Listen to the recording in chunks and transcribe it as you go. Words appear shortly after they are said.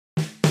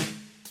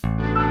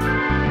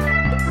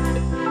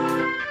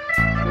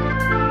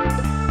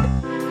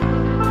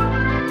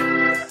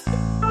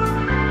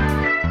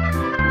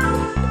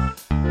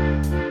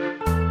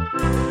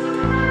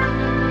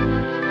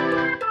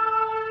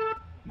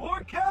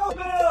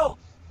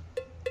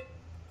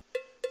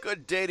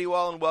Good day to you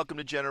all, and welcome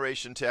to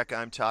Generation Tech.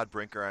 I'm Todd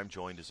Brinker. I'm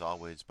joined, as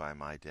always, by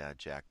my dad,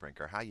 Jack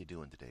Brinker. How you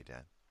doing today,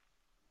 Dad?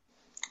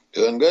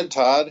 Doing good,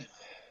 Todd.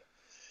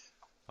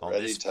 On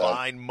Ready this to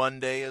fine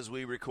Monday as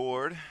we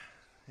record.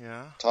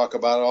 Yeah. talk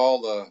about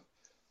all the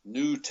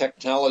new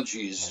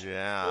technologies,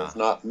 Yeah. if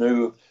not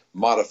new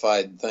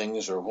modified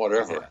things or Yeah.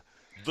 whatever.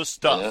 The You know,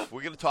 stuff.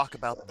 We're going to talk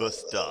about the the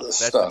stuff. That's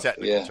the stuff.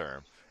 technical Yeah,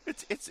 term.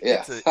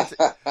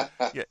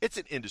 yeah, It's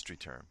an industry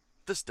term.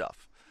 The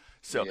stuff.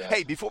 So, yeah.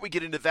 hey, before we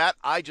get into that,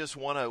 I just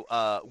want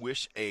to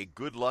wish a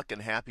good luck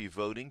and happy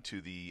voting to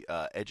the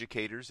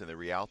educators in the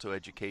Rialto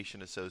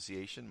Education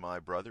Association. My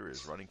brother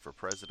is running for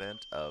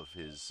president of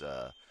his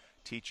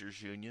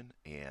teachers union,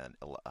 and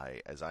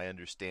as I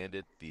understand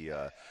it,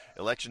 the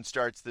election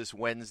starts this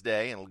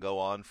Wednesday and it'll go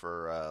on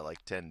for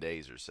like 10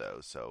 days or so.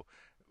 So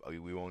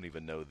we won't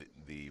even know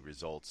the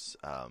results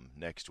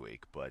next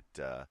week, but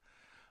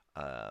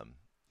um,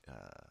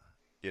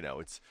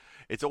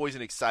 it's always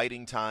an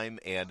exciting time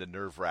and a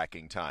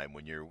nerve-wracking time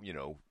when you're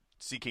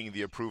seeking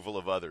the approval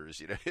of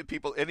others.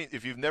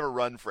 If you've never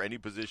run for any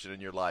position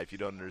in your life, you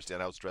don't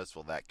understand how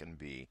stressful that can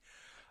be.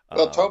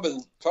 Well,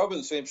 Um,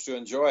 Tobin seems to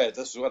enjoy it.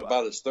 This is what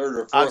about his third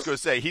or I was going fourth. to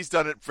say he's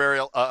done it very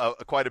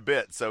quite a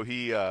bit, so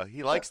he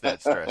likes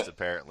that stress.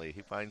 Apparently,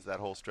 he finds that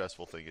whole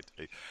stressful thing.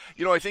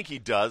 I think he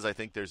does. I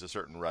think there's a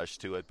certain rush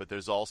to it, but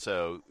there's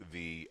also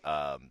he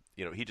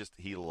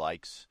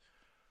likes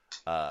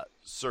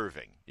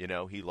serving.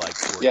 He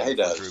likes Yeah, working he for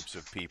does. groups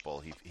of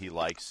people. He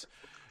likes,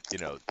 you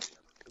know,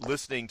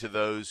 listening to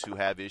those who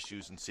have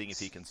issues and seeing if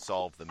he can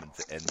solve them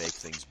and make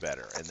things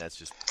better. And that's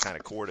just kind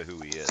of core to who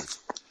he is.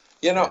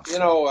 You know, And you so,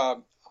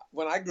 know.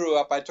 When I grew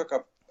up, I took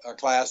a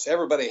class.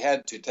 Everybody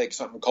had to take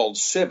something called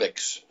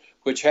civics,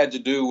 which had to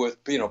do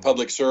with mhm,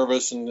 public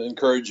service and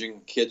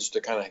encouraging kids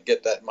to kind of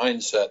get that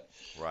mindset.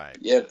 right.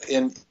 Yet,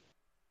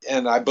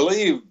 and I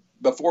believe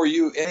before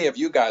any of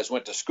you guys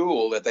went to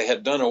school that they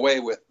had done away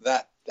with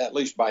that, at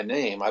least by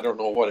name. I don't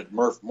know what it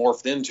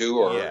morphed into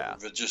or Yeah.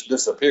 if it just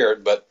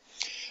disappeared. But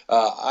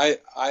I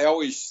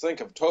always think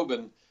of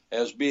Tobin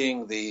as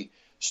being the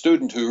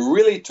student who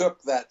really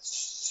took that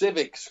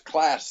civics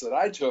class that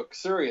I took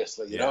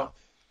seriously. Yeah.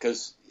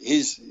 Because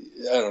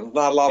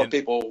not a lot of And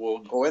people will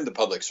go into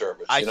public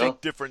service. I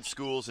think different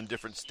schools in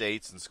different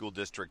states and school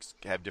districts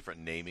have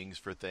different namings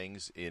for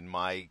things.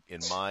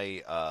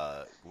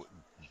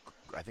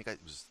 I think it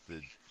was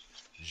the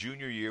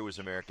junior year was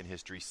American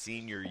history.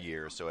 Senior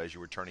year, so as you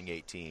were turning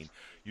 18,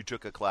 you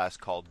took a class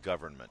called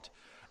government,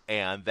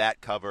 and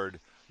that covered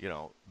the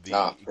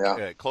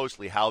Yeah.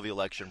 closely how the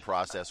election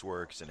process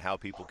works and how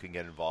people can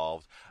get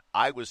involved.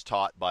 I was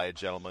taught by a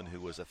gentleman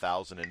who was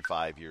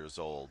 1,005 years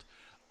old,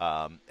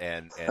 and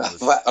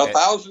was A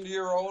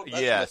 1,000-year-old,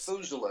 that's yes,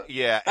 Methuselah.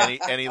 yeah,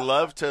 and he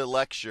loved to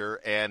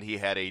lecture, and he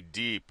had a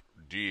deep,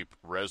 deep,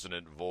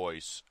 resonant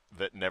voice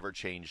that never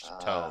changed Ah,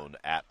 tone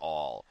at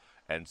all.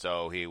 And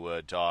so he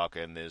would talk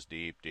in this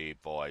deep,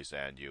 deep voice,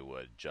 and you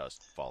would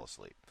just fall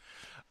asleep.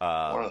 one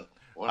Um, of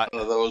one I,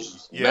 of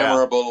those yeah,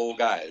 memorable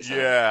guys,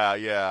 huh?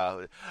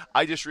 yeah.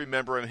 I just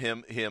remember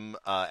him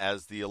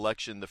as the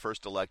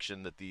first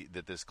election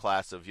that this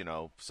class of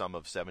some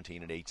of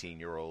 17 and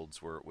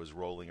 18-year-olds was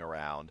rolling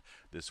around.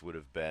 This would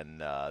have been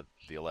the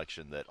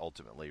election that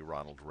ultimately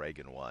Ronald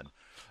Reagan won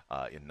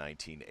in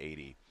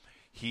 1980.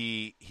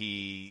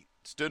 He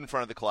stood in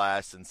front of the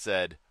class and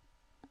said,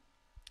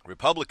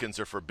 "Republicans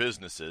are for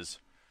businesses.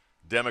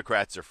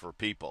 Democrats are for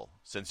people.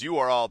 Since you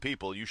are all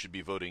people, you should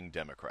be voting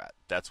Democrat."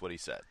 That's what he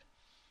said.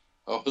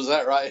 Oh, is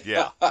that right?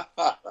 Yeah,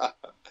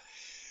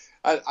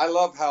 I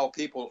love how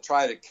people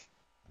try to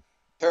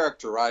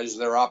characterize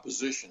their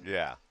opposition.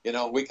 yeah.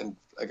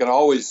 I can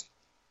always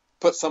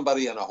put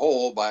somebody in a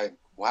hole by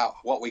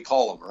what we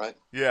call them, right?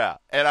 Yeah,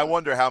 and I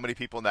wonder how many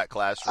people in that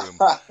classroom,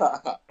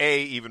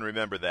 A, even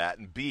remember that,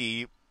 and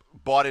B,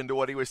 bought into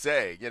what he was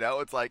saying.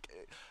 It's like,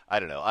 I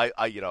don't know.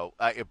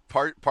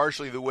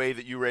 Partially the way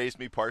that you raised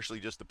me, partially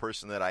just the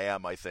person that I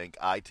am. I think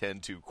I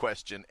tend to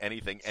question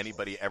anything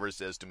anybody ever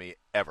says to me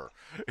ever.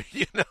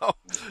 you know,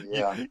 you,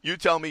 Yeah, you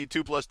tell me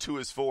 2 plus 2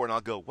 is 4, and I'll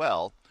go,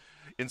 well,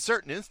 in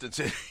certain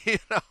instances,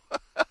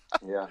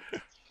 yeah.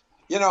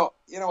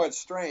 It's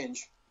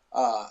strange.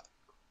 Uh,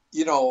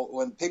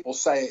 when people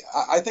say,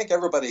 I think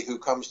everybody who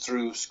comes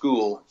through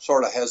school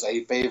sort of has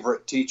a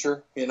favorite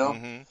teacher,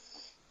 hmm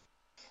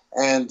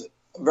and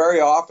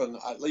very often,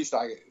 at least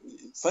I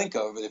think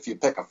of it, if you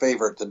pick a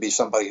favorite to be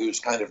somebody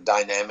who's kind of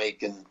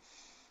dynamic and,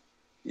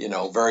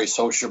 very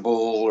sociable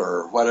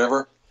or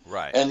whatever.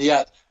 right. And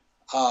yet,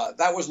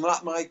 that was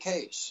not my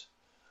case.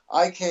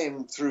 I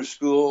came through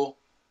school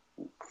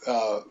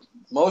uh,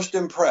 most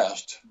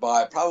impressed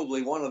by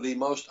probably one of the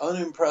most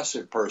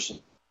unimpressive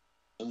persons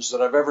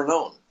that I've ever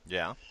known.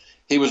 Yeah.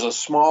 He was a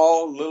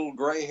small, little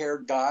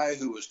gray-haired guy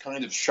who was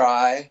kind of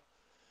shy,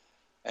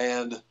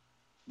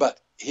 but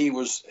he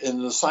was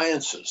in the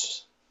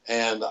sciences,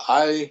 and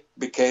I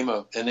became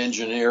an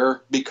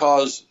engineer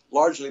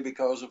largely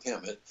because of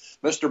him.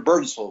 Mr.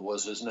 Birdsall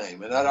was his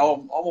name, and that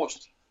hmm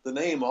the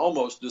name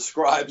almost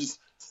describes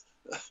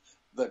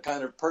the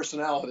kind of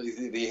personality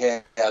that he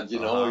had. Uh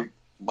huh.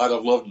 might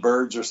have loved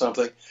birds or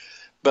something.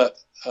 But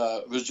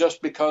it was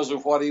just because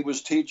of what he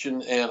was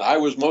teaching, and I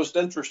was most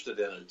interested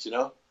in it, you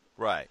know.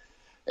 Right.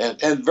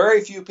 And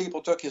very few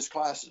people took his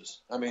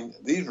classes. I mean,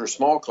 these were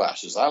small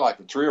classes. I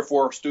like 3 or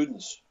 4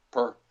 students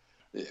per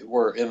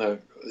were in a,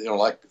 you know,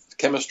 like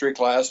chemistry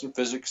class and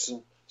physics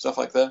and stuff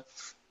like that.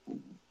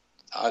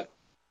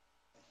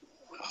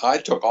 I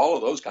took all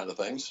of those kind of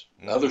things.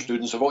 Mm-hmm. Other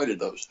students avoided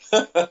those.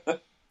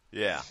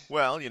 Yeah.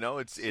 Well, you know,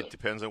 it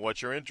depends on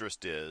what your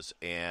interest is,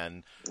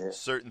 and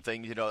certain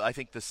things. You know, I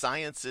think the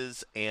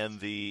sciences and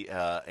the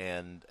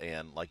and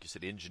like you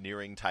said,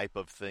 engineering type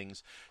of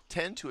things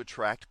tend to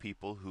attract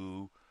people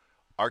who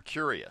are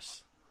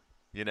curious.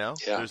 You know,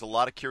 there's a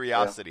lot of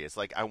curiosity. It's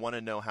like, I want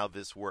to know how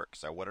this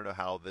works. I want to know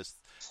how this,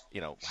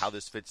 you know, how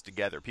this fits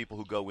together. People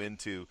who go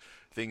into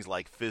things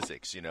like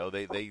physics, you know,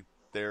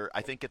 they're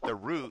I think at the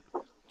root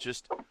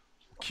just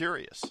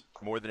curious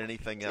more than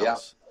anything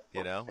else.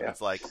 You know,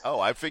 it's like,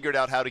 oh, I figured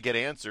out how to get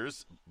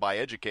answers by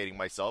educating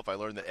myself. I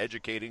learned that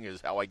educating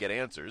is how I get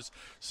answers.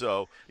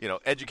 So, you know,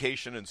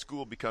 education and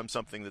school becomes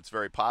something that's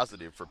very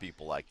positive for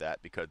people like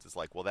that, because it's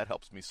like, well, that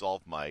helps me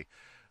solve my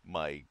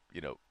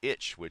you know,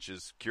 itch, which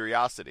is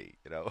curiosity.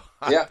 You know,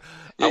 I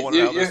want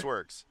to know how this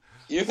works.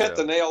 You hit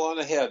the nail on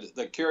the head.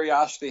 The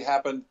curiosity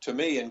happened to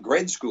me in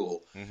grade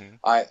school. Mm-hmm.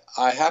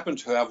 I happened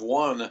to have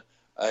won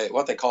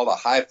what they called a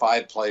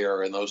hi-fi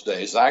player in those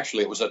days.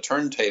 Actually, it was a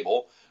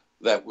turntable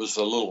that was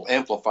a little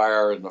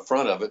amplifier in the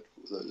front of it,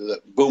 the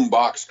boom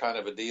box kind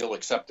of a deal,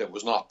 except it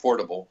was not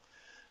portable.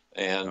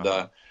 And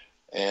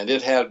and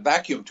it had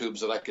vacuum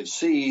tubes that I could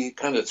see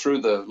kind of through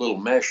the little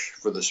mesh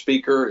for the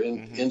speaker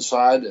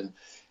inside.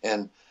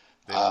 And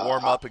they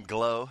warm up and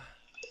glow.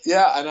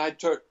 Yeah, and I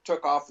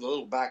took off the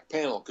little back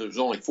panel because it was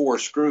only 4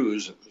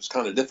 screws. It was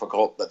kind of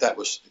difficult, but that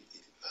was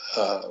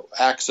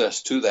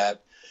access to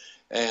that.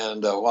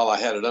 And while I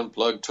had it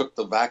unplugged, took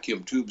the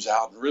vacuum tubes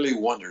out and really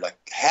wondered. I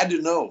had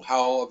to know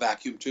how a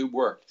vacuum tube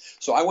worked.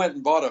 So I went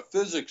and bought a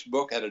physics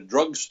book at a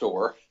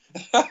drugstore.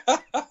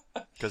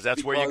 Because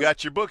that's where you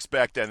got your books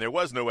back then. There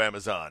was no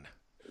Amazon.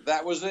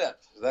 That was it.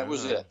 That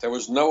was it. There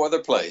was no other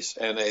place.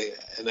 And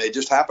they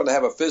just happened to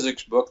have a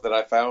physics book that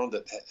I found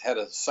that had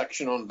a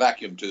section on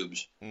vacuum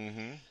tubes.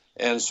 Mm-hmm.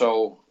 And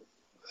so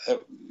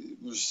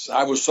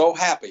I was so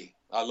happy.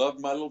 I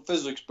loved my little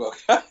physics book.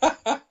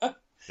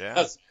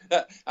 Yeah.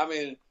 I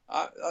mean,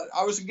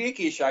 I was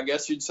geekish, I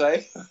guess you'd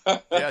say.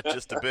 Yeah,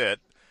 just a bit.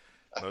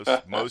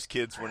 Most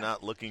kids were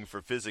not looking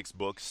for physics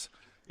books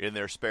in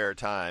their spare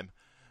time,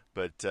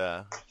 but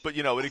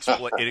you know, it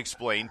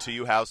explained to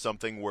you how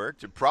something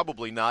worked. And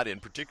probably not in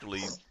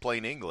particularly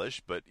plain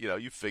English, but you know,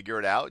 you figure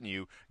it out, and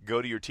you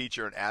go to your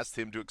teacher and ask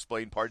him to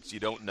explain parts you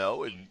don't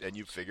know, and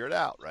you figure it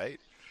out, right?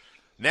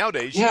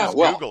 Nowadays, you just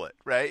Google it,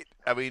 right?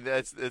 I mean,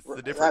 that's the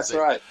difference. That's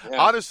right. Yeah.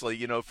 Honestly,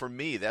 you know, for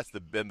me, that's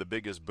been the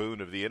biggest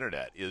boon of the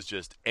internet, is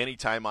just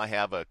anytime I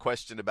have a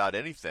question about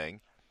anything,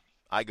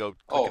 I go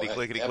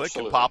clickety-click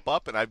and pop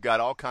up, and I've got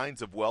all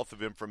kinds of wealth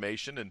of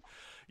information. And,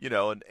 you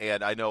know,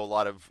 and I know a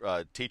lot of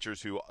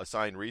teachers who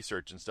assign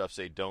research and stuff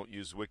say don't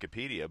use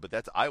Wikipedia,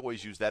 but I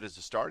always use that as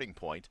a starting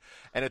point.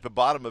 And at the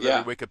bottom of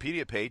every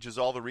Wikipedia page is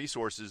all the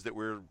resources that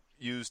were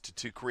used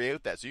to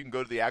create that. So you can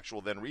go to the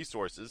actual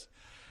resources,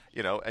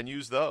 you know, and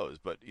use those.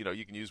 But, you know,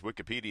 you can use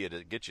Wikipedia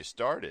to get you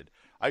started.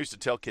 I used to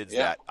tell kids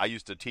that. I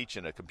used to teach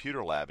in a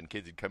computer lab, and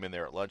kids would come in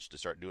there at lunch to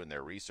start doing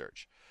their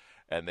research.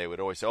 And they would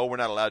always say, oh, we're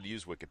not allowed to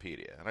use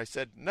Wikipedia. And I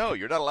said, no,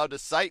 you're not allowed to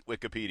cite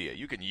Wikipedia.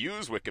 You can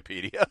use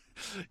Wikipedia.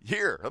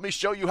 Here, let me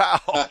show you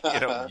how. You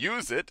know,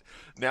 use it.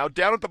 Now,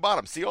 down at the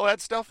bottom, see all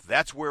that stuff?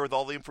 That's where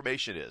all the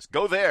information is.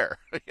 Go there,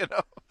 you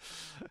know.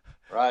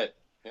 Right.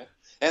 Yeah.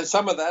 And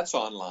some of that's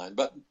online,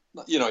 but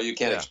you know, you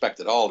can't expect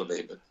it all to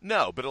be. But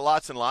no, but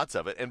lots and lots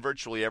of it, and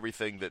virtually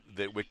everything that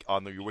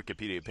on your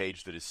Wikipedia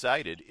page that is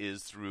cited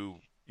is through,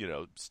 you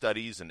know,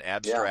 studies and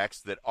abstracts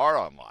that are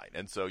online,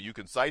 and so you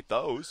can cite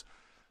those.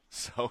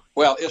 So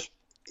well,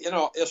 you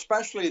know,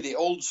 especially the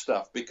old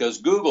stuff, because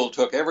Google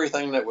took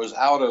everything that was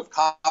out of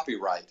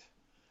copyright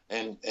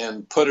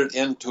and put it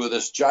into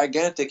this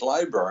gigantic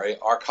library,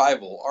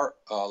 archival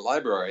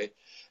library,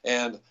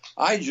 and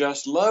I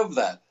just love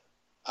that.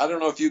 I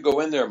don't know if you go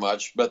in there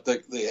much, but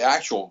the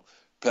actual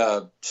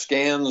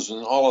scans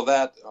and all of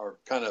that are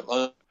kind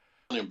of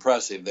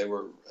unimpressive. They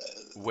were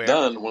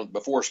done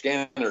before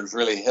scanners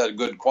really had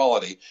good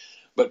quality.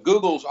 But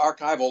Google's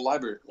archival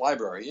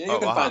library, you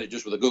can find it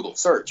just with a Google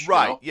search.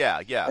 Right, you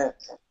know? Yeah.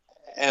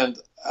 And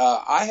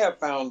I have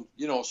found,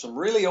 you know, some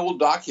really old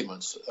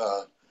documents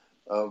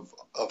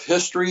of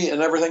history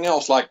and everything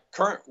else. Like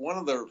one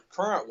of the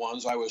current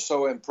ones I was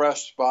so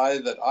impressed by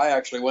that I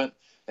actually went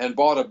and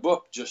bought a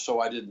book just so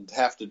I didn't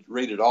have to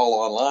read it all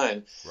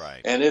online.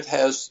 Right. And it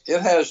has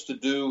to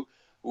do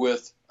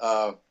with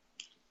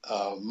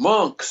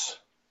monks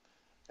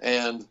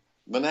and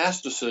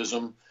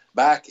monasticism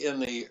back in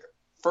the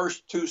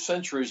first 2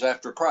 centuries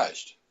after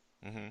Christ.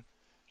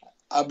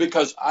 Mm-hmm.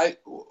 Because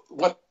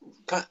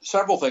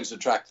several things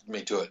attracted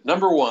me to it.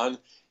 Number one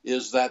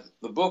is that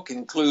the book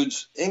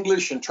includes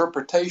English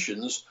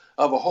interpretations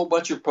of a whole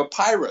bunch of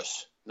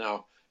papyrus.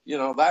 Now,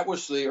 that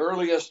was the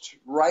earliest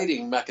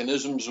writing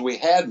mechanisms we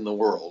had in the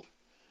world,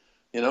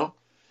 you know,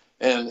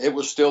 and it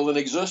was still in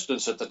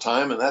existence at the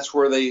time, and that's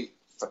where they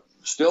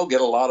still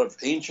get a lot of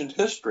ancient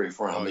history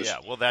from. Oh, yeah.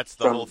 Well, that's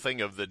the whole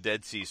thing of the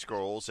Dead Sea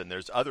Scrolls, and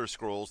there's other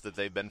scrolls that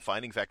they've been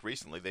finding. In fact,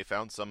 recently they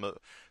found some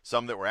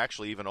that were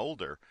actually even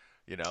older.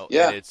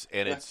 Yeah. It's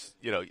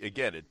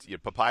again,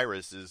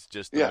 papyrus is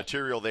just the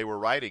material they were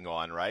writing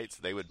on, right? So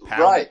they would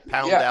pound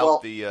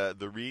out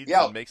the reeds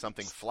and make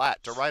something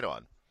flat to write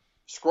on.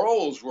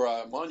 Scrolls were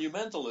a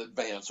monumental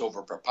advance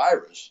over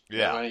papyrus.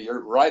 Yeah.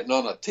 You're writing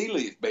on a tea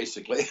leaf,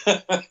 basically.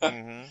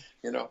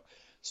 Mm-hmm.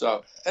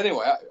 So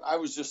anyway, I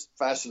was just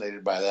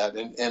fascinated by that,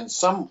 and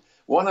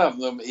one of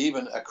them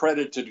even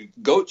accredited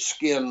goat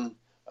skin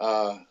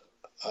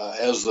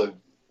as the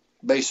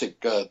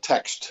basic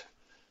text.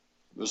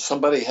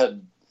 Somebody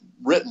had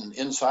written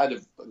inside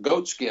of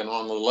goat skin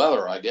on the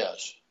leather, I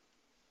guess.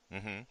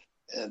 Mm-hmm.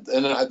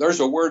 And there's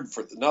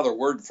another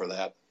word for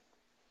that,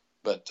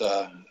 but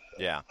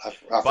yeah. I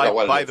forgot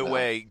what it is. By the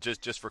way,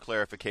 just for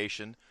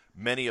clarification,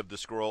 many of the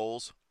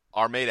scrolls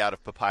are made out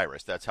of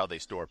papyrus. That's how they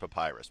store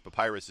papyrus.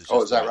 Papyrus is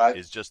just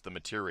is just the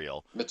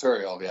material.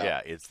 Material, yeah.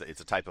 Yeah, it's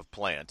a type of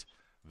plant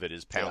that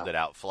is pounded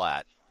out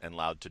flat and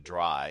allowed to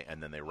dry,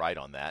 and then they write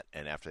on that.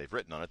 And after they've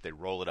written on it, they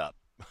roll it up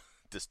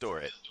to store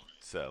it.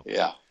 So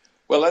yeah.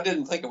 Well, I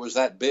didn't think it was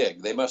that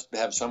big. They must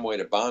have some way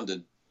to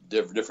bond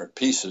different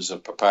pieces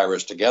of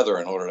papyrus together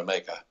in order to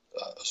make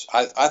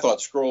I thought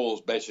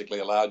scrolls basically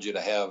allowed you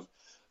to have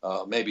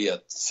maybe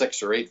a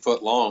 6 or 8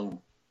 foot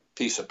long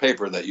piece of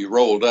paper that you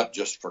rolled up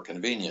just for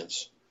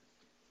convenience.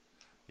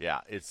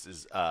 Yeah,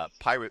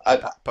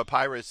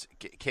 papyrus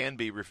can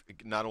be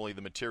not only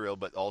the material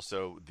but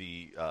also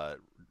the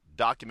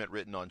document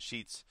written on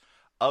sheets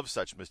of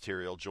such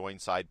material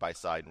joined side by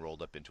side and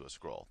rolled up into a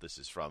scroll. This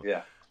is from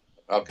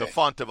the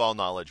font of all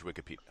knowledge,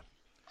 Wikipedia.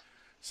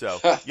 So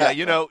yeah,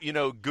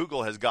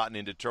 Google has gotten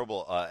into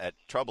trouble at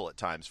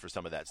times for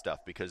some of that stuff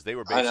because they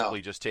were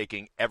basically just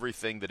taking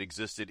everything that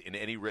existed in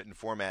any written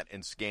format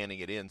and scanning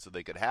it in so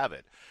they could have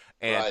it.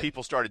 And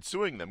people started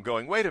suing them,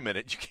 going, "Wait a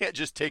minute, you can't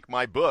just take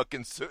my book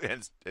and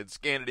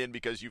scan it in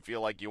because you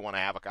feel like you want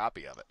to have a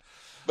copy of it."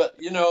 But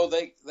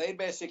they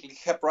basically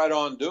kept right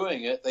on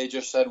doing it. They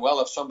just said, "Well,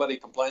 if somebody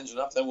complains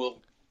enough, then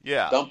we'll."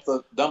 Yeah. Dump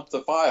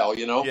the file,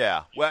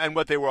 Yeah. Well, and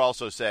what they were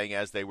also saying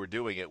as they were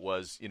doing it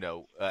was,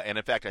 and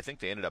in fact, I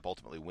think they ended up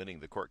ultimately winning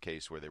the court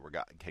case where they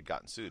had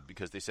gotten sued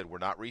because they said we're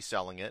not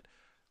reselling it,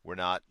 we're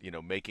not,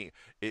 making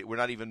it, we're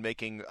not even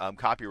making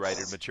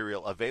copyrighted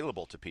material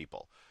available to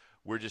people.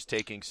 We're just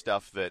taking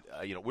stuff that,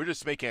 we're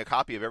just making a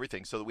copy of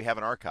everything so that we have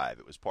an archive.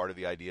 It was part of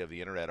the idea of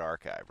the Internet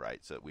Archive,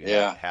 right? So that we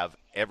have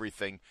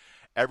everything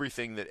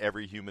that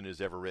every human has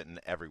ever written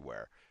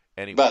everywhere,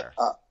 anywhere.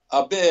 But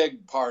a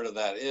big part of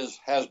that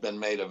has been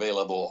made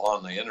available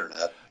on the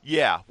internet.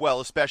 Yeah, well,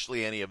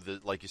 especially any of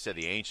the, like you said,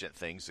 the ancient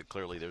things that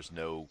clearly there's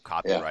no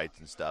copyrights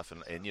and stuff,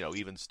 and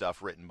even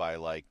stuff written by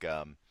like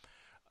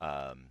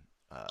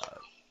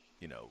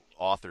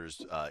authors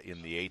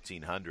in the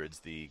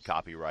 1800s, the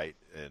copyright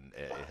and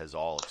it has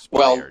all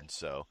expired.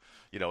 So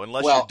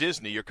unless you're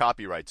Disney, your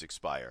copyrights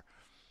expire.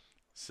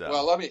 So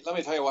well, let me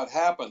tell you what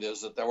happened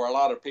is that there were a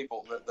lot of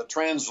people. The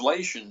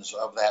translations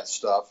of that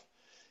stuff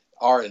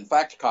are in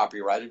fact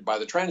copyrighted by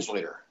the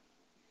translator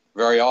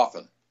very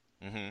often.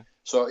 Mm-hmm.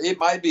 So it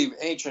might be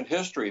ancient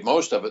history,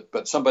 most of it,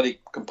 but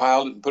somebody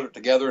compiled it and put it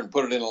together and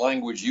put it in a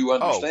language you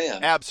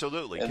understand. Oh,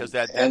 absolutely, because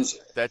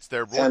that's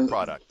their work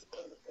product.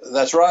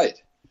 That's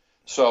right.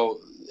 So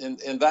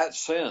in that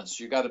sense,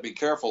 you got to be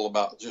careful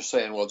about just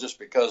saying, well, just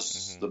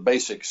because the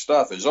basic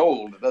stuff is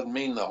old, it doesn't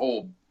mean the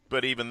whole.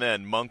 But even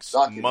then, monks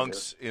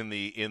in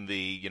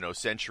the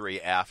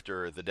century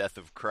after the death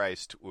of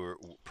Christ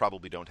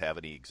probably don't have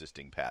any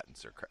existing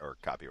patents or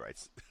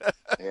copyrights.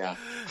 Yeah.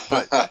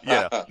 But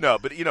no,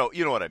 but you know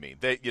what I mean.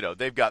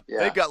 They've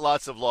got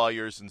lots of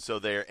lawyers, and so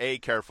they're A,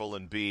 careful,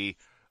 and B,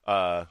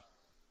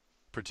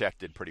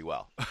 protected pretty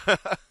well.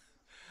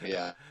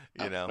 Yeah.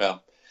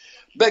 Well,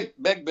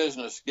 big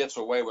business gets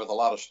away with a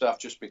lot of stuff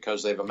just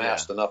because they've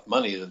amassed enough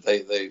money that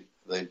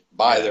they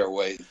buy their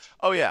way.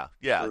 Oh yeah.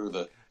 Through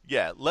the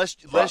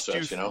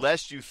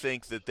lest you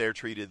think that they're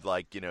treated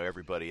like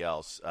everybody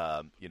else.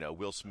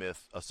 Will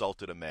Smith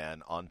assaulted a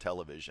man on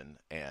television,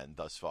 and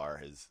thus far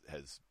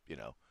has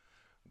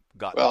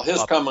gotten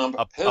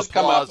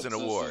applause and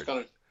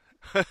award.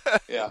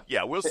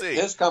 Yeah, we'll see.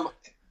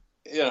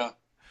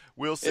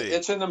 We'll see.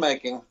 It's in the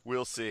making.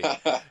 We'll see.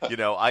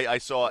 I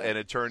saw an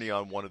attorney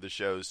on one of the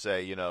shows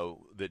say,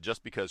 that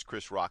just because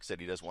Chris Rock said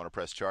he doesn't want to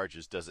press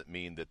charges doesn't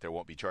mean that there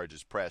won't be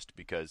charges pressed,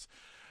 because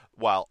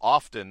while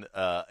often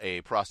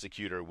a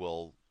prosecutor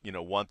will,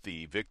 want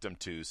the victim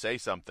to say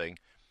something,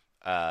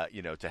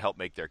 to help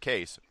make their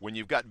case, when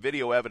you've got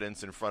video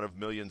evidence in front of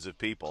millions of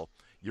people,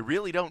 you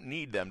really don't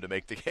need them to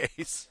make the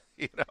case,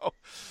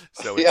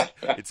 So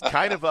it's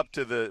kind of up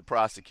to the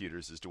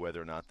prosecutors as to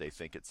whether or not they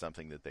think it's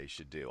something that they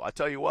should do. I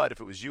tell you what,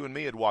 if it was you and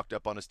me had walked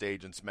up on a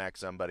stage and smacked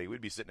somebody,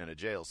 we'd be sitting in a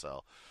jail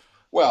cell.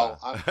 Well,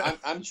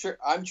 I'm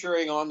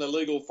cheering on the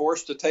legal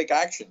force to take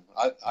action.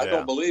 I Yeah.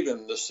 don't believe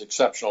in this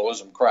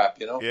exceptionalism crap.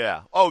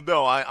 Yeah. Oh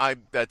no, I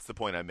that's the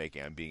point I'm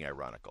making. I'm being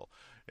ironical.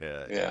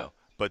 Yeah.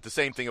 But the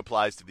same thing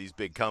applies to these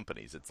big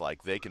companies. It's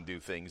like they can do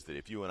things that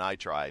if you and I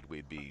tried,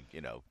 we'd be,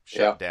 Yeah.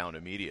 shut down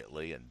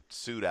immediately and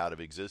sued out of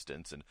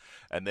existence,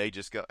 and they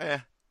just go,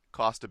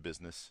 cost of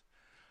business.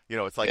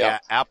 It's like Yeah.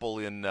 Apple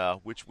in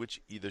which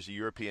there's a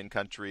European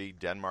country,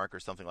 Denmark or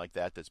something like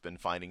that, that's been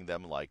finding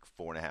them like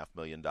 $4.5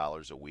 million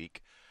a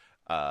week,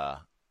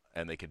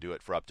 and they can do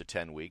it for up to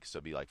 10 weeks. So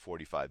it'd be like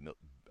 $450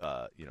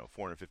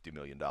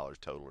 million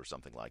total or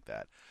something like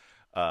that.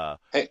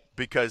 Hey.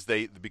 Because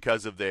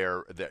of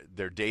their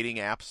dating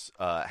apps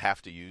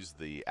have to use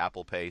the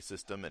Apple Pay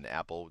system, and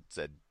Apple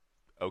said,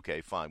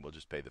 okay, fine, we'll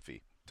just pay the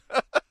fee.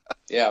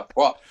 Yeah.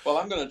 Well,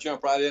 I'm going to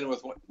jump right in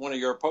with one of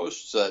your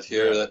posts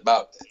here Yeah.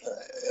 about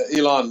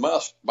Elon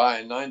Musk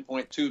buying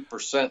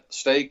 9.2%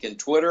 stake in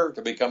Twitter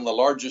to become the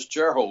largest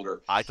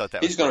shareholder. I thought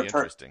that He's was going very to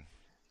turn. interesting.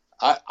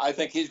 I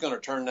think he's going to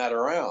turn that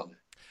around.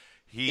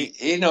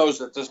 He knows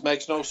that this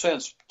makes no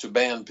sense to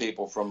ban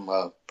people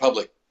from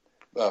public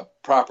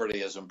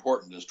property as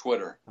important as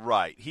Twitter.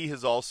 Right. He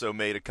has also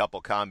made a couple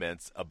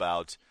comments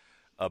about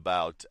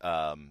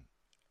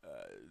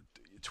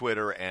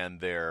Twitter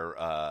and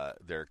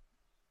their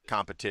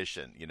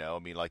competition. I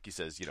mean, like he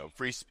says,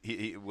 free.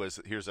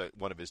 Here's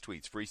one of his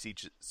tweets: "Free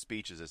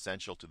speech is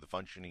essential to the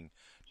functioning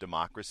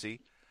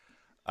democracy."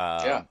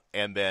 Yeah.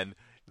 And then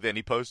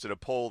he posted a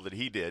poll that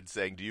he did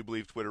saying, "Do you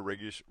believe Twitter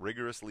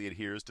rigorously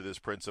adheres to this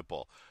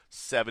principle?"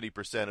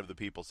 70% of the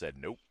people said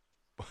nope.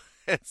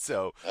 And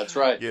so That's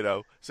right.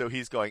 So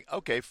he's going,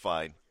 okay,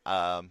 fine.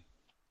 Another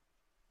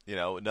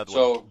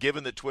one.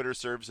 Given that Twitter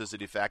serves as a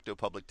de facto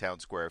public town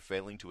square,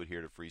 failing to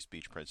adhere to free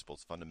speech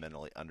principles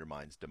fundamentally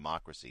undermines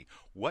democracy.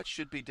 What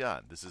should be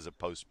done? This is a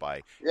post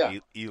by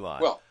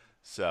Elon. Well,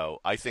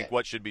 so I think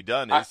what should be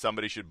done is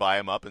somebody should buy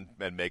him up and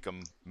make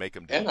him do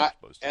what they're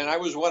supposed to. And I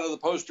was one of the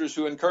posters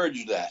who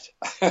encouraged that.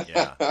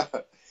 Yeah.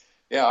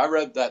 Yeah, I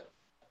read that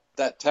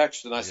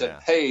text and I said,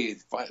 hey,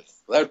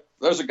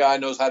 there's a guy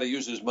who knows how to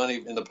use his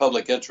money in the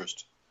public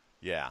interest.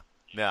 Yeah.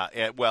 Now,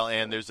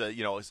 and there's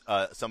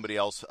somebody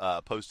else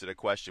posted a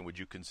question: would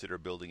you consider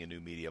building a new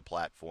media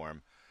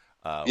platform,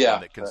 one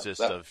that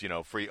consists of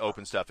free,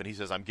 open stuff? And he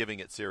says, I'm giving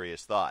it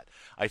serious thought.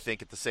 I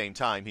think at the same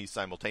time he's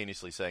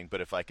simultaneously saying, but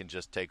if I can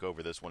just take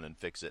over this one and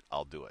fix it,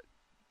 I'll do it.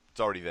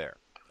 It's already there.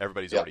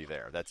 Everybody's already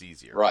there. That's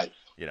easier, right?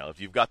 If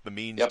you've got the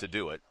means to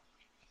do it.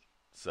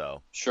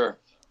 So sure.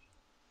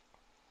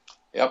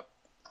 Yep.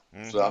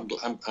 Mm-hmm. So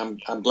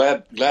I'm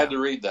glad to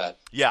read that.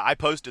 Yeah, I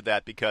posted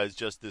that because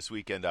just this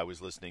weekend I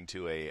was listening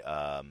to a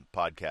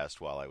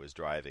podcast while I was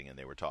driving, and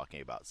they were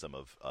talking about some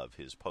of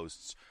his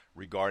posts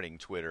regarding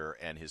Twitter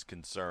and his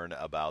concern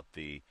about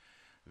the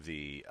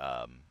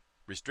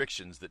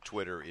restrictions that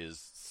Twitter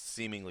is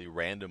seemingly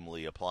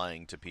randomly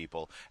applying to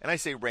people. And I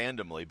say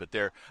randomly, but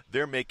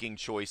they're making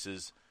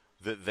choices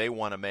that they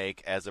want to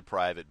make as a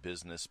private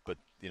business, but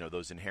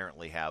those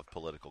inherently have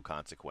political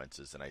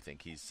consequences. And I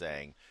think he's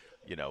saying,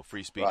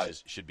 free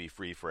speech should be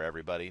free for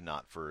everybody,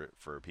 not for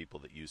people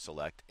that you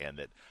select, and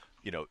that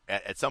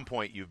at some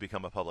point you've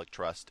become a public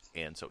trust,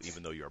 and so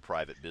even though you're a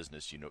private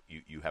business,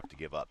 you have to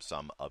give up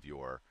some of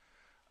your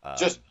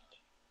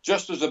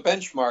just as a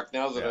benchmark.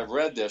 Now that I've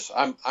read this,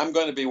 I'm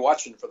going to be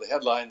watching for the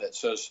headline that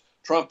says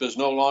Trump is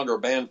no longer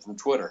banned from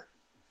Twitter.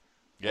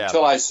 Yeah,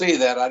 until I see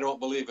that, I don't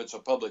believe it's a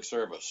public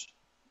service.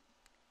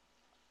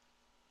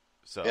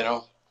 So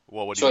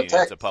well, what do you mean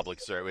it's a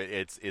public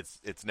service?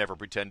 It's never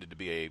pretended to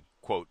be a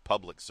quote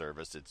public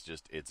service. It's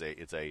just it's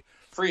a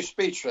free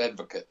speech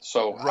advocate.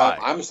 So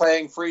I'm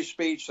saying free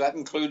speech that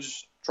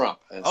includes Trump.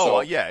 And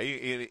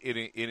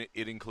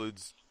it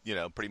includes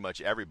pretty much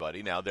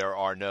everybody. Now there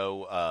are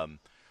no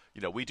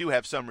we do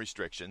have some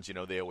restrictions.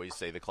 They always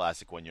say the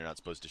classic one: you're not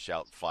supposed to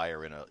shout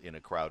fire in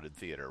a crowded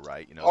theater,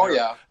 right?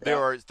 There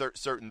are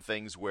certain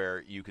things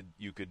where you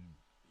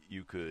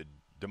could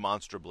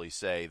demonstrably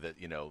say that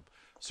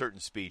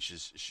certain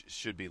speeches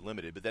should be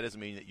limited, but that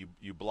doesn't mean that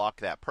you block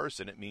that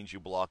person. It means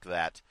you block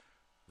that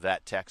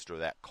text or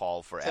that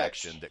call for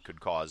action that could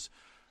cause,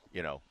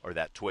 or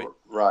that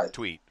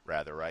tweet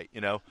rather, right?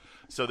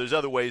 So there's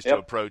other ways to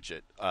approach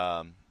it.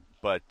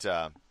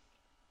 But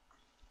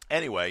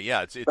anyway,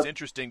 yeah, it's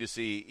interesting to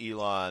see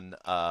Elon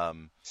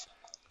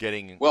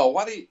getting. Well,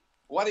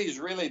 what he's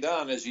really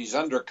done is he's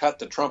undercut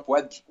the Trump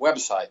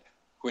website,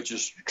 which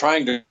is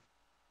trying to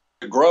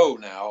grow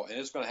now, and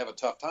it's going to have a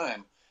tough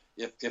time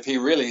if he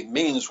really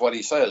means what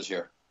he says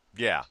here.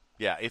 Yeah.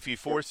 If he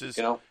forces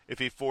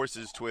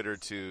Twitter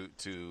to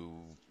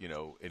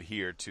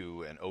adhere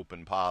to an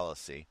open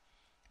policy,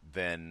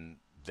 then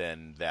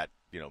that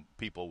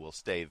people will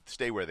stay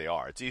where they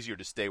are. It's easier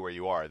to stay where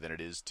you are than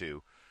it is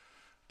to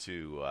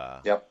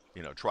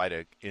try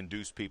to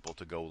induce people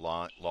to go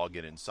log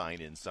in and sign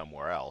in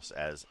somewhere else,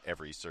 as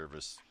every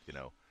service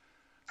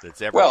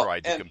that's ever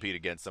tried to compete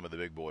against some of the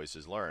big boys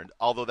has learned.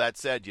 Although that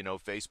said,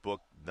 Facebook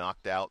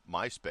knocked out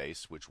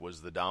MySpace, which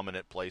was the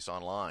dominant place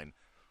online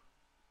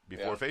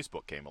before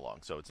Facebook came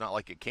along. So it's not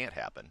like it can't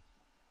happen.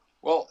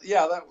 Well,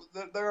 yeah,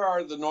 there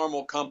are the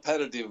normal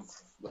competitive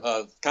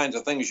kinds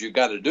of things you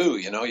got to do.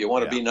 You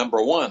want to Yeah, be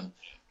number one.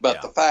 But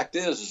yeah, the fact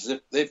is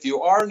if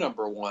you are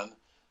number one,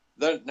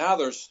 then now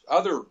there's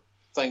other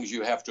things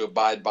you have to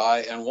abide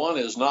by, and one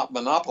is not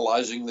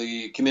monopolizing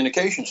the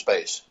communication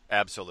space.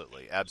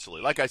 absolutely,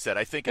 absolutely. Like I said,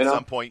 I think You know,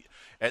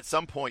 at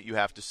some point, you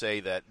have to say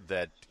that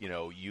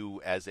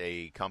you as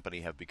a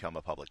company have become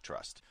a public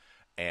trust,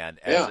 and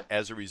yeah,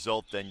 as a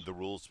result, then the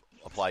rules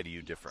apply to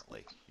you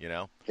differently.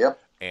 yep,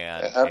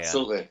 And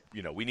absolutely,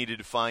 we need to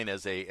define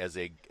as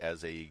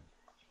a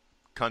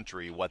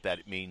country what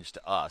that means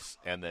to us,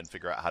 and then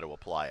figure out how to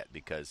apply it.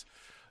 Because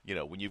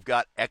when you've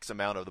got X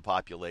amount of the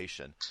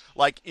population,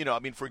 like I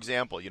mean, for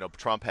example,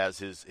 Trump has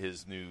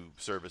his new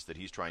service that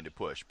he's trying to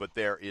push, but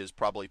there is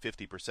probably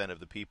 50% of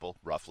the people,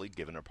 roughly,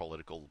 given a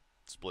political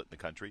split in the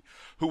country,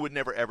 who would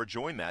never ever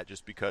join that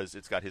just because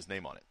it's got his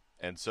name on it.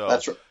 And so,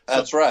 that's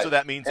so right,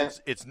 that means and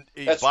it's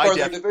that's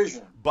further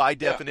division. by Yeah,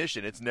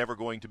 definition, it's never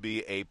going to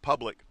be a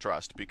public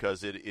trust,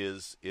 because it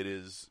is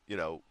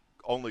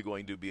only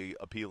going to be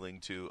appealing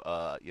to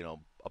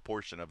a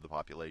portion of the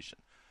population.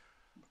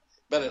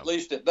 but You at know,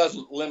 least it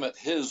doesn't limit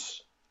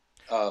his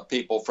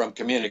people from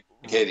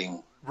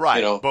communicating.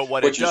 right? But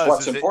what it Which is does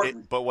what's is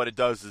important.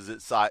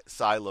 it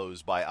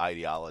silos by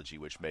ideology,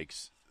 which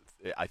makes,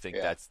 I think,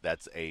 Yeah,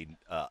 that's a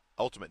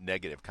ultimate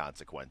negative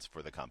consequence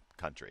for the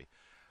country.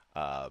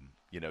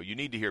 You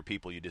need to hear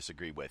people you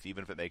disagree with,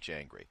 even if it makes you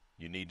angry.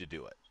 You need to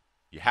do it.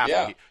 You have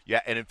yeah, to, yeah.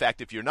 And in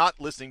fact, if you're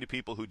not listening to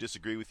people who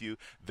disagree with you,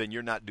 then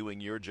you're not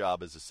doing your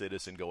job as a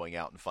citizen, going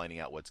out and finding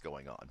out what's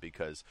going on.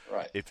 Because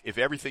right, if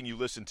everything you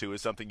listen to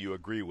is something you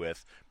agree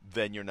with,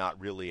 then you're not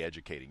really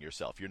educating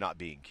yourself. You're not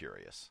being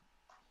curious.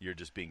 You're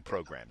just being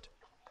programmed.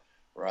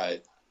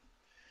 right.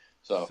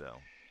 So So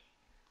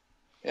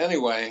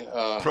anyway,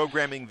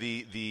 programming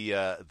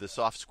the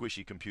soft,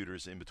 squishy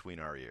computers in between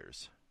our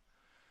ears.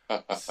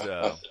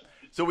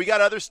 So we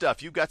got other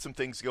stuff. You've got some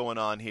things going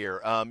on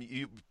here.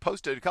 You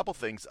posted a couple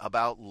things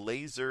about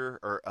laser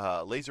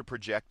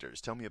projectors.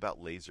 Tell me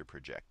about laser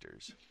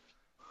projectors.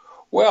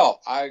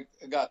 well, I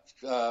got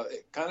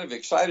kind of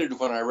excited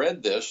when I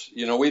read this.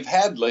 We've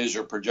had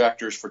laser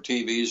projectors for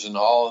TVs and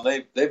all,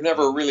 and they've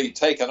never Mm-hmm. really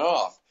taken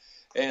off.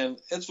 And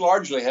it's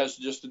largely has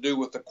just to do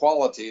with the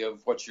quality of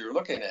what you're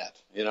looking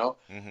at.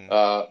 Mm-hmm.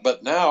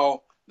 But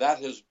now that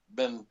has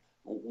been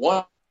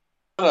one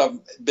of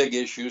the big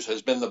issues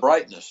has been the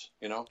brightness.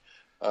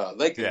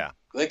 They can Yeah.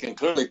 they can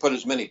clearly put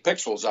as many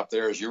pixels up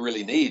there as you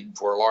really need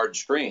for large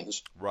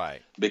screens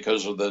Right.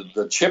 because of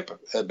the chip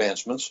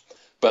advancements.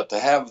 But to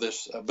have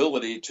this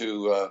ability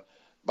to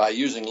by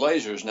using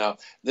lasers now,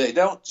 they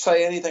don't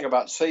say anything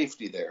about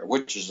safety there,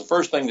 which is the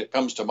first thing that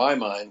comes to my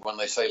mind when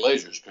they say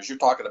lasers, because you're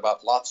talking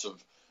about lots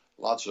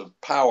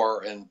of power,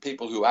 and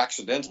people who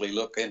accidentally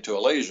look into a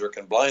laser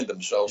can blind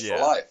themselves for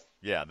Yeah. life.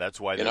 Yeah. That's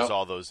why You there's know,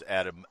 all those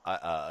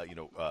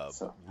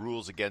so,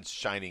 rules against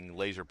shining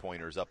laser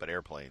pointers up at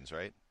airplanes,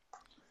 right?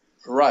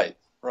 right,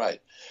 right.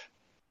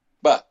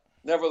 But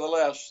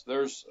nevertheless,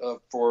 there's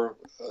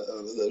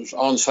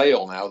on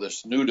sale now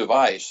this new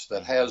device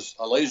that Mm-hmm. has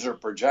a laser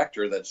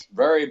projector that's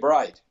very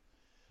bright.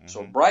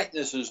 So Mm-hmm.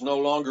 brightness is no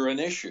longer an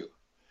issue.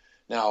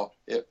 Now,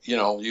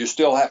 you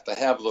still have to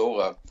have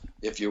though,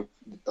 if you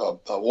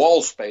a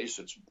wall space,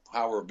 it's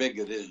however big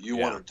it is you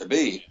want Yeah. it to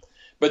be,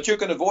 but you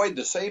can avoid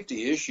the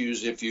safety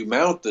issues if you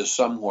mount this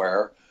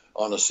somewhere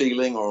on a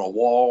ceiling or a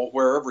wall,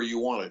 wherever you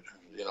want it.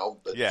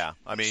 But Yeah,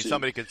 I mean, see,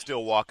 somebody could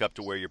still walk up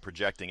to where you're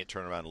projecting it,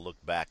 turn around and look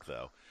back,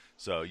 though.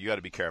 So you got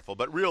to be careful.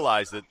 But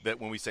realize that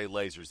when we say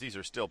lasers, these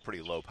are still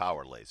pretty low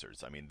power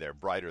lasers. I mean, they're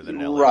brighter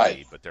than an right,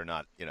 LED, but they're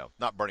not,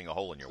 not burning a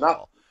hole in your not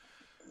wall.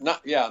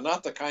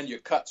 not the kind you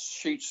cut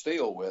sheet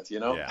steel with.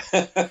 Yeah,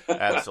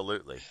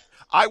 absolutely.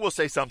 I will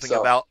say something So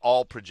about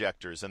all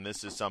projectors, and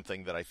this is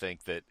something that I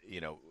think that,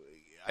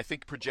 I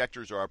think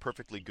projectors are a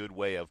perfectly good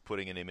way of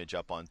putting an image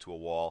up onto a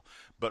wall.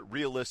 But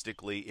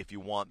realistically, if you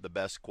want the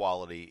best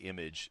quality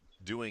image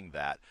doing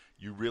that,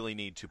 you really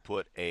need to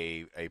put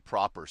a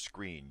proper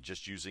screen.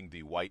 Just using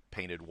the white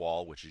painted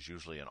wall, which is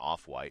usually an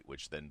off-white,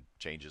 which then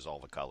changes all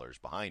the colors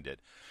behind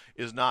it,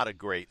 is not a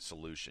great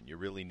solution. You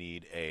really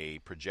need a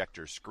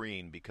projector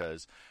screen,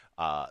 because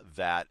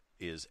that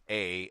is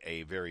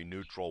a very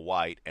neutral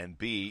white, and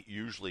B,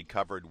 usually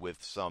covered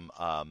with some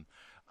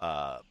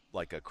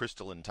like a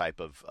crystalline type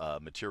of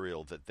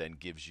material that then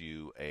gives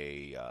you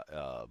a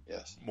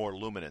yes, more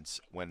luminance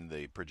when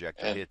the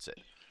projector and hits it.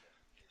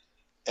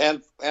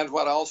 and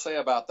what I'll say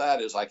about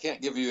that is I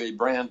can't give you a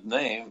brand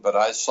name, but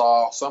I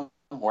saw somewhere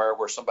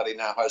where somebody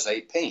now has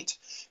a paint,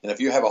 and if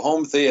you have a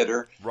home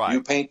theater, Right.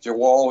 you paint your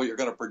wall you're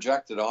going to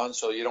project it on,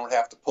 so you don't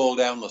have to pull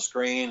down the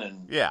screen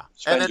and Yeah, and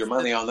spend your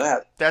money on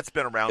that. that's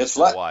been around It's for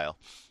a like while.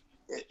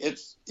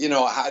 it's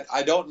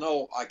I don't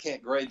know, I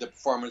can't grade the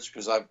performance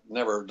because I've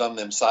never done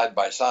them side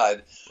by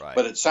side, Right.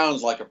 but it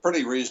sounds like a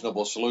pretty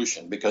reasonable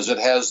solution because it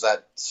has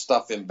that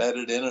stuff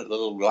embedded in it,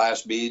 little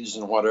glass beads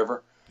and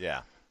whatever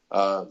Yeah.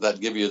 that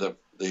give you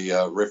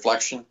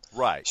reflection.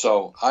 Right.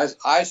 So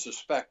I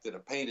suspect that a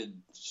painted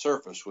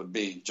surface would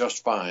be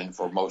just fine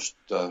for most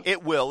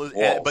It will,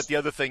 walls. but the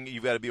other thing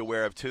you've got to be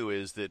aware of too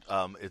is that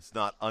it's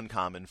not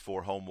uncommon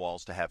for home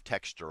walls to have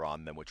texture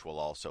on them, which will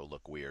also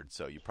look weird.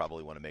 So you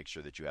probably want to make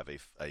sure that you have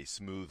a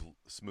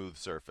smooth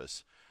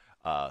surface.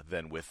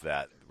 Then with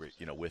that,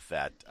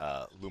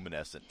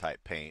 luminescent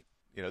type paint.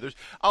 There's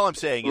all I'm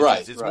saying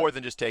is it's more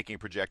than just taking a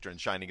projector and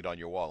shining it on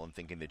your wall and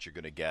thinking that you're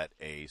going to get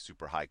a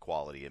super high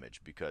quality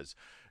image, because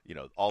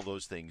all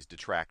those things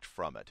detract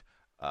from it.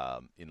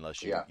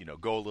 Unless you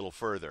go a little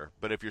further.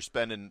 But if you're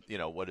spending,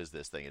 what is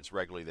this thing? It's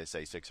regularly, they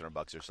say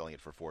 $600. They're selling it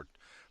for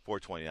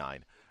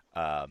 $429.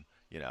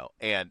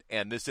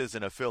 And this is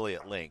an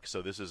affiliate link,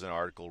 so this is an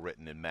article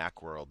written in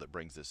Macworld that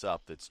brings this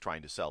up, that's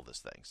trying to sell this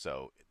thing.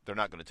 So they're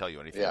not going to tell you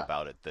anything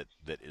about it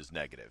that is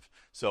negative.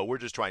 So we're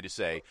just trying to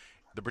say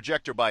the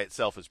projector by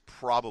itself is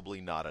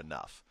probably not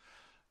enough.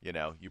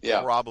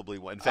 Probably,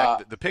 in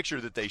fact, the picture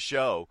that they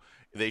show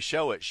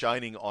it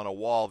shining on a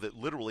wall that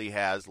literally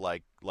has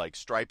like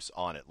stripes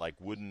on it, like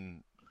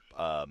wooden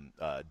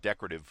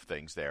decorative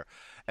things there.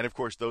 And of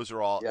course, those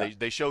are all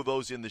they show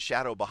those in the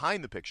shadow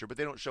behind the picture, but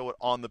they don't show it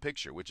on the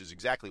picture, which is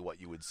exactly what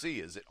you would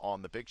see, is it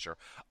on the picture,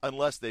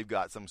 unless they've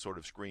got some sort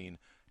of screen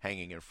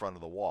hanging in front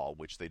of the wall,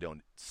 which they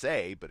don't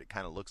say, but it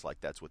kind of looks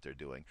like that's what they're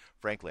doing.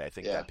 Frankly, I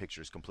think that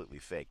picture is completely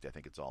faked. I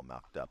think it's all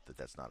mocked up,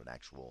 that's not an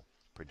actual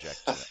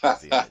projection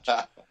of the image.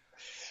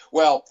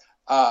 Well,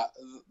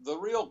 the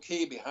real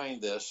key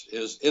behind this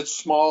is it's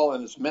small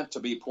and it's meant to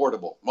be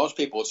portable. Most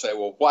people would say,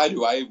 well, why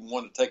do I even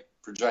want to take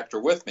a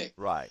projector with me?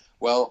 Right.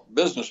 Well,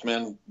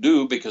 businessmen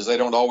do, because they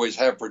don't always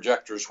have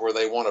projectors where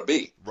they want to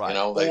be. Right.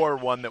 Or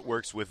one that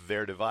works with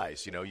their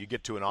device. You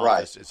get to an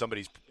office,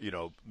 somebody's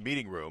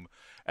meeting room,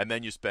 and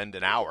then you spend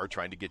an hour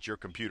trying to get your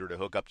computer to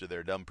hook up to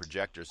their dumb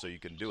projector so you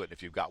can do it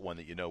if you've got one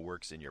that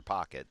works in your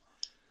pocket.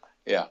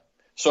 Yeah.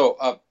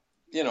 So,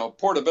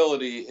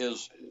 portability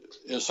is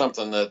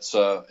something that's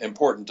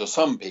important to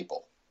some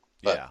people.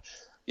 But,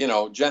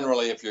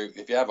 generally, if you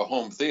have a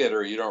home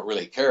theater, you don't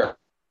really care.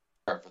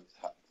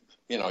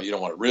 You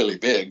don't want it really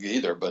big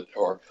either, but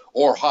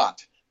or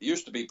hot. It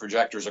used to be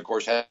projectors, of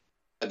course, had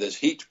this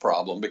heat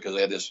problem because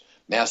they had this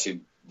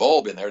massive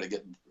bulb in there to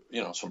get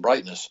some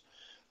brightness.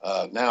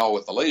 Now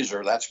with the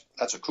laser,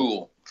 that's a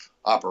cool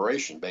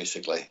operation,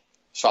 basically.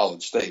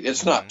 Solid state.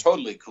 It's not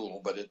totally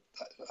cool, but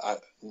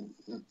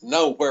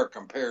nowhere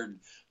compared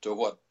to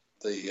what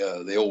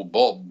the old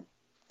bulb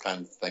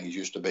kind of things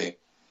used to be.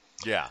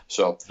 Yeah.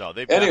 So no,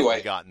 they've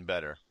definitely gotten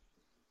better.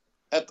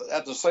 At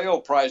the sale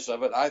price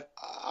of it,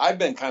 I've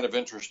been kind of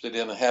interested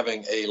in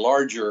having a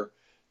larger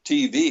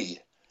TV.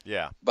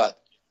 Yeah. But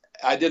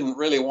I didn't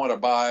really want to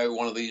buy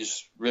one of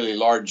these really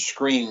large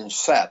screen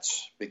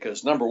sets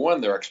because, number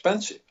one, they're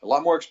expensive. A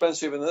lot more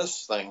expensive than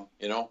this thing,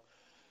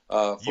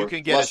 for you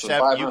can get less than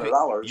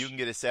 $500. You can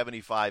get a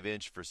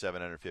 75-inch for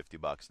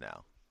 $750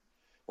 now.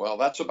 Well,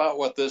 that's about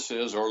what this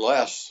is, or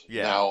less,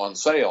 now on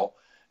sale.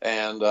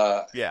 And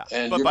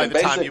and but by the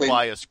time you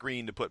buy a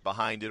screen to put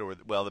behind it,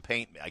 the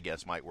paint, I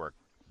guess, might work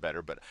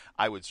better. But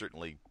I would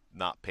certainly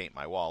not paint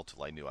my wall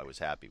till I knew I was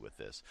happy with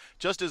this.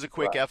 Just as a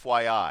quick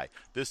FYI,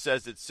 this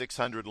says it's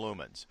 600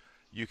 lumens.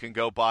 You can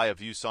go buy a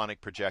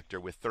ViewSonic projector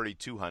with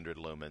 3,200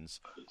 lumens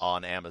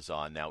on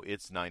Amazon. Now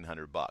it's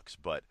 $900,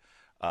 but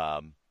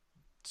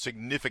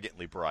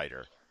significantly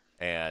brighter,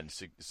 and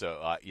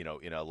so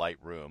in a light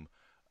room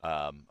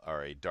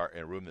or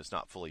a room that's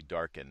not fully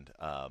darkened,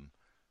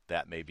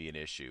 that may be an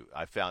issue.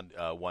 I found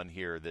one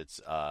here that's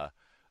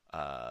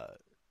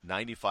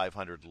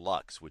 9,500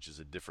 lux, which is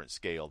a different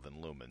scale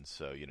than lumens.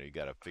 So you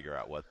got to figure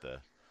out what the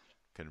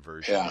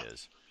conversion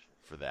is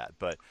for that.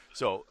 But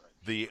so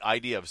the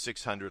idea of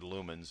 600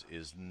 lumens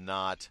is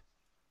not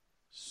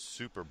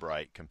super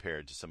bright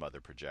compared to some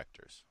other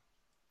projectors.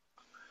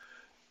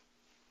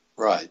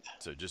 Right.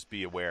 So just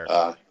be aware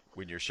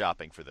when you're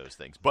shopping for those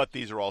things. But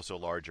these are also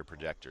larger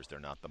projectors. They're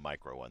not the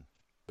micro one.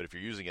 But if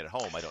you're using it at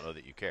home, I don't know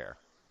that you care.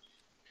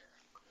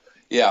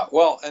 Yeah,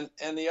 well,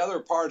 and the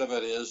other part of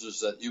it is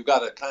that you've got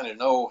to kind of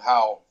know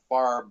how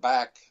far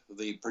back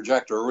the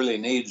projector really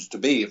needs to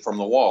be from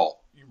the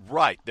wall.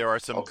 Right. There are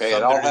some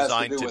that are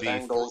designed to be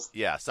angles.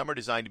 Some are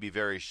designed to be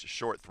very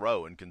short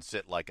throw and can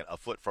sit like a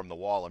foot from the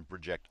wall and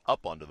project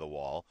up onto the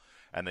wall.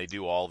 And they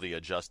do all the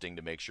adjusting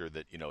to make sure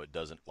that, it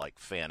doesn't like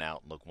fan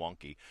out and look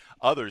wonky.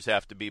 Others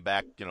have to be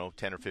back,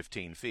 10 or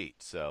 15 feet.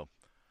 So,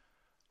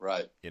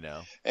 right.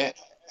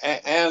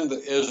 And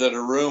is it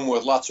a room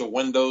with lots of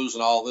windows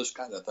and all this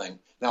kind of thing?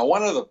 Now,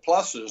 one of the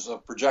pluses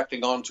of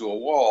projecting onto a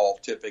wall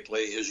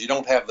typically is you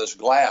don't have this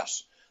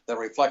glass that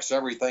reflects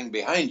everything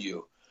behind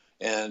you.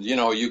 And,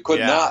 you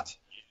could not,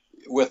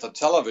 with a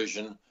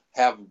television,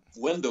 have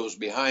windows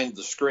behind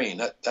the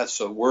screen. That's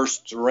the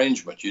worst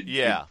arrangement. You'd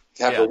have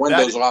the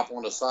windows off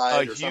on the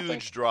side or something. A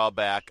huge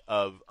drawback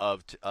of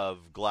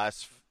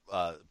glass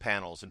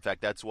panels. In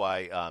fact, that's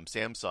why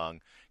Samsung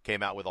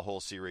came out with a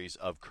whole series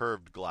of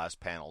curved glass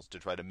panels to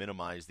try to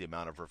minimize the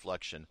amount of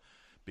reflection,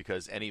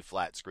 because any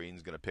flat screen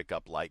is going to pick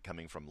up light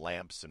coming from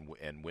lamps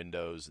and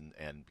windows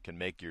and can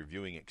make your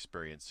viewing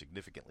experience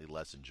significantly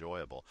less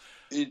enjoyable.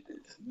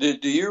 Do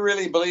you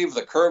really believe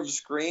the curved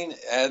screen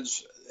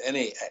adds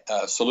any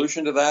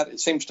solution to that? It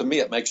seems to me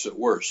it makes it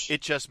worse.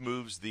 It just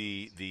moves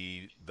the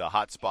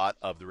hot spot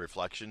of the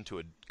reflection to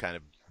a kind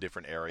of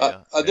different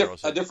area, a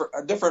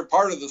different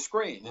part of the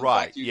screen. In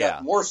right? fact, you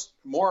got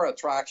more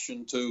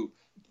attraction to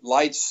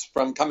lights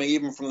coming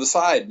even from the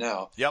side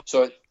now. Yep.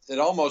 So it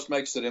almost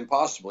makes it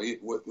impossible.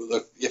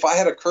 If I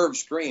had a curved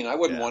screen, I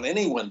wouldn't want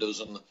any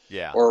windows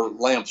or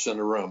lamps in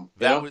the room.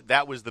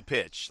 That was the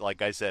pitch.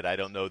 Like I said, I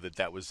don't know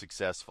that was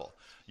successful.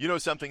 You know,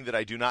 something that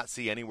I do not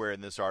see anywhere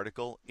in this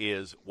article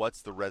is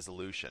what's the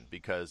resolution,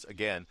 because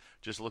again,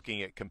 just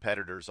looking at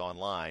competitors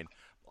online,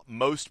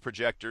 most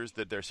projectors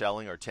that they're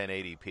selling are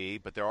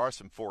 1080p, but there are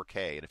some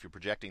 4K, and if you're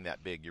projecting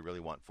that big, you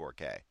really want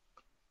 4K.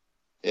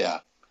 Yeah.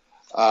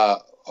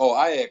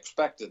 I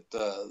expect it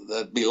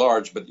that'd be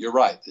large, but you're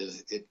right.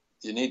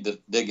 You need to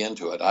dig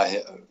into it.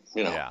 I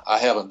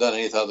haven't done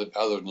anything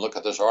other than look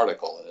at this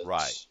article.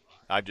 Right.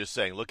 I'm just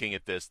saying, looking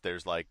at this,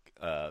 there's like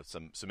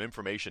some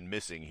information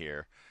missing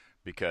here,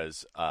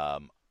 because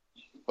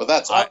well,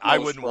 that's I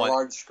wouldn't want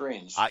large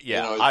screens.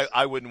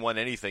 I wouldn't want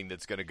anything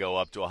that's going to go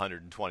up to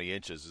 120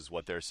 inches, is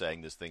what they're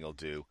saying this thing will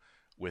do,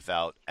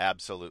 without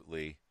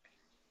absolutely.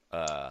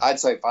 I'd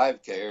say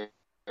 5K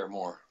or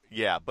more.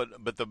 Yeah, but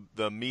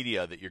the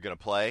media that you're going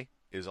to play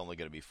is only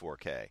going to be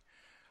 4K.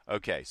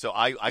 Okay, so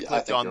I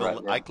clicked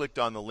on I clicked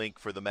on the link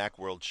for the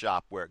Macworld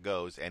shop where it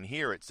goes, and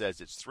here it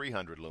says it's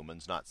 300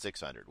 lumens, not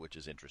 600, which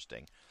is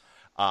interesting,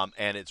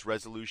 and its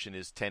resolution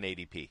is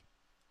 1080p.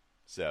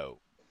 So.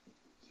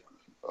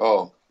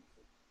 Oh.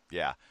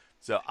 Yeah.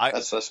 So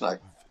that's not.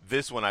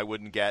 This one I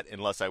wouldn't get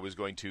unless I was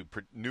going to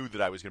knew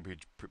that I was going to be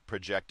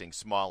projecting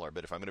smaller.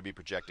 But if I'm going to be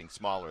projecting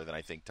smaller, then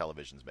I think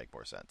televisions make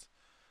more sense.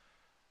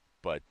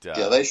 But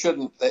they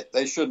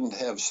shouldn't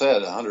have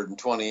said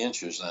 120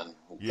 inches then.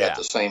 Yeah.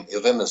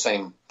 Within the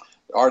same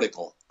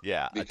article.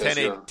 Yeah.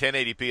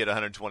 1080p at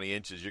 120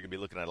 inches, you're going to be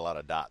looking at a lot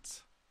of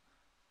dots.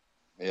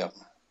 Yep.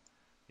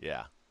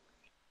 Yeah.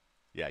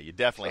 Yeah. You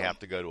definitely have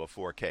to go to a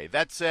 4K.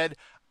 That said,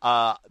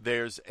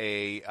 there's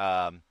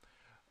a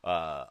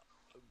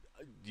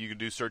you can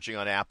do searching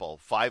on Apple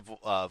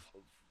 5G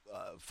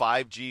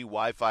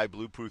Wi-Fi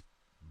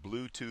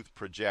Bluetooth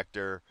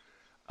projector,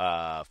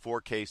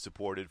 4K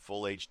supported,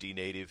 full HD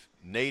native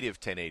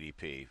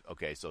 1080p.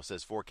 Okay, so it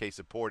says 4K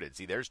supported.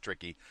 See, there's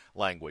tricky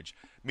language,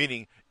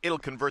 meaning it'll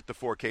convert the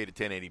 4K to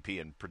 1080p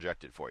and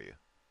project it for you.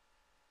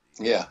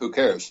 Yeah, who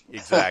cares?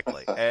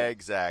 Exactly.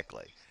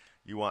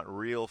 You want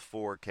real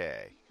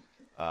 4K.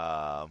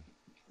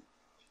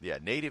 Yeah,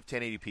 native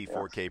 1080p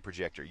 4K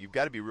projector. You've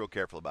got to be real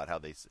careful about how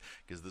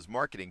because those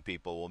marketing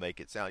people will make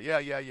it sound, you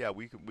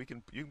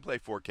can play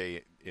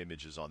 4K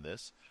images on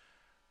this.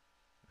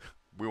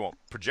 We won't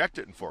project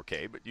it in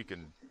 4K, but you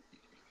can.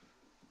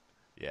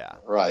 Yeah,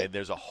 right. And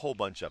there's a whole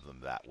bunch of them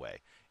that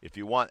way. If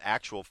you want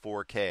actual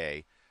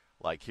 4K,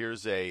 like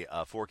here's a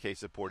 4K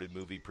supported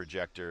movie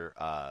projector,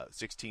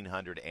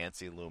 1600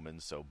 ANSI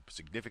lumens, so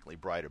significantly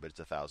brighter, but it's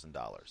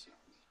 $1,000.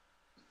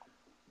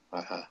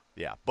 Uh-huh.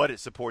 Yeah, but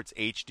it supports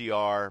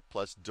HDR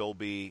plus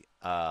Dolby,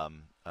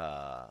 Dolby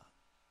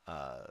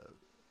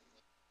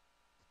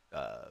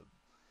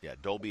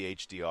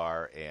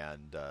HDR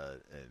and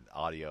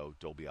audio,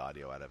 Dolby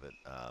audio out of it.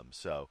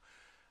 So,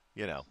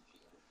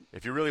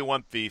 if you really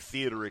want the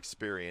theater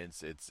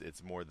experience,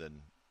 it's more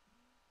than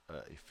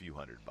a few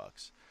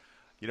 $100.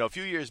 A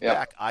few years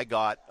back, I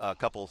got a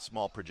couple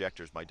small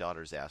projectors. My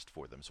daughters asked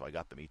for them, so I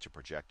got them each a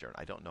projector. And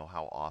I don't know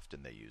how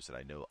often they use it.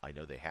 I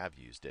know they have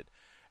used it.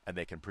 And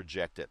they can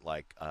project it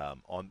like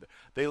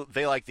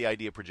they like the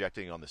idea of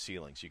projecting on the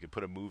ceiling. So you could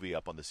put a movie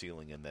up on the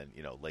ceiling and then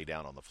lay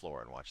down on the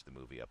floor and watch the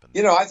movie up.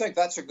 I think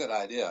that's a good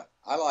idea.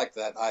 I like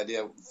that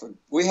idea.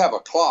 We have a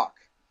clock,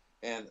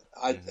 and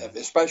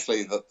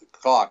especially the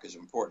clock is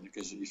important,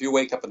 because if you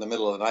wake up in the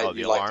middle of the night,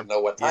 you like to know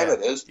what time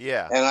it is.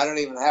 Yeah. And I don't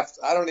even have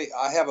to.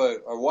 I have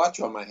a watch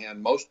on my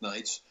hand most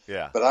nights.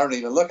 Yeah. But I don't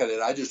even look at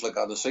it. I just look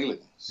on the ceiling.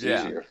 It's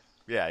easier.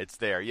 Yeah, it's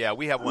there. Yeah,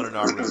 we have one in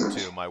our room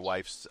too. My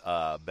wife's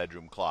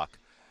bedroom clock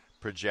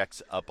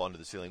projects up onto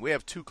the ceiling. We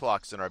have two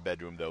clocks in our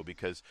bedroom, though,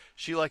 because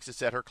she likes to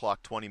set her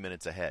clock 20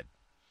 minutes ahead.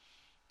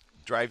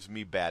 Drives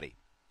me batty.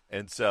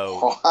 And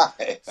so,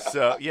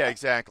 yeah,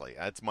 exactly.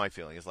 That's my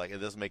feeling. It's like, it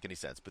doesn't make any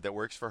sense, but that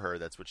works for her.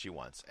 That's what she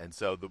wants. And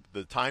so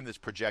the time that's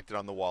projected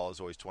on the wall is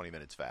always 20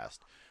 minutes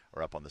fast,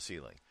 or up on the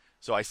ceiling.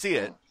 So I see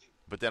it,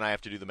 but then I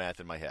have to do the math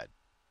in my head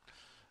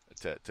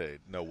to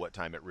know what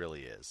time it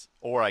really is.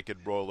 Or I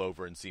could roll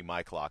over and see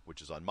my clock,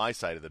 which is on my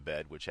side of the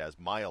bed, which has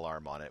my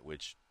alarm on it,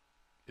 which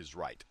is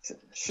right.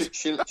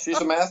 She's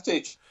a math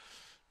teacher.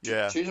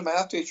 Yeah, she's a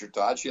math teacher,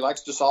 Todd. She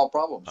likes to solve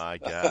problems. I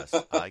guess.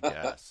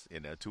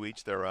 To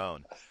each their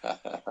own.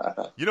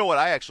 You know what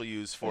I actually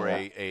use for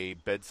a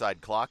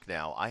bedside clock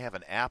now? I have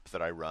an app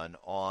that I run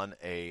on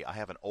I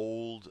have an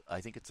old,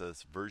 I think it's a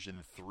version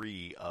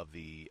 3 of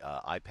the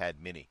iPad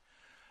Mini,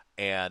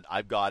 and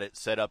I've got it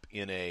set up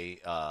in a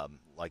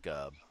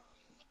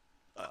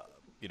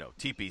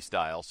teepee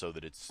style, so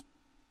that it's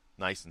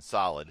nice and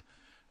solid.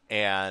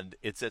 And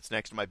it sits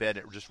next to my bed.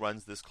 And it just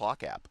runs this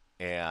clock app,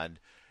 and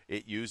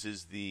it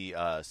uses the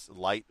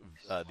light,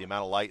 the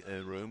amount of light in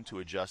the room to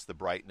adjust the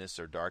brightness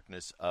or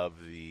darkness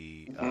of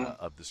the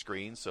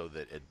screen, so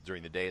that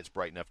during the day it's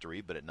bright enough to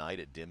read, but at night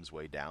it dims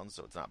way down,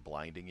 so it's not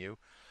blinding you.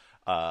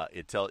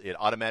 It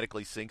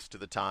automatically syncs to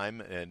the time,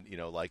 and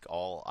like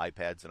all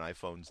iPads and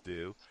iPhones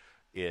do,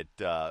 it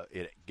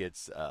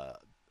gets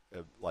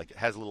like it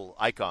has little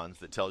icons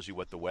that tells you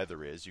what the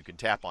weather is. You can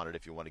tap on it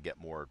if you want to get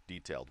more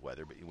detailed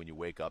weather, but when you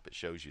wake up, it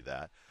shows you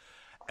that.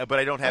 But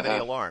I don't have any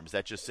alarms.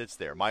 That just sits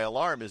there. My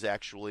alarm is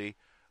actually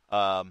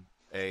a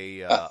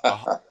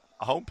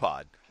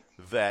HomePod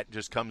that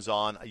just comes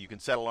on. You can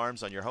set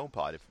alarms on your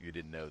HomePod if you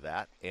didn't know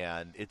that,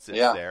 and it sits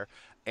there,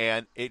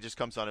 and it just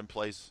comes on and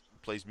plays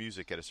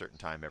music at a certain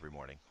time every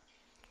morning.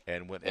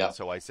 And and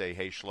so I say,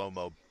 "Hey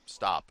Shlomo,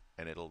 stop,"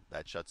 and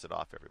that shuts it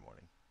off every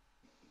morning.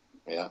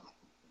 Yeah.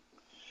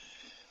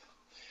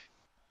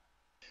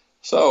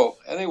 So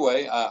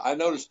anyway, I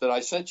noticed that I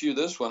sent you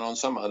this one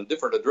on a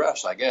different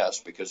address, I guess,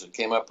 because it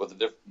came up with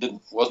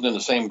wasn't in the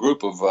same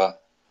group of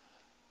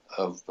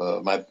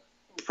my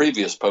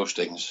previous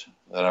postings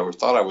that I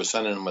thought I was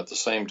sending them at the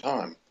same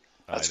time.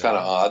 That's kind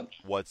of odd.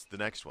 What's the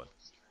next one?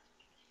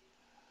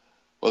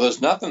 Well,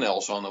 there's nothing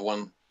else on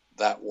on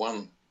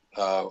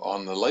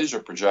the laser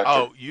projector.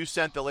 Oh, you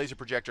sent the laser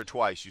projector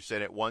twice. You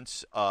sent it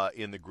once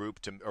in the group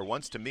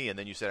once to me, and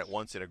then you sent it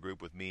once in a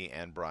group with me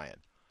and Brian,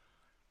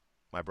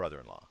 my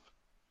brother-in-law.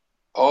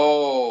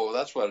 Oh,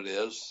 that's what it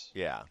is.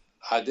 Yeah.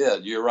 I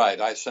did. You're right.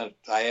 I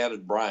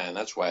added Brian.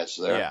 That's why it's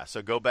there. Yeah.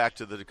 So go back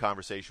to the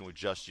conversation with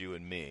just you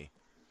and me,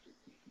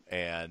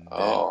 and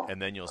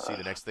then you'll see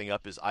the next thing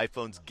up is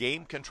iPhone's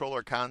game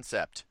controller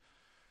concept.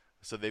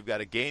 So they've got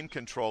a game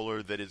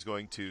controller that is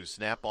going to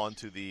snap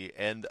onto the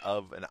end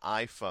of an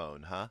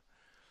iPhone, huh?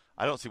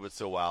 I don't see what's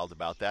so wild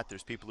about that.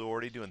 There's people who are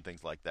already doing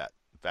things like that.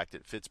 In fact,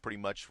 it fits pretty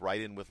much right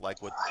in with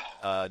like what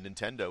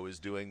Nintendo is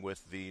doing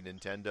with the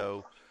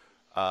Nintendo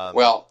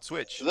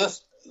Switch.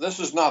 This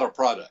is not a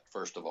product,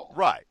 first of all.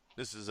 Right.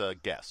 This is a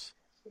guess.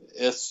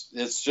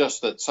 It's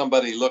just that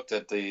somebody looked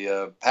at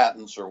the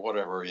patents or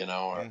whatever,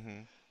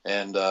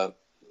 and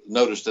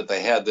noticed that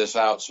they had this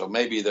out. So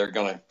maybe they're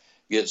going to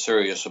get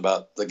serious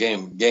about the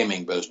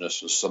gaming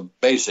business. It's the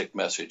basic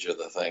message of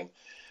the thing.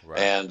 Right.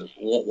 And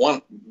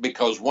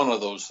because one of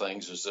those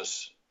things is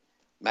this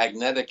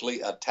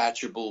magnetically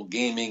attachable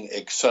gaming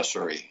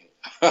accessory.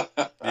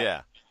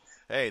 Yeah.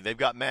 Hey, they've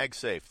got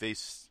MagSafe. They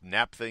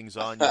snap things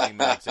on using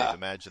MagSafe.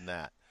 Imagine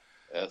that.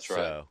 That's right.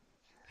 So,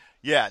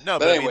 yeah, no,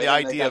 but anyway, I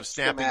mean, the idea of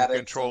snapping the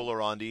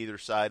controller onto either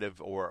side of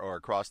or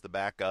across the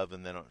back of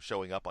and then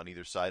showing up on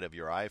either side of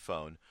your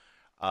iPhone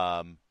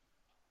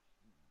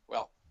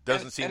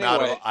doesn't seem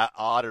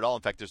odd at all.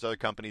 In fact, there's other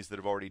companies that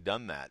have already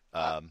done that.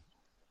 I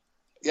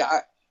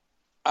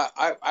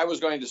was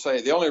going to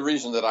say the only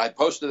reason that I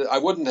posted it, I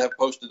wouldn't have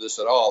posted this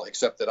at all,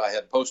 except that I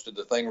had posted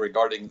the thing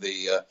regarding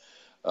the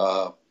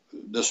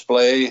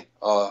display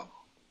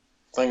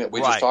thing that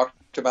we just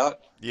talked about.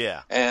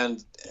 Yeah.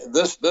 And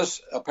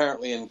this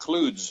apparently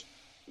includes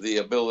the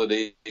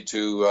ability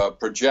to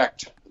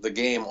project the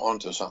game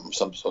onto something.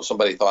 So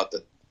somebody thought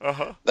that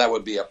that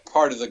would be a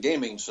part of the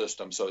gaming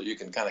system, so you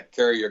can kind of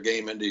carry your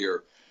game into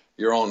your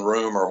own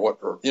room or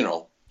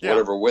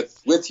whatever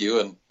with you,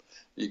 and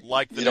you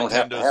don't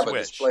have to have a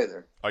display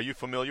there. Are you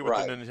familiar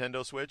with the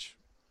Nintendo Switch?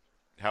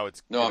 How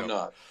it's I'm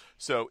not.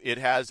 So it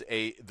has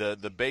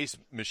the base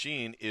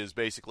machine is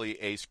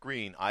basically a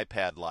screen,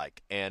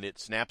 iPad-like, and it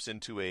snaps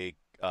into a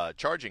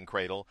charging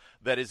cradle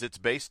that is its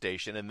base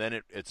station, and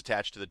then it's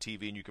attached to the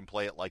TV, and you can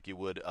play it like you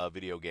would a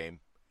video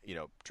game,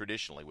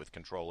 traditionally with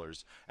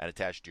controllers and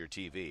attached to your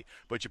TV.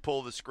 But you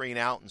pull the screen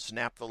out and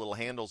snap the little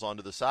handles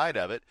onto the side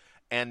of it,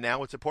 and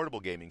now it's a portable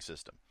gaming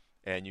system,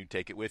 and you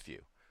take it with you.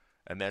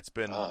 And that's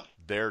been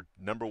their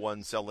number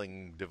one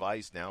selling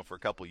device now for a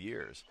couple of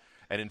years.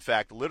 And in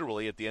fact,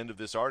 literally at the end of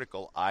this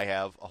article, I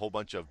have a whole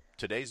bunch of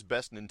today's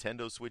best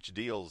Nintendo Switch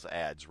deals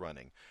ads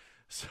running.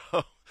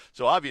 So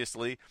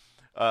obviously,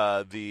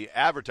 the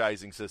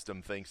advertising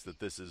system thinks that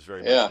this is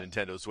very much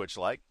Nintendo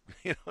Switch-like.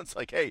 It's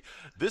like, hey,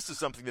 this is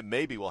something that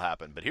maybe will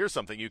happen, but here's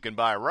something you can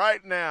buy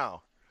right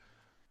now.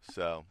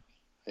 So,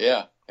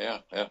 yeah.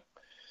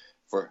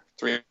 For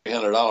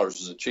 $300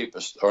 is the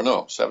cheapest, or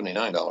no,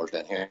 $79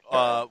 down here.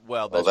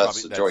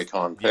 That's the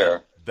Joy-Con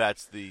pair. Yeah,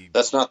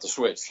 that's not the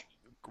Switch.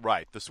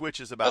 Right, the Switch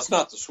is about. That's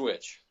not the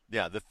Switch.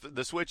 Yeah,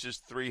 the Switch is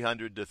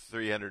 $300 to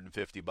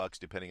 $350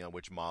 depending on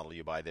which model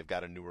you buy. They've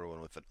got a newer one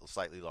with a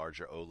slightly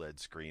larger OLED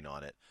screen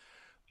on it,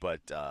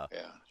 but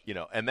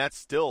and that's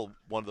still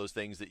one of those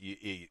things that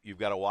you've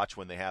got to watch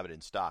when they have it in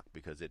stock,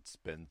 because it's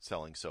been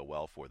selling so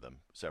well for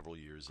them several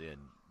years in.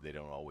 They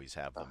don't always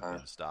have them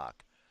in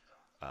stock.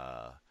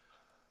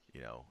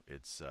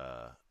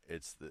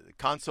 It's the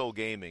console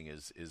gaming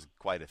is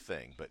quite a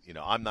thing, but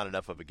I'm not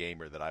enough of a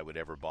gamer that I would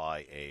ever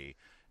buy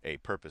a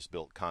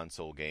purpose-built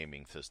console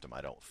gaming system,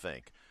 I don't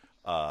think.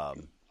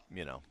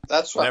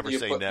 That's what never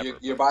say never.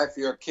 You buy for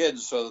your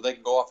kids so that they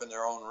can go off in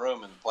their own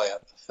room and play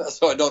it.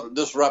 So I don't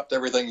disrupt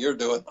everything you're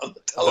doing on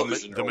the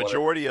television. The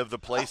majority of the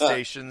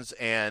PlayStations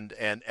and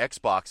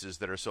Xboxes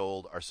that are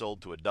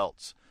sold to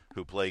adults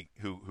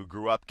who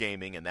grew up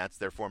gaming, and that's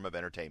their form of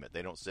entertainment.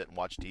 They don't sit and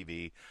watch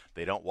TV.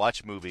 They don't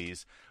watch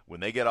movies. When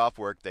they get off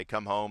work, they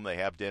come home, they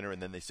have dinner,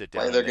 and then they sit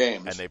down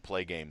and they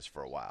play games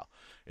for a while.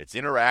 It's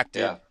interactive.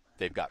 Yeah.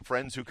 They've got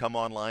friends who come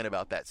online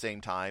about that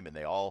same time, and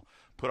they all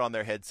put on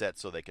their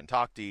headsets so they can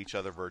talk to each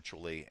other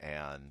virtually.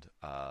 And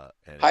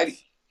Heidi,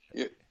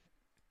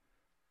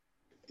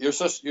 your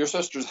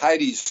sister's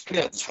Heidi's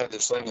kids had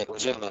this thing that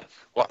was in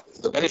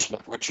the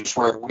basement, which is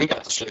where we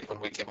got to sleep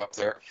when we came up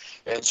there.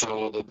 And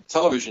so the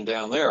television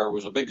down there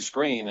was a big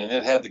screen, and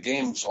it had the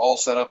games all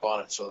set up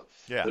on it. So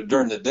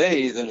during the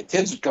day, then the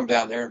kids would come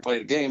down there and play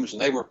the games,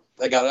 and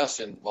they got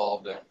us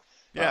involved there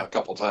a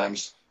couple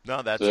times.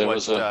 No, that's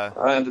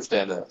I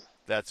understand that.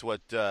 That's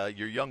what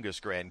your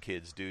youngest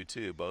grandkids do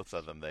too. Both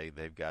of them,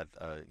 they've got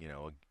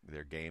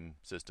their game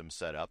system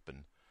set up,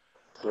 and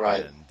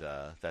right,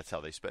 and that's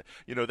how they spend.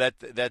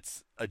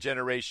 That's a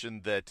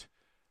generation that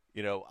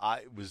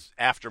I was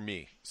after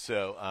me.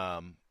 So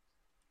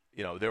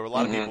there were a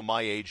lot of people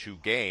my age who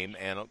game,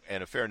 and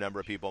a fair number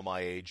of people my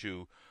age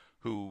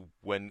who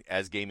when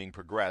as gaming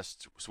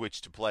progressed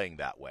switched to playing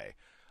that way.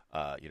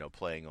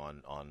 Playing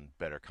on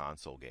better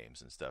console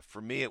games and stuff.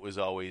 For me, it was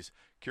always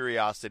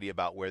curiosity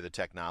about where the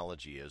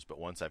technology is, but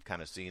once I've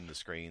kind of seen the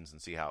screens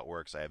and see how it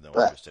works, I have no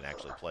interest in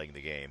actually playing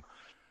the game.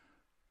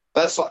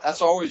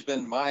 That's always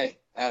been my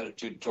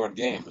attitude toward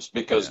games,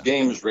 because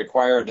games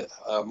required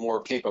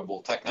more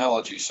capable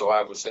technology, so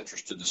I was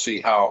interested to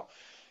see how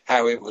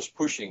it was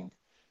pushing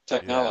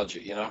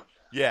technology,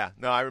 Yeah,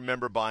 no, I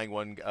remember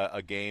buying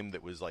a game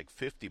that was like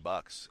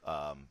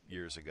 $50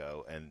 years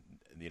ago, and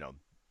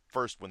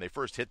when they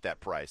first hit that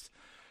price,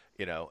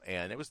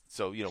 and it was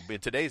in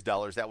today's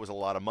dollars that was a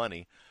lot of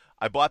money.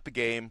 I bought the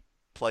game,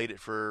 played it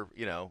for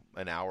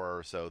an hour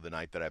or so the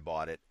night that I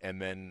bought it,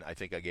 and then I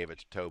think I gave it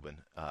to Tobin,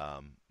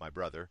 my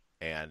brother,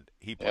 and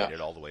he played it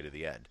all the way to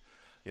the end.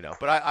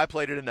 But I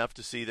played it enough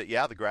to see that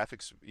the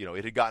graphics,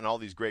 it had gotten all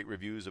these great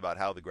reviews about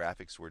how the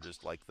graphics were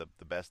just like the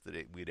best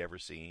that we'd ever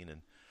seen,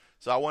 and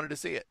so I wanted to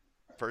see it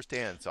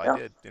firsthand. So I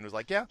did, and it was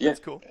like, that's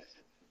cool.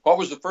 What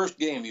was the first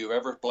game you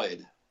ever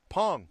played?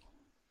 Pong.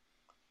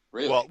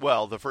 Really?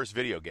 Well, the first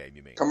video game,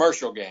 you mean?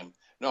 Commercial game.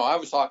 No, I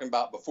was talking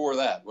about before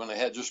that, when they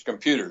had just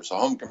computers,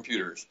 home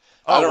computers.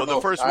 The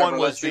first one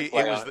was the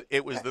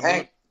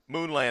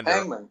Moonlander.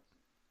 Hangman.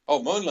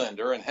 Oh,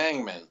 Moonlander and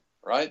Hangman,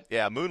 right?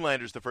 Yeah,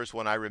 Moonlander's the first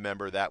one I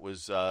remember. That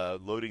was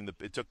loading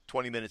it took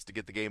 20 minutes to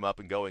get the game up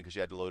and going because you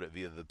had to load it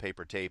via the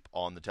paper tape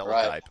on the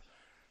teletype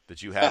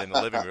that you had in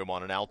the living room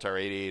on an Altair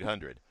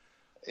 8800.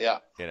 Yeah.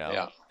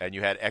 And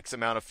you had X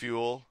amount of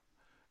fuel,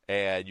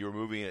 and you were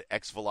moving at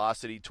X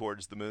velocity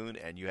towards the moon,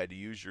 and you had to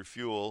use your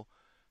fuel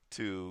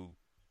to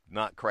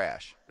not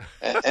crash.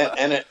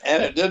 and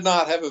it did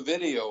not have a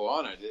video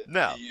on it.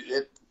 No.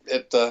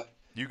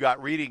 You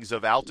got readings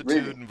of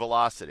altitude and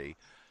velocity.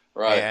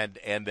 Right.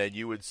 And then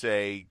you would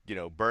say,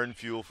 burn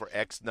fuel for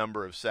X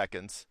number of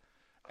seconds,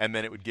 and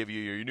then it would give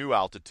you your new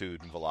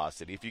altitude and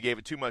velocity. If you gave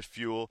it too much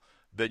fuel,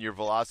 then your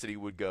velocity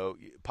would go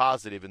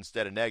positive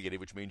instead of negative,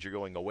 which means you're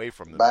going away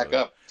from the back moon.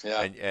 Up.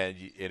 Yeah. And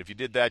if you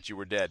did that, you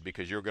were dead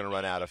because you're going to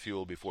run out of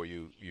fuel before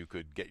you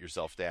could get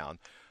yourself down.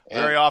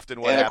 Very often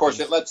what happens... And, of course,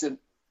 it lets you...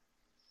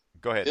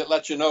 Go ahead. It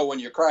lets you know when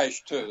you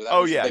crash, too. That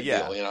was a big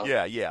deal,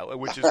 Yeah,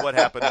 which is what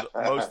happened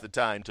most of the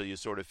time until you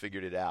sort of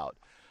figured it out.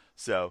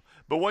 So,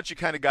 but once you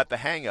kind of got the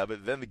hang of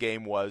it, then the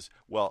game was,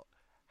 well,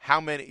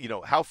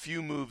 how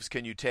few moves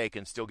can you take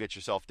and still get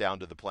yourself down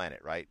to the planet,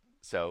 right?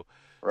 So,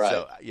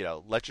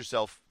 let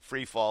yourself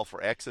free fall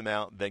for X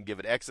amount, then give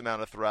it X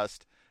amount of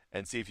thrust,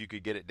 and see if you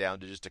could get it down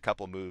to just a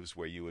couple moves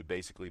where you would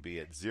basically be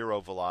at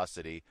zero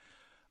velocity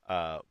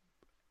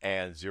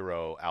and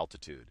zero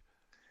altitude.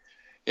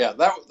 Yeah,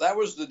 that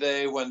was the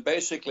day when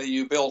basically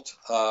you built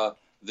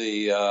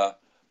the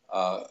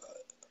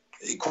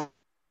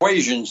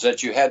equations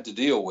that you had to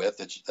deal with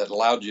that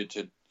allowed you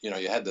to,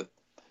 you had to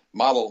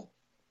model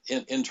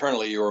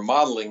internally. You were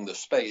modeling the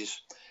space,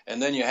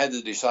 and then you had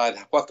to decide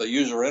what the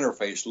user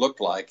interface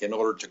looked like in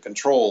order to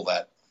control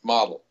that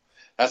model.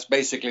 That's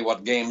basically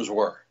what games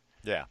were.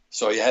 Yeah.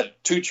 So you had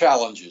two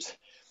challenges.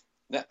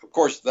 Now, of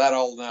course, that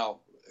all now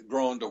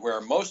grown to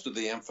where most of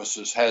the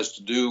emphasis has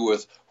to do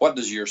with what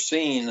does your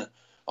scene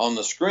on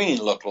the screen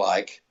look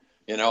like,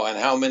 and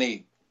how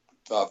many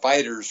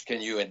fighters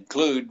can you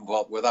include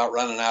without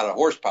running out of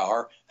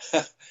horsepower.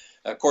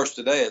 Of course,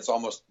 today it's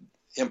almost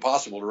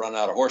impossible to run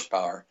out of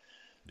horsepower.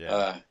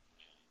 Yeah.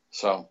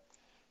 So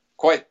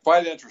quite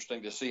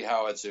interesting to see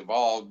how it's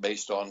evolved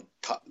based on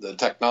the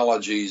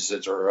technologies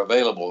that are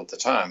available at the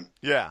time.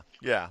 Yeah.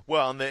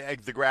 Well, and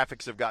the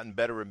graphics have gotten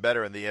better and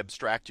better, and they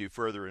abstract you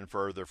further and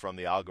further from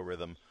the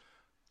algorithm.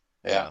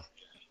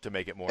 To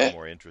make it more and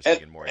more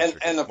interesting and more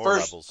intricate. And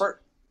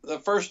the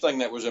first thing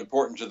that was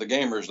important to the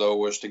gamers, though,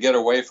 was to get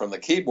away from the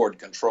keyboard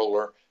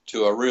controller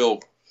to a real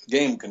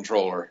game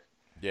controller.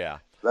 Yeah.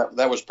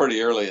 that was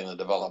pretty early in the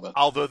development.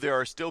 Although there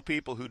are still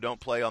people who don't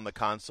play on the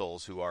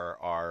consoles who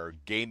are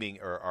gaming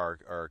or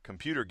are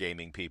computer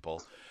gaming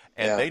people,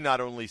 and they not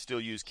only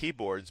still use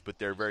keyboards, but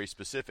they're very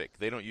specific.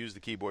 They don't use the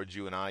keyboards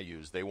you and I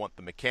use. They want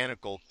the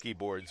mechanical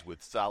keyboards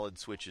with solid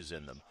switches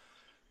in them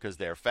because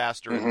they're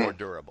faster and more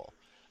durable.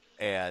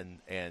 And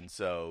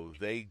so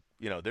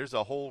there's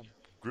a whole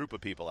group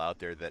of people out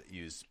there that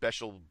use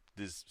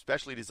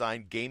specially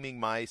designed gaming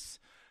mice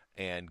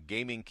and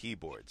gaming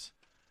keyboards.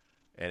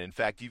 And in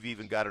fact, you've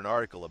even got an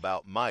article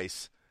about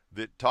mice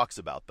that talks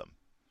about them.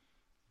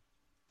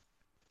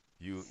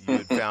 You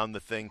had found the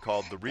thing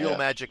called the Real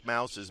Magic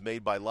Mouse is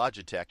made by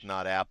Logitech,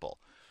 not Apple.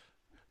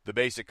 The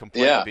basic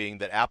complaint being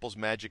that Apple's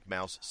Magic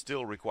Mouse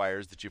still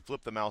requires that you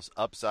flip the mouse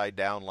upside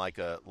down like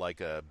a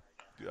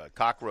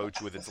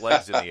cockroach with its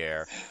legs in the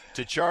air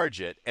to charge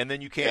it, and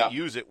then you can't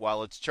use it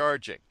while it's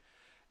charging.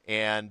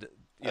 And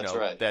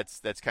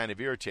that's kind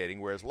of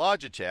irritating. Whereas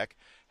Logitech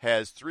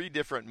has 3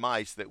 different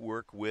mice that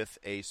work with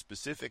a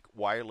specific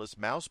wireless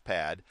mouse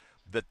pad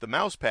that the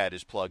mouse pad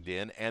is plugged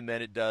in, and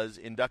then it does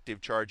inductive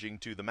charging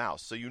to the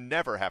mouse. So you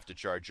never have to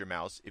charge your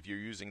mouse if you're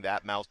using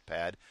that mouse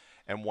pad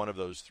and one of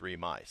those 3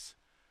 mice.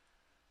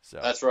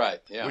 So that's right.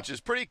 Yeah, which is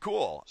pretty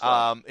cool. So,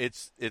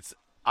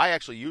 I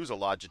actually use a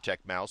Logitech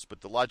mouse, but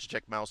the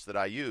Logitech mouse that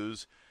I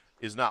use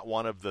is not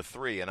one of the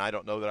 3, and I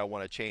don't know that I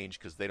want to change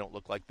because they don't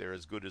look like they're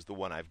as good as the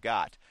one I've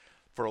got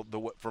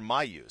for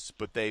my use.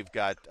 But they've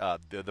got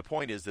the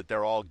point is that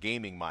they're all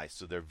gaming mice,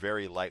 so they're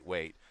very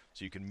lightweight,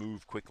 so you can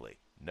move quickly.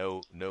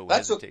 No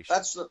hesitation.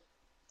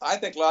 I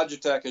think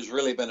Logitech has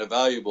really been a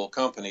valuable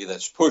company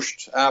that's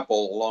pushed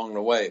Apple along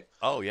the way.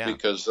 Oh yeah,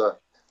 because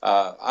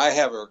I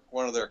have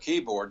one of their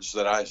keyboards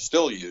that I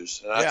still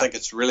use, and I think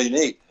it's really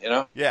neat.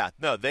 Yeah,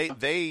 no,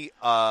 they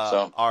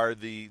are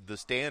the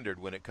standard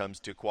when it comes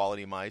to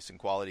quality mice and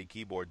quality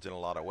keyboards in a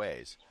lot of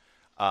ways.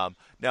 Now,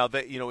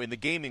 in the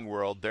gaming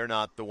world, they're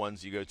not the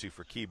ones you go to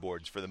for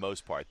keyboards for the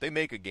most part. They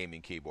make a gaming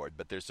keyboard,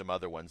 but there's some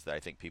other ones that I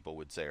think people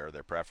would say are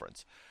their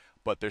preference.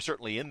 But they're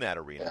certainly in that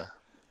arena. Yeah.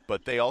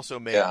 But they also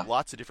make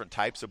lots of different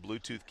types of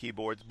Bluetooth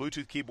keyboards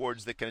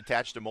that can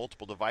attach to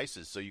multiple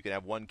devices, so you can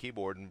have one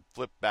keyboard and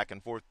flip back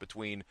and forth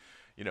between,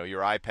 your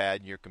iPad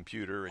and your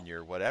computer and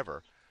your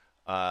whatever,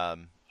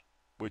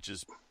 which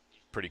is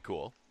pretty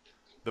cool.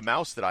 The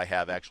mouse that I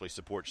have actually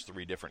supports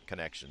 3 different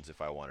connections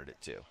if I wanted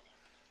it to.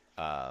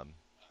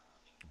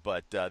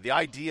 But the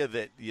idea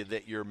that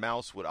your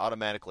mouse would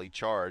automatically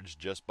charge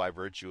just by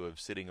virtue of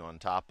sitting on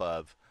top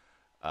of,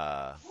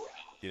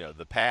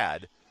 the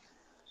pad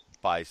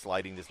by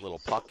sliding this little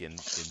puck in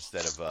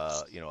instead of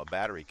a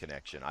battery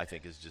connection, I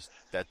think is just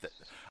that.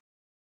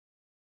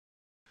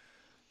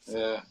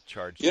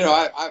 Charge.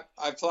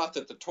 I've thought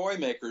that the toy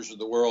makers of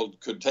the world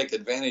could take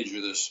advantage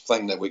of this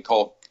thing that we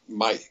call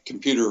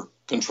computer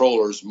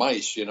controllers,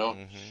 mice,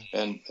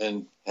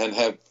 and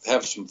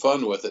have some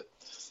fun with it.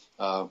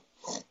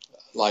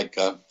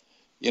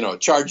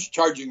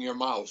 Charging your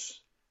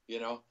mouse,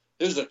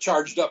 There's a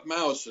charged up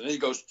mouse, and he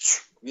goes,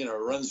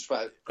 runs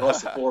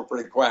across the floor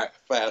pretty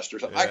fast or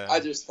something. Yeah. I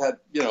just had,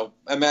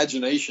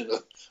 imagination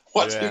of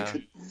what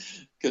you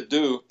could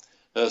do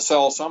to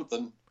sell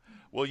something.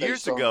 Well,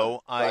 years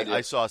ago,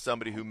 I saw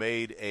somebody who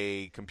made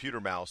a computer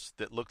mouse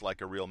that looked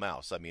like a real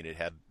mouse. I mean,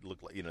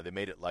 they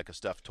made it like a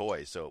stuffed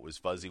toy, so it was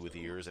fuzzy with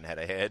ears and had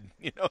a head.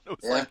 It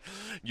was like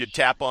you'd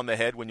tap on the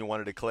head when you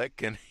wanted to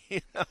click, and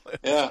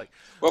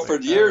for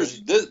years,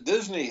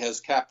 Disney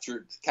has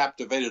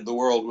captivated the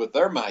world with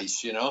their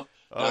mice.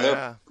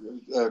 They're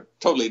a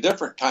totally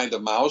different kind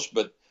of mouse,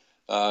 but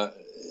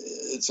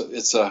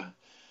it's a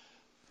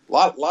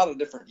lot of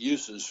different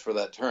uses for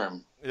that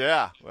term.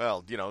 Yeah,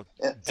 well,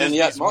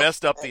 Disney's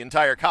messed up the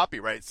entire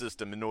copyright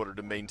system in order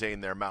to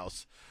maintain their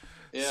mouse.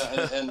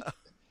 Yeah,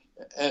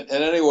 and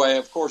anyway,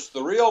 of course,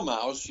 the real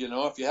mouse,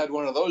 if you had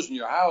one of those in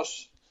your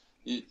house,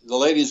 the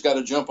lady's got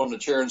to jump on the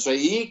chair and say,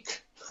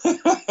 "Eek."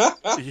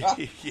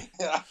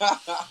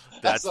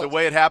 That's the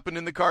way it happened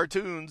in the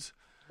cartoons.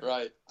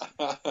 Right.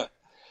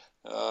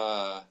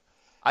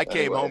 I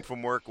came home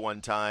from work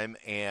one time,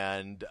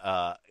 and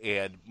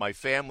my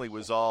family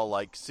was all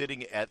like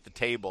sitting at the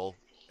table,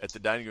 at the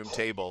dining room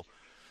table,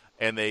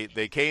 and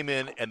they came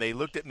in and they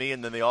looked at me,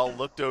 and then they all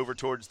looked over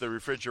towards the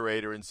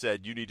refrigerator and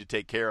said, "You need to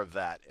take care of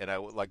that." And I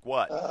was like,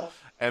 "What?"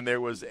 And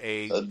there was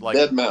a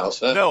dead mouse.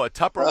 Huh? No, a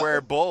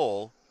Tupperware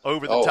bowl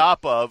over the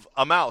top of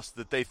a mouse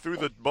that they threw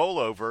the bowl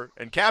over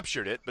and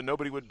captured it, but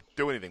nobody would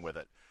do anything with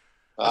it.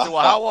 I said,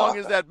 "Well, how long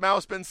has that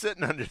mouse been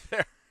sitting under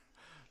there?"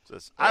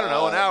 Says, "I don't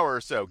know, an hour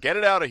or so. Get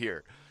it out of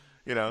here."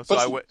 So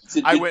I went.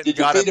 Did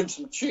you feed him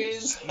some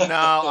cheese? No,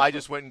 I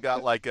just went and got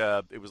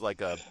it was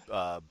like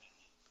a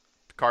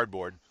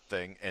cardboard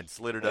thing and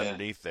slid it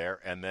underneath there,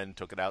 and then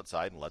took it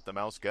outside and let the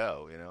mouse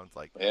go. It's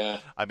like,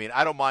 I mean,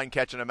 I don't mind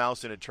catching a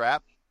mouse in a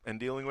trap and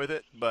dealing with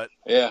it, but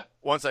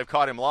once I've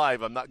caught him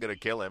live, I'm not going to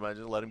kill him. I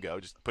just let him go.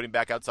 Just put him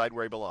back outside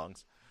where he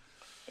belongs.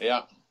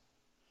 Yeah.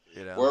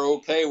 We're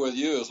okay with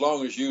you as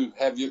long as you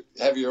have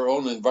your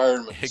own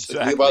environment.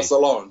 Exactly. Leave us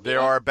alone.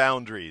 There are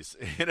boundaries,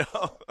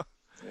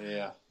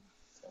 Yeah.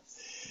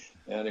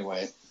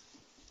 Anyway,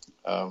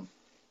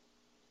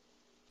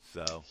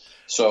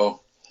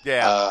 So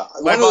yeah,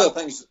 one of the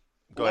things.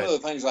 Go One ahead.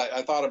 of the things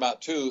I thought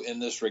about too in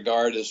this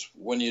regard is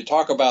when you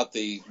talk about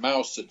the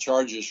mouse that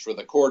charges for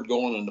the cord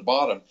going in the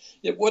bottom,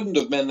 it wouldn't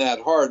have been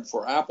that hard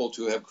for Apple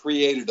to have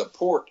created a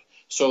port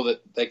so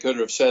that they could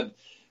have said,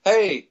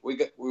 "Hey,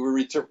 we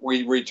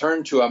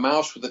returned to a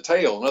mouse with a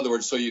tail." In other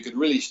words, so you could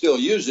really still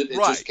use it. It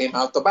Right. just came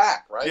out the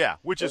back, right? Yeah,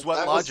 which is what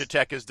That was-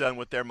 Logitech has done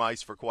with their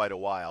mice for quite a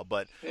while.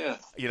 But yeah,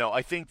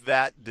 I think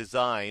that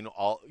design,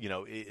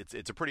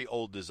 it's a pretty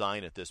old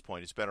design at this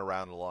point. It's been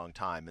around a long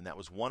time, and that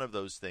was one of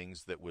those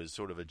things that was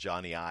sort of a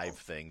Johnny Ive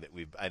thing that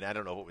and I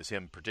don't know if it was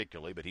him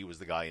particularly, but he was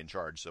the guy in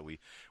charge, so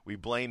we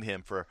blame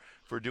him for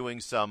doing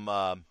some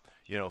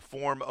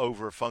form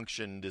over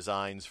function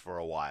designs for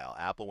a while.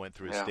 Apple went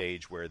through a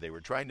stage where they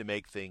were trying to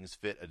make things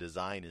fit a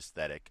design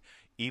aesthetic,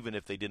 even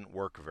if they didn't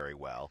work very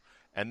well.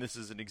 And this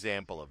is an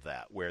example of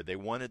that, where they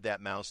wanted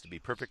that mouse to be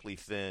perfectly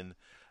thin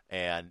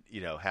and,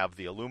 have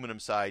the aluminum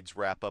sides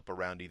wrap up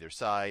around either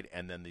side,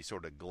 and then the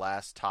sort of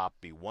glass top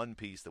be one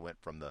piece that went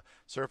from the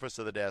surface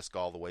of the desk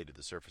all the way to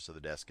the surface of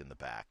the desk in the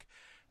back.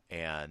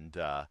 And,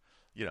 that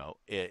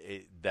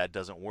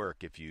doesn't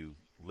work if you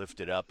lift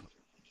it up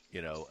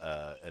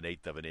an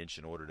eighth of an inch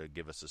in order to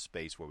give us a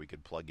space where we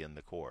could plug in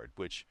the cord,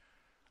 which,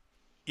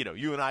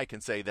 you and I can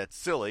say that's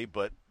silly,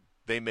 but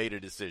they made a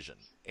decision.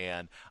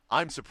 And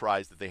I'm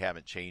surprised that they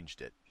haven't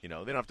changed it. They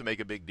don't have to make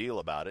a big deal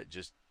about it.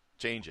 Just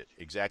change it.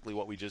 Exactly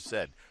what we just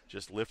said.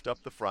 Just lift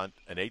up the front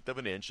an eighth of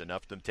an inch,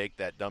 enough to take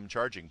that dumb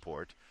charging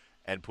port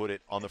and put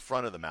it on the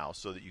front of the mouse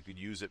so that you could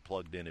use it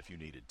plugged in if you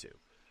needed to.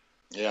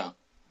 Yeah.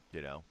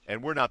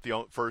 And we're not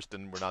the first,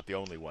 and we're not the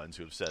only ones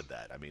who have said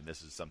that. I mean,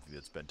 this is something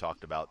that's been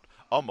talked about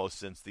almost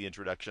since the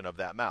introduction of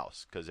that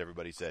mouse, because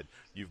everybody said,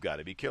 "You've got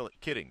to be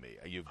kidding me.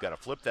 You've got to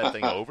flip that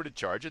thing over to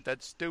charge it.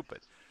 That's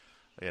stupid."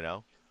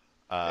 And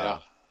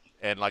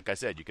like I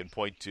said, you can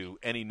point to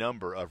any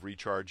number of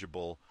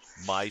rechargeable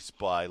mice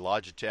by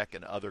Logitech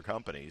and other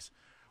companies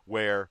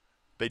where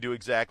they do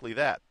exactly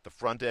that. The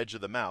front edge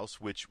of the mouse,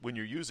 which when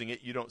you're using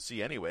it, you don't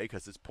see anyway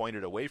because it's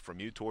pointed away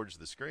from you towards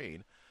the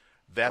screen.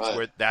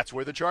 That's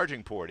where the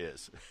charging port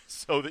is,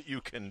 so that you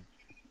can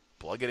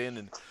plug it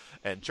in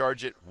and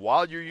charge it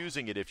while you're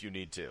using it if you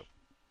need to.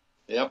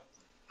 Yep.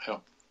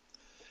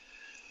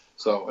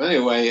 So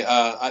anyway,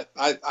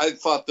 I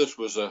thought this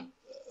was a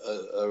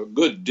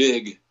good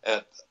dig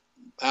at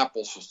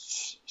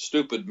Apple's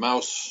stupid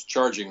mouse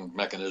charging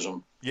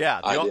mechanism.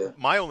 Yeah,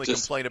 my only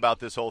complaint about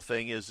this whole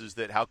thing is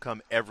that how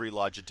come every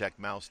Logitech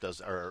mouse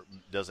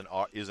isn't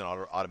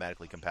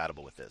automatically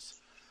compatible with this?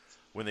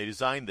 When they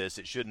designed this,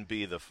 it shouldn't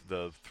be the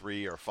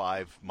 3 or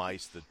 5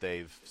 mice that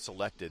they've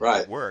selected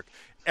that work.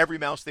 Every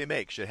mouse they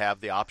make should have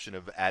the option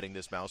of adding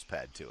this mouse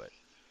pad to it.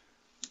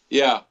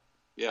 Yeah,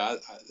 I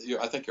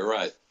think you're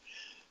right.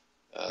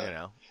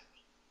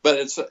 But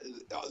it's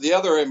the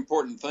other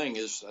important thing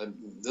is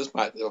this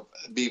might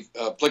be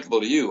applicable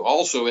to you.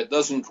 Also, it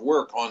doesn't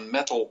work on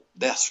metal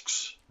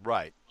desks.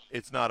 Right.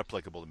 It's not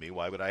applicable to me.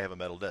 Why would I have a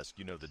metal desk?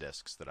 You know the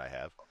desks that I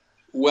have.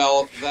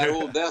 Well, that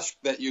old desk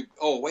that you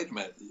 – oh, wait a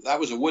minute. That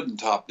was a wooden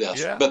top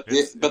desk. Yeah, but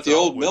the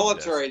old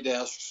military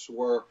desks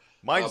were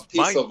a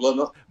piece of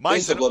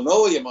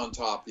linoleum on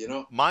top,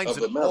 Mine's of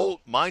the metal.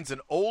 Mine's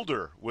an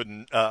older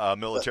wooden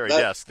military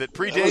desk that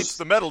predates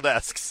the metal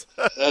desks.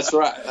 That's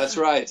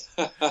right.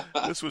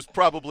 This was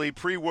probably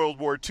pre-World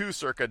War II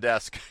circa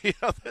desk.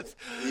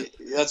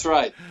 That's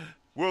right.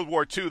 World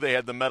War II, they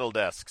had the metal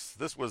desks.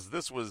 This was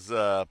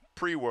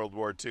pre-World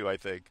War II, I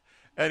think.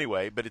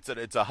 Anyway, but it's a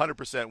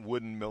 100%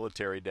 wooden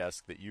military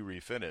desk that you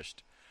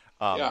refinished.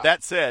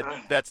 That said,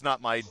 that's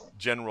not my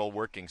general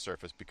working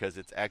surface because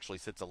it actually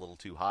sits a little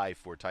too high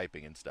for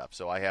typing and stuff.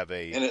 So I have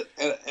and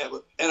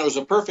it was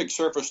a perfect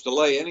surface to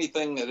lay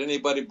anything that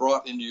anybody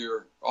brought into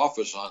your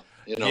office on.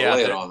 Lay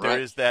it on. Right? There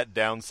is that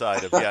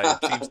downside of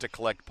it seems to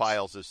collect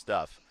piles of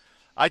stuff.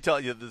 I tell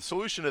you, the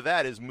solution to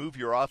that is move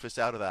your office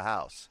out of the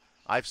house.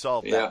 I've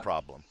solved that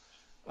problem.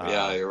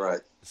 You're right.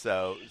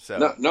 So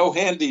no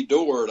handy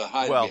door to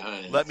hide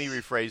behind. Well, let me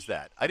rephrase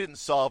that. I didn't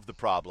solve the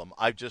problem.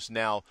 I've just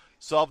now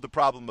solved the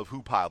problem of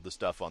who piled the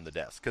stuff on the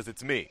desk, because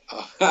it's me.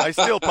 I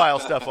still pile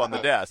stuff on the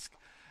desk.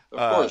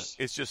 Of course.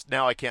 It's just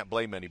now I can't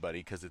blame anybody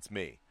because it's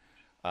me.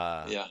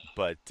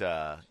 But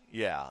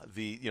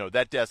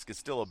that desk is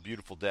still a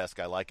beautiful desk.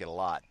 I like it a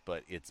lot,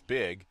 but it's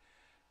big,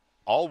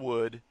 all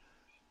wood.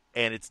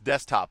 And it's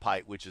desktop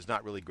height, which is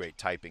not really great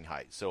typing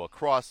height. So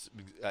across,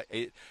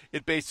 it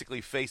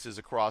basically faces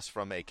across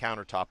from a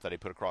countertop that I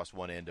put across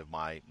one end of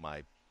my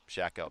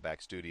shack out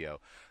back studio.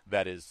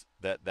 That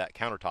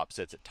countertop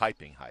sits at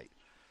typing height.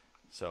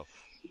 So,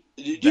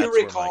 do you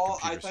recall?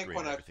 I think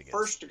when I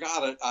first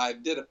got it, I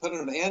put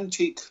an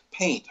antique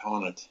paint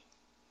on it,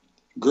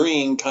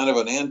 green, kind of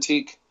an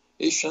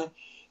antique-ish. Or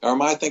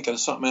am I thinking of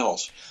something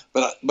else?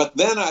 But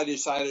then I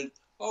decided,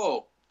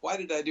 why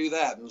did I do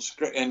that?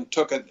 And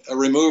took a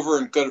remover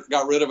and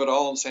got rid of it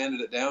all and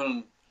sanded it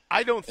down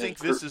I don't think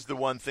this is the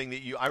one thing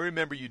that I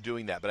remember you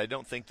doing that, but I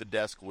don't think the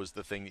desk was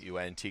the thing that you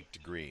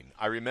antiqued green.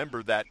 I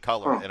remember that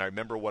color, and I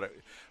remember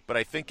but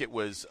I think it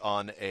was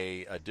on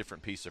a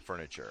different piece of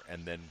furniture,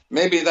 and then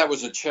maybe that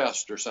was a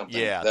chest or something.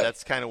 Yeah,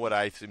 that's kind of what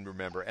I seem to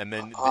remember. And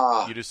then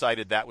you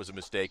decided that was a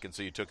mistake, and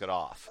so you took it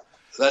off.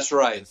 That's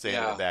right. And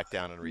sanded it back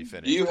down and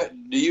refinished.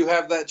 Do you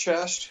have that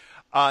chest?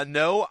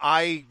 No,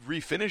 I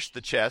refinished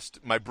the chest.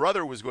 My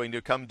brother was going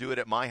to come do it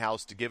at my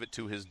house to give it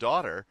to his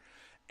daughter,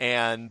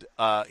 and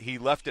he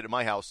left it at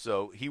my house.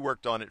 So he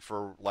worked on it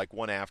for like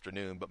one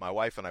afternoon, but my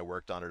wife and I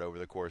worked on it over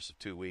the course of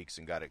 2 weeks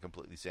and got it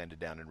completely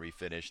sanded down and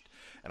refinished.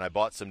 And I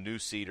bought some new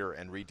cedar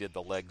and redid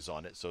the legs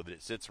on it so that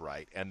it sits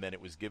right. And then it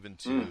was given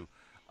to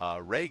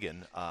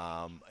Reagan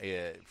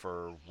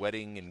for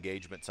wedding,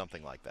 engagement,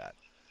 something like that.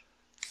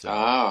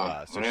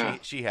 So,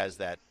 she has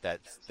that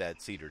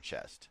cedar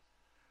chest.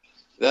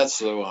 That's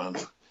the one.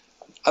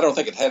 I don't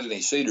think it had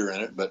any cedar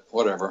in it, but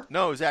whatever.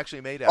 No, it was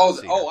actually made out of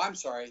cedar. Oh, I'm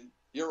sorry.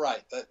 You're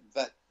right.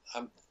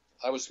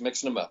 I was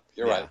mixing them up.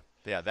 You're right.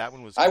 Yeah, that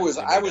one was. I was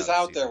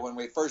out there when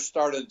we first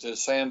started to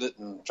sand it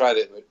and try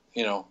to,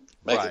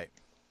 make it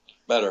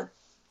better.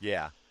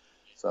 Yeah.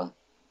 So.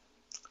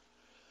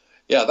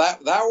 Yeah,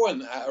 that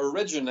one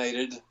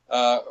originated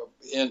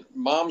in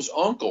Mom's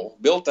uncle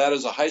built that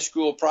as a high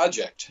school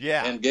project.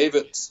 Yeah. And gave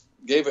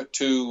it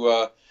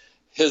to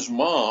his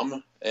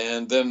mom,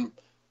 and then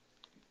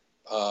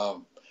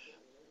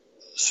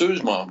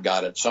Sue's mom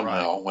got it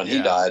somehow when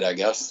he died, I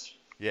guess.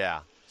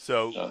 Yeah.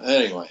 So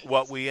anyway,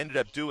 what we ended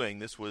up doing,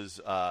 this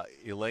was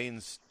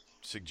Elaine's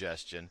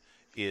suggestion,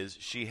 is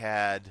she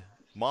had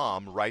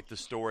Mom write the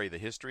story, the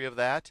history of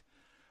that.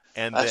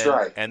 And that's then,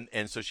 right.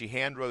 And so she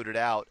hand wrote it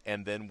out,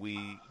 and then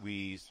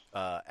we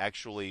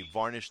actually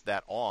varnished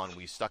that on.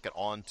 We stuck it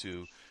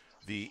onto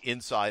the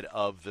inside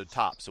of the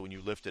top. So when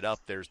you lift it up,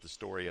 there's the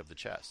story of the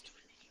chest.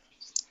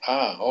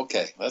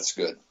 Okay, that's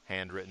good.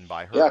 Handwritten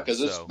by her. Yeah,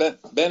 because it's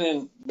been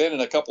in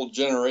a couple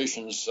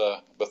generations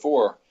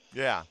before.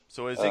 Yeah,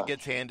 so as it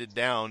gets handed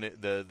down,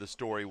 the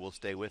story will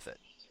stay with it.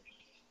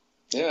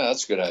 Yeah,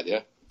 that's a good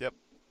idea. Yep.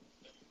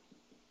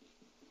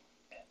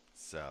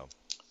 So.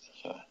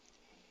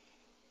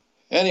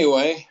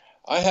 Anyway,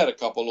 I had a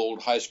couple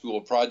old high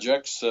school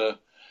projects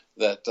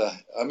that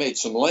I made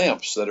some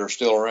lamps that are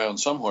still around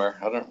somewhere.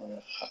 I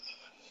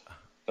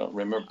don't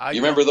remember.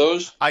 You remember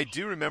those? I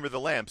do remember the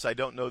lamps. I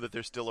don't know that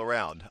they're still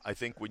around. I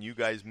think when you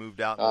guys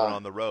moved out and went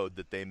on the road,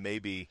 that they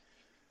maybe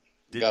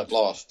got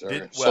lost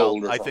or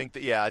sold. Or I think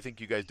I think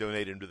you guys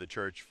donated them to the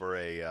church for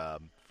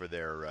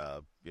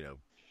their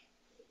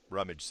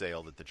rummage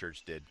sale that the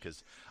church did,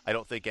 because I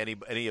don't think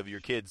any of your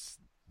kids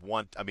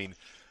want. I mean.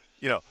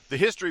 The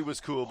history was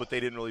cool, but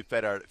they didn't really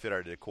fit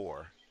our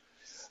decor.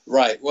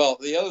 Right. Well,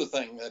 the other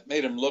thing that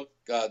made them look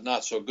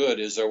not so good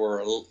is there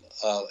were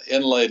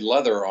inlaid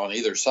leather on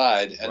either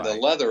side, and the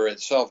leather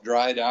itself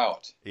dried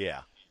out.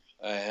 Yeah.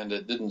 And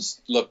it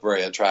didn't look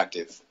very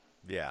attractive.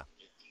 Yeah.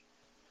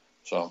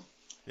 So.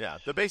 Yeah,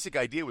 the basic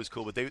idea was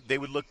cool, but they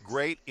would look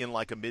great in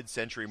like a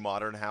mid-century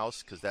modern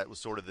house, because that was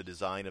sort of the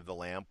design of the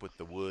lamp with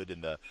the wood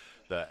and the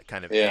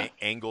kind of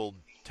angled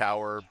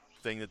tower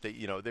thing that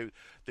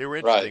they were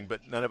interesting,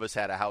 but none of us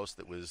had a house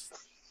that was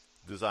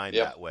designed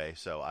that way.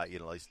 So I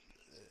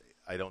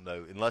don't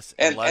know unless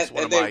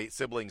one of my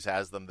siblings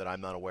has them that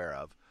I'm not aware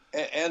of.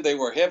 And they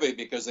were heavy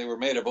because they were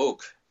made of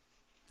oak.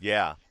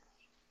 Yeah.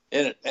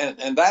 And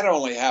that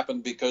only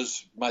happened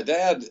because my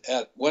dad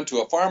went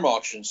to a farm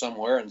auction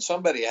somewhere, and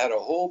somebody had a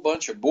whole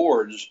bunch of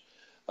boards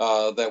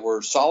that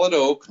were solid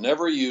oak,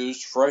 never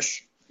used,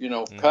 fresh,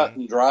 cut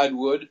and dried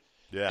wood.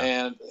 Yeah.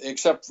 And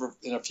except for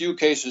in a few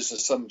cases,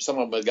 some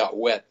of them got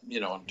wet,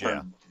 and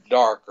turned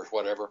dark or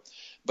whatever.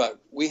 But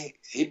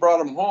he brought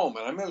them home,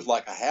 and I mean, it was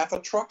like a half a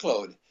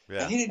truckload.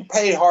 Yeah. And he didn't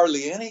pay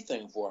hardly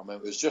anything for them.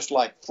 It was just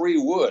like free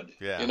wood.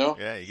 Yeah.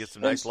 Yeah, you get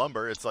some nice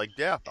lumber. It's like,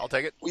 I'll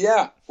take it.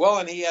 Yeah. Well,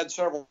 and he had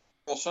several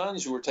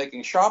sons who were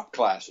taking shop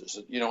classes,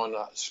 in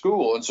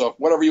school. And so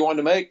whatever you wanted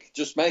to make,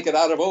 just make it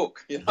out of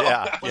oak. Yeah.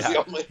 That was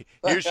the only...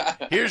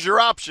 here's your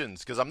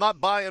options, because I'm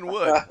not buying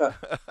wood.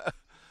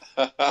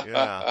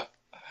 Yeah.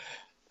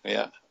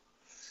 Yeah.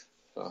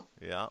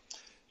 Yeah.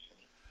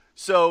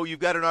 So you've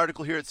got an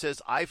article here. It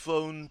says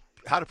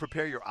how to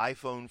prepare your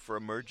iPhone for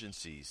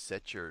emergencies.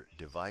 Set your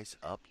device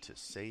up to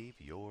save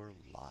your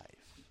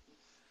life.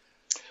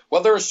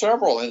 Well, there are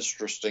several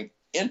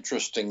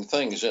interesting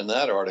things in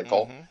that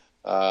article,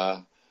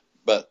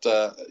 but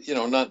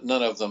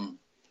none of them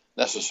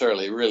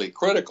necessarily really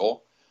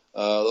critical.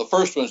 The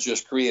first one is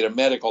just create a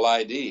medical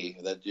ID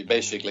that you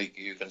basically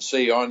you can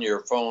see on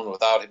your phone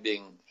without it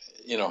being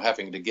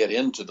having to get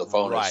into the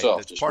phone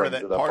itself. That's part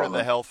of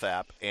the health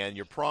app, and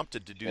you're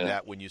prompted to do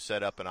that when you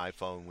set up an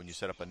iPhone, when you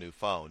set up a new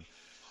phone.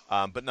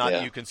 But not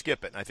that you can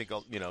skip it. And I think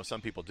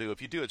some people do.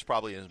 If you do, it's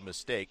probably a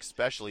mistake,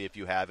 especially if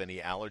you have any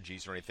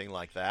allergies or anything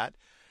like that.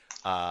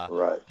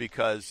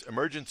 Because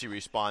emergency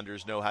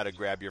responders know how to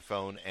grab your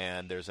phone,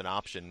 and there's an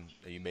option.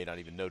 You may not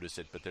even notice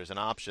it, but there's an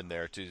option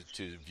there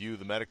to view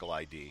the medical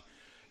ID.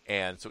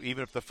 And so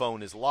even if the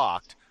phone is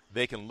locked,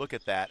 they can look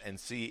at that and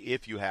see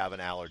if you have an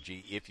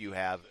allergy, if you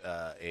have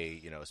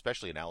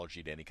especially an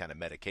allergy to any kind of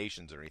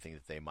medications or anything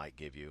that they might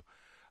give you,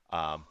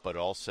 but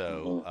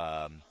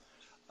also,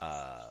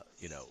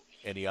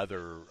 any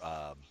other,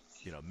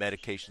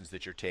 medications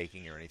that you're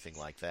taking or anything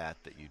like that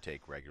you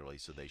take regularly.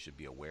 So they should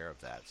be aware of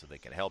that, so they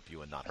can help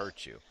you and not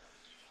hurt you.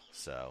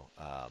 So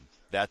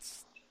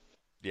that's,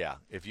 yeah.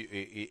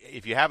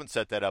 If you haven't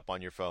set that up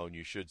on your phone,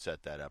 you should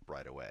set that up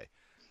right away.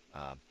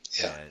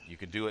 And you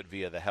can do it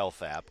via the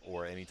Health app,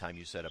 or anytime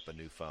you set up a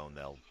new phone,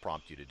 they'll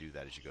prompt you to do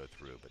that as you go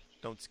through, but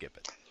don't skip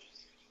it.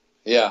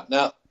 Yeah.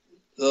 Now,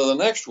 the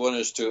next one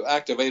is to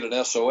activate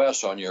an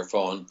SOS on your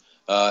phone.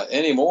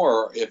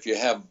 Anymore, if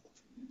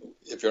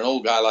you're an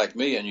old guy like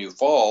me and you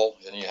fall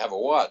and you have a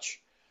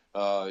watch,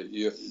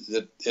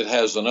 it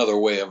has another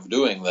way of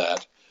doing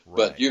that. Right.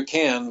 But you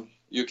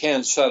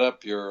can set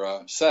up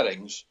your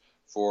settings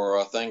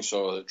for things,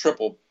 so the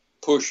triple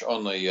push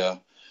on the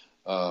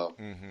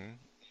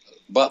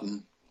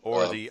button,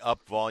 or the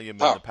up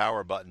volume and the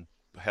power button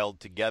held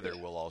together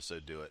will also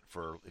do it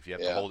for if you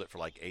have to hold it for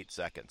like 8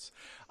 seconds.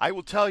 I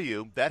will tell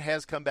you that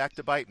has come back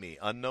to bite me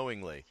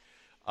unknowingly.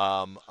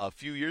 A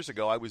few years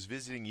ago, I was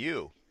visiting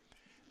you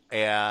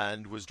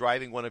and was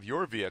driving one of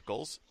your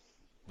vehicles,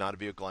 not a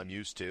vehicle I'm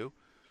used to.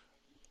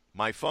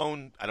 My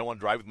phone, I don't want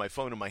to drive with my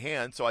phone in my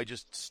hand, so I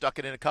just stuck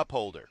it in a cup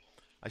holder.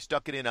 I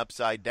stuck it in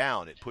upside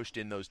down. It pushed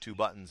in those two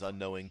buttons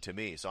unknowing to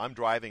me. So I'm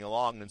driving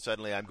along, and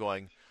suddenly I'm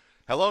going,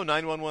 "Hello,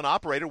 911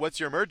 operator, what's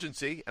your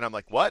emergency?" And I'm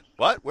like, what?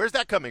 Where's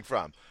that coming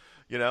from?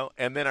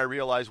 And then I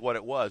realized what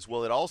it was.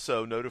 Well, it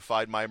also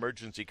notified my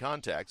emergency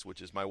contacts,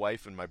 which is my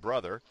wife and my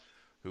brother,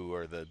 who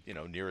are the,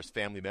 nearest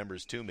family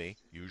members to me,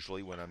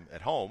 usually when I'm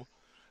at home.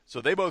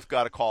 So they both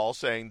got a call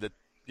saying that,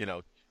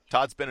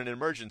 Todd's been in an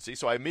emergency.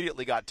 So I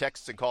immediately got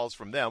texts and calls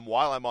from them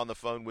while I'm on the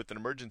phone with an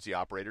emergency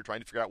operator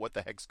trying to figure out what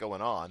the heck's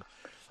going on.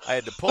 I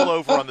had to pull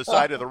over on the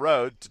side of the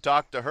road to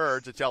talk to her,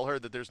 to tell her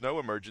that there's no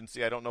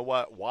emergency. I don't know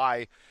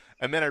why.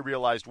 And then I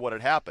realized what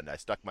had happened. I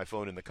stuck my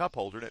phone in the cup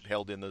holder, and it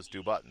held in those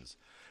two buttons.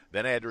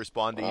 Then I had to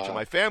respond to each of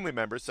my family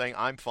members saying,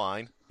 "I'm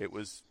fine." It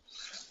was,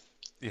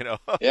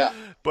 Yeah.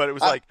 But it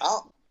was like,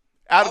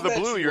 out of the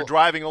blue, you're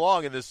driving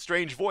along, and this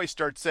strange voice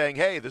starts saying,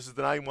 "Hey, this is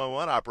the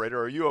 911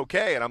 operator. Are you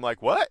okay?" And I'm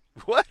like, "What?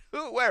 What?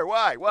 Who? Where?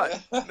 Why? What?"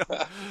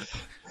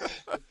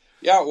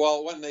 Yeah,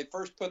 well, when they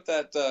first put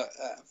that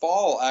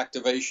fall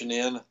activation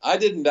in, I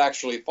didn't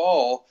actually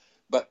fall,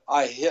 but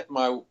I hit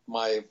my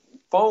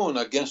phone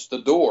against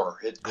the door.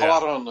 It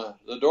caught on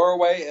the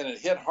doorway, and it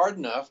hit hard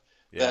enough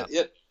that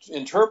it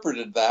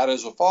interpreted that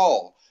as a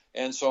fall.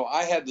 And so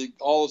I had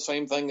all the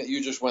same thing that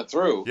you just went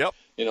through. Yep.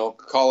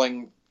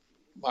 Calling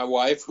my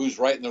wife, who's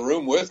right in the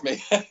room with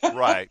me,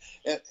 right,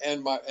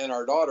 and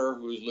our daughter,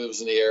 who lives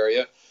in the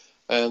area,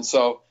 and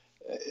so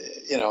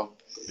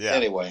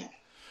anyway,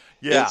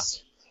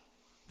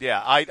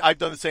 I've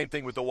done the same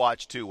thing with the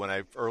watch too.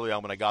 Early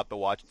on when I got the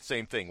watch,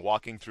 same thing,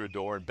 walking through a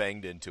door and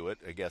banged into it.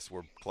 I guess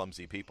we're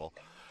clumsy people,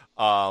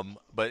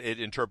 but it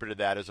interpreted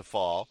that as a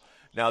fall.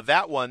 Now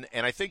that one,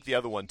 and I think the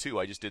other one too,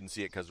 I just didn't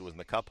see it because it was in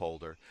the cup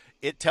holder.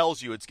 It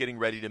tells you it's getting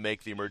ready to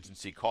make the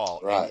emergency call.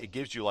 Right. And it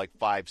gives you like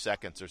 5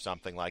 seconds or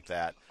something like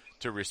that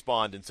to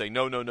respond and say,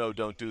 no,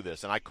 don't do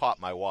this. And I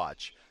caught my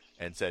watch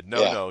and said,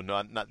 no,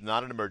 not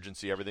an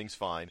emergency. Everything's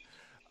fine.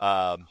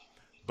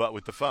 But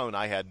with the phone,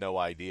 I had no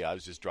idea. I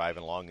was just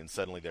driving along, and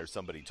suddenly there's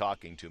somebody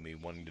talking to me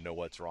wanting to know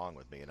what's wrong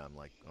with me. And I'm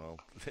like, well,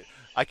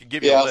 I can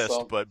give you a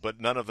list, but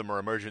none of them are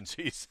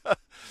emergencies.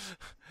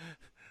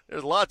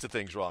 There's lots of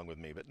things wrong with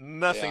me, but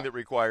nothing that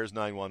requires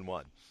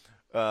 911.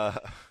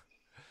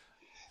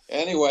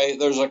 Anyway,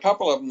 there's a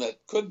couple of them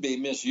that could be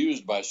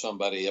misused by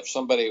somebody. If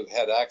somebody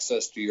had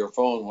access to your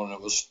phone when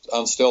it was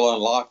still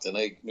unlocked, and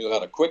they knew how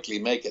to quickly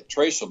make it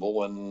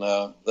traceable,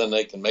 then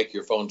they can make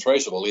your phone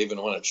traceable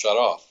even when it's shut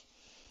off.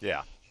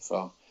 Yeah.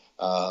 So,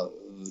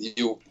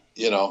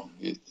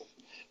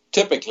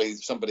 typically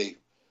somebody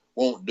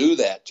won't do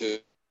that to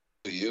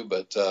you,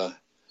 but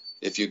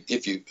if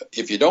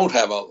you don't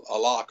have a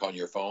lock on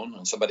your phone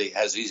and somebody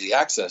has easy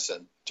access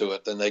to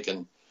it, then they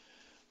can,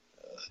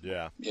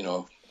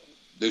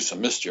 do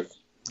some mischief.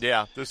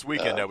 Yeah, this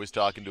weekend I was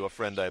talking to a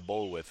friend I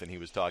bowl with, and he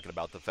was talking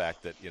about the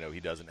fact that he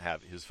doesn't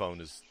have his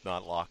phone is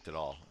not locked at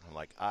all. I'm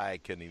like, I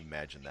couldn't even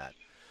imagine that.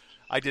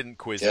 I didn't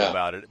quiz him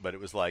about it, but it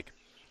was like,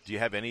 do you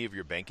have any of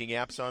your banking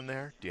apps on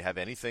there? Do you have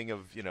anything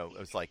of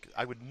It's like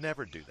I would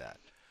never do that.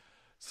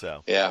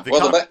 So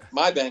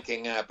my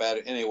banking app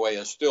anyway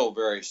is still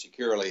very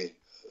securely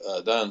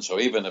done. So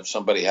even if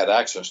somebody had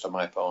access to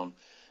my phone,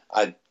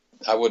 I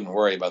wouldn't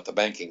worry about the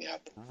banking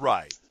app.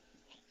 Right.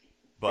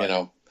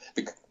 But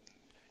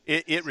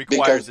it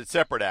requires its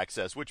separate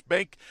access. Which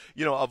bank?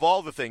 Of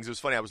all the things, it was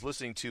funny. I was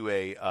listening to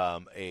a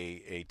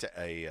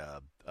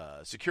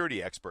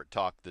security expert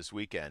talk this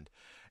weekend,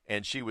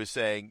 and she was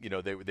saying,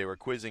 they were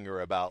quizzing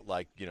her about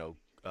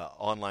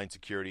online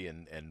security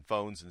and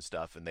phones and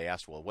stuff, and they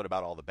asked, well, what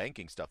about all the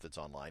banking stuff that's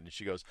online? And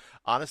she goes,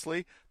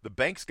 honestly, the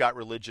banks got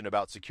religion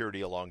about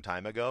security a long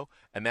time ago,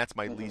 and that's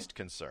my least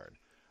concern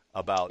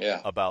about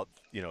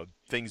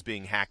things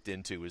being hacked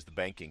into is the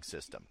banking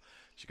system.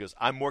 She goes,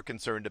 I'm more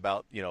concerned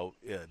about,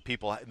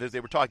 people. They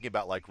were talking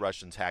about like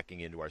Russians hacking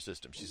into our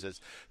system. She says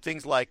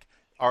things like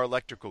our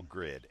electrical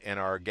grid and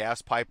our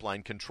gas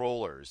pipeline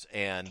controllers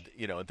and,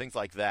 and things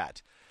like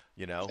that.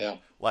 Yeah.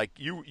 Like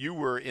you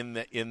were in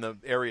the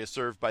area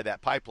served by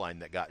that pipeline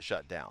that got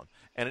shut down,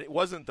 and it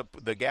wasn't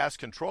the gas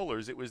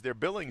controllers; it was their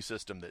billing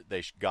system that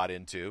they got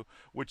into,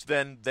 which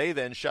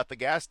they shut the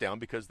gas down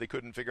because they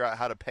couldn't figure out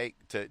how to pay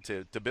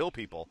to bill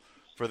people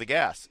for the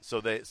gas.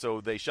 So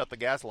they shut the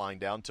gas line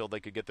down until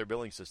they could get their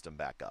billing system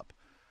back up.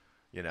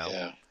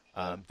 Yeah.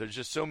 There's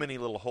just so many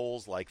little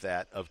holes like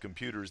that of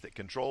computers that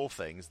control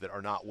things that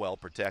are not well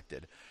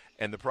protected.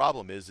 And the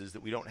problem is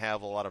that we don't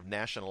have a lot of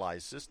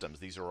nationalized systems.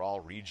 These are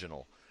all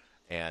regional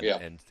and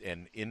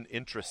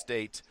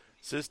intrastate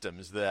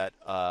systems that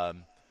are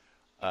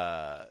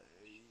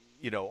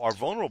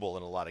vulnerable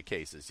in a lot of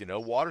cases.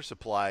 Water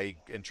supply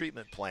and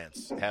treatment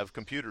plants have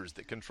computers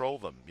that control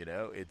them.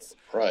 It's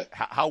right.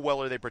 How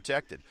well are they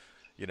protected?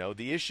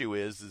 The issue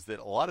is that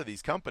a lot of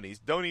these companies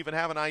don't even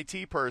have an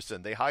IT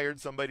person. They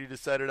hired somebody to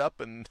set it up,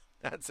 and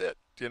that's it.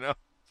 It's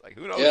like,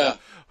 who knows? Yeah.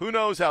 Who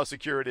knows how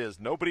secure it is?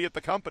 Nobody at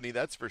the company,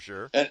 that's for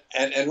sure. And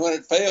when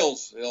it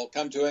fails, they'll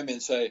come to him and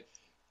say,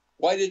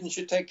 "Why didn't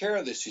you take care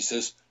of this?" He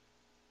says,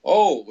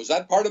 "Oh, was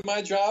that part of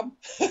my job?"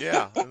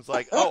 Yeah. It's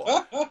like,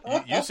 oh,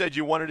 you said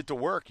you wanted it to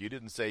work. You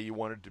didn't say you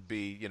wanted to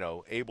be,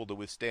 able to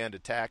withstand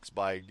attacks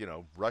by,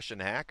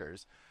 Russian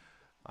hackers.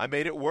 I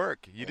made it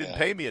work. You didn't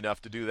pay me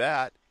enough to do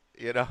that,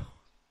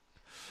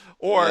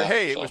 Or,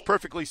 hey, it was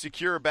perfectly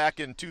secure back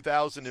in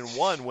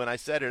 2001 when I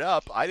set it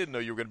up. I didn't know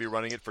you were going to be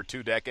running it for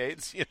 2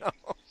 decades,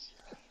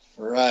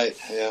 Right,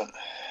 yeah.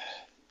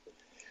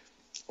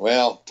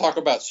 Well, talk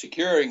about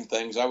securing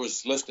things. I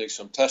was listening to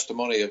some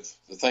testimony of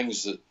the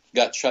things that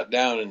got shut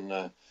down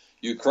in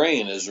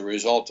Ukraine as a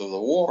result of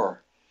the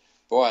war.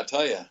 Boy, I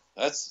tell you,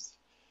 that's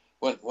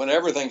when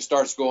everything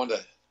starts going to,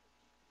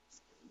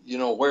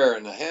 where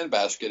in the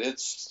handbasket,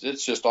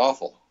 it's just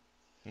awful.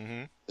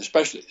 Mm-hmm.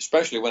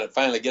 Especially when it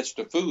finally gets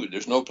to food.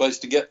 There's no place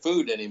to get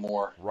food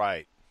anymore.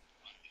 Right.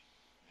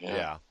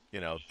 Yeah.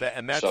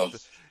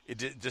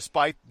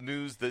 Despite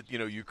news that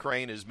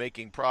Ukraine is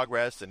making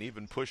progress and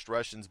even pushed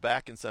Russians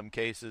back in some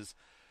cases,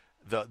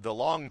 the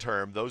long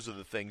term, those are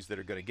the things that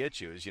are going to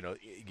get you. Is you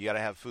got to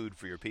have food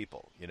for your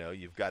people.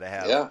 You've got to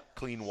have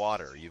clean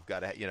water. You've got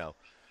to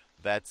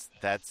that's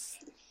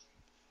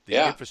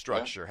the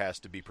infrastructure has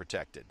to be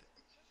protected,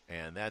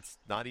 and that's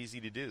not easy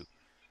to do.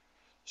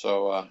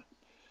 So.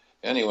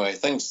 Anyway,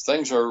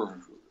 things are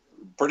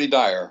pretty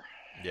dire.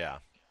 Yeah.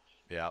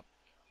 And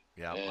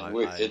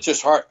it's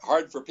just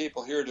hard for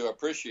people here to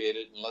appreciate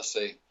it unless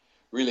they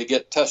really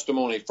get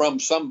testimony from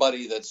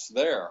somebody that's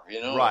there.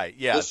 Right.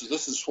 Yeah. This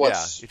is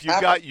what's if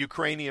you've got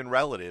Ukrainian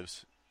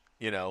relatives,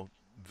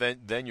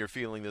 then you're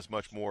feeling this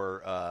much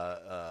more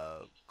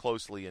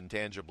closely and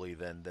tangibly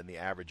than the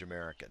average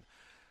American.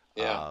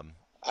 Yeah.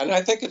 And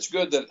I think it's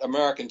good that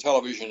American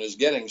television is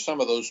getting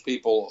some of those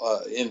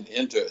people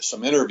into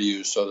some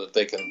interviews so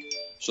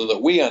that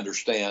we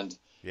understand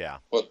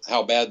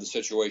how bad the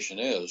situation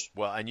is.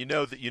 Well, and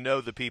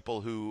the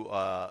people who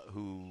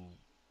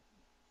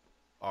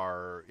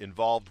are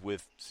involved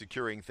with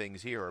securing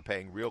things here are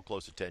paying real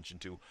close attention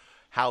to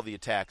how the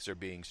attacks are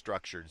being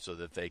structured so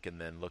that they can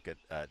then look at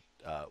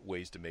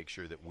ways to make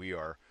sure that we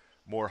are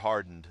more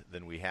hardened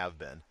than we have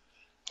been.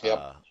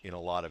 In a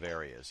lot of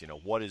areas,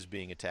 what is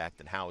being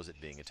attacked and how is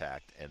it being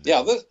attacked? And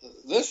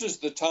this is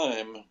the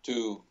time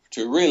to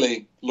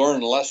really learn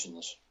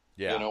lessons.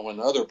 Yeah. When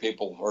other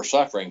people are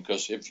suffering,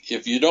 because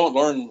if you don't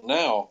learn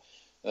now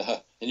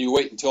and you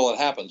wait until it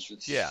happens,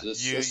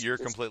 you're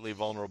completely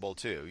vulnerable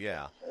too.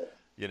 Yeah.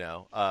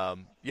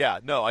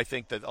 I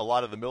think that a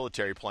lot of the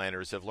military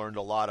planners have learned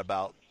a lot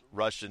about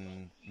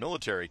Russian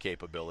military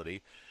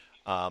capability,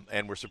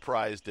 and we're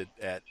surprised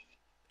at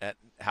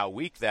how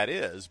weak that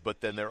is, but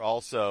then they're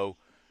also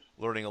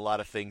learning a lot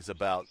of things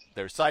about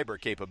their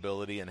cyber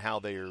capability and how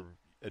they are,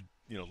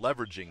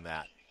 leveraging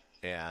that,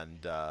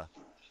 and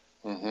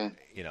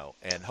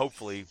and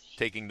hopefully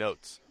taking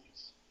notes.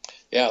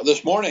 Yeah,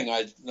 this morning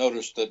I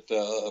noticed that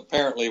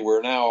apparently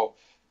we're now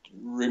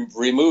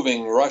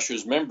removing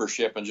Russia's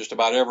membership in just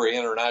about every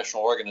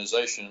international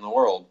organization in the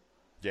world.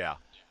 Yeah.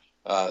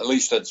 At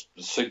least that's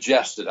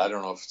suggested. I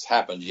don't know if it's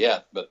happened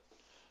yet, but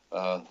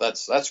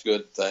that's a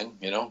good thing.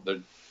 They're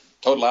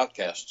total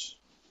outcasts.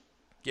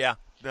 Yeah,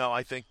 no,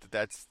 I think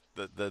that's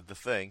the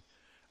thing,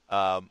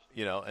 and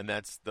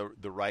that's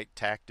the right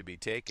tack to be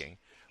taking.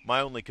 My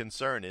only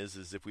concern is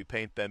if we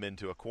paint them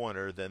into a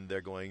corner, then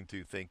they're going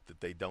to think that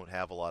they don't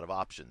have a lot of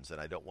options, and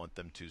I don't want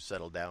them to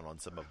settle down on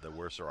some of the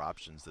worser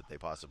options that they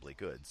possibly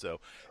could. So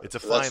it's a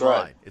fine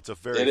line. It's a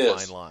very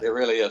fine line. It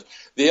really is.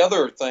 The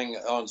other thing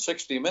on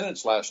 60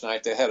 Minutes last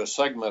night, they had a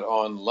segment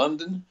on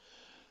London.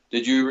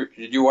 Did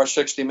you watch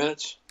 60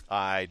 Minutes?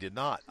 I did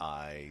not.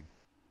 I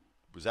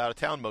was out of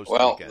town most of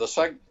the weekend.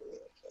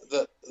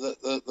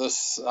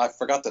 I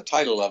forgot the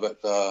title of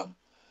it.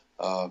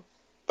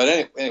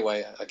 But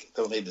anyway, I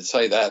don't need to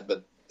say that.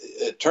 But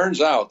it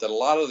turns out that a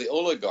lot of the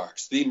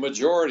oligarchs, the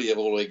majority of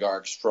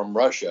oligarchs from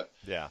Russia,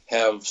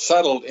 have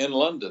settled in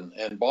London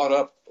and bought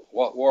up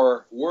what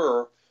were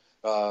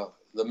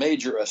the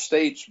major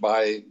estates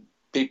by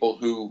people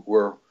who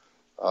were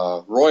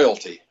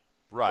royalty.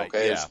 Right.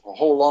 Okay, Yeah. It's a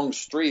whole long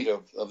street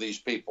of these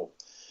people.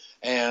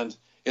 And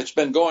it's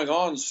been going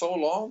on so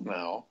long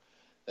now,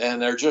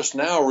 and they're just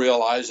now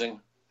realizing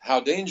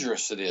how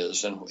dangerous it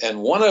is. And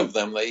one of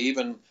them, they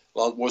even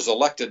was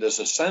elected as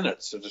a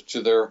Senate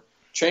to their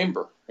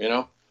chamber, you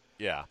know?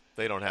 Yeah,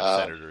 they don't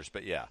have senators,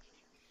 but yeah.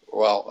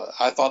 Well,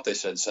 I thought they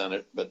said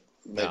Senate, but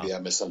maybe I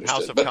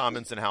misunderstood. House of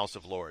Commons and House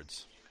of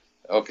Lords.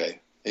 Okay,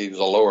 he was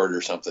a lord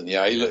or something.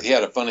 Yeah, he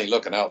had a funny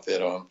looking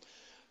outfit on.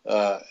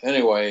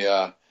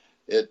 Anyway,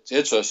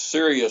 it's a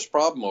serious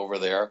problem over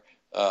there.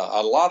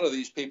 A lot of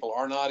these people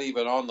are not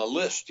even on the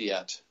list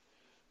yet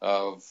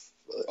of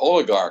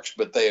oligarchs,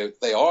 but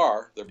they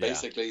are. They're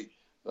basically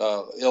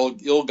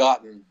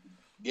ill-gotten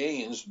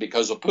gains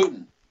because of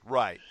Putin.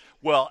 Right.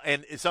 Well,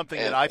 and it's something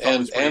that I thought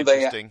was pretty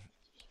interesting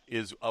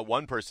is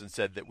one person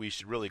said that we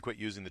should really quit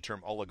using the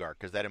term oligarch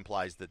because that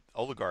implies that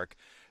oligarch,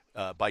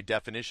 by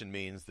definition,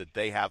 means that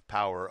they have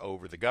power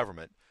over the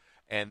government.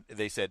 And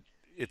they said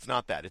it's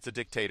not that. It's a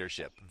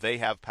dictatorship. They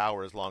have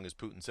power as long as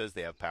Putin says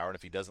they have power, and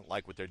if he doesn't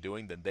like what they're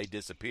doing, then they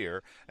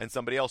disappear, and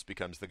somebody else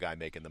becomes the guy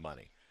making the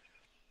money.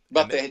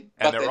 But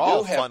they're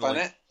all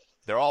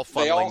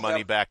funneling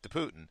money back to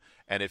Putin.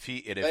 And if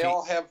they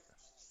all have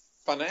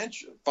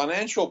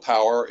financial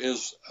power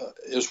is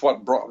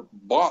what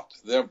bought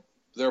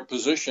their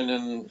position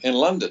in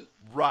London.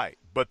 Right,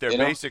 but they're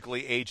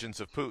basically agents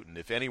of Putin.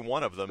 If any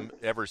one of them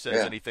ever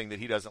says anything that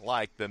he doesn't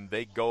like, then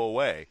they go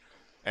away.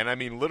 And I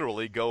mean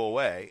literally go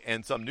away,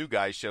 and some new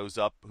guy shows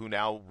up who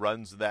now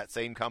runs that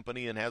same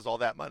company and has all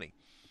that money.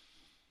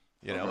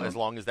 You know, as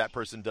long as that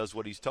person does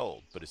what he's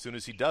told. But as soon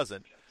as he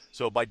doesn't,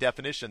 so by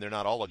definition, they're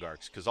not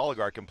oligarchs, because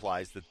oligarch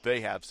implies that they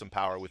have some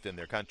power within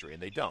their country,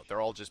 and they don't. They're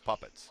all just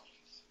puppets.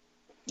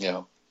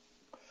 Yeah.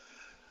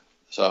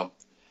 So,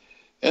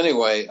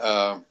 anyway.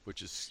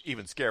 Which is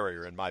even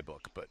scarier in my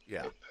book, but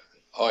yeah.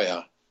 Oh,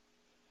 yeah.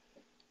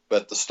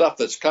 But the stuff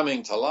that's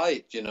coming to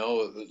light, you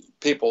know,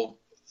 people,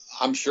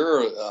 I'm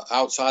sure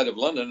outside of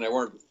London, there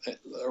were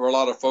a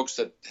lot of folks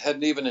that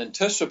hadn't even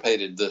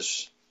anticipated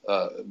this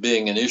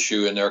being an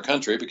issue in their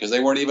country because they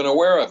weren't even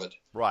aware of it.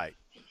 Right.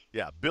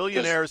 Yeah.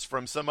 Billionaires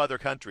from some other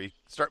country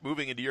start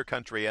moving into your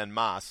country en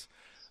masse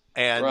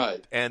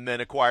and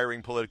then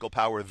acquiring political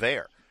power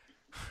there.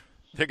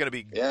 They're going to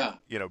be,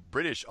 you know,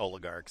 British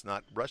oligarchs,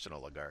 not Russian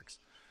oligarchs.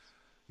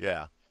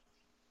 Yeah.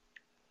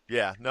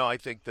 Yeah. No, I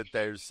think that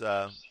there's,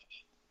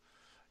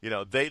 you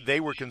know, they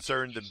were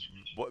concerned.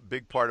 A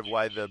big part of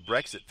why the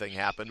Brexit thing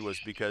happened was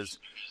because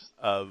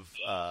of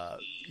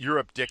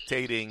Europe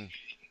dictating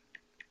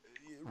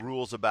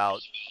rules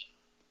about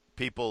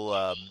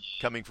people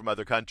coming from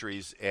other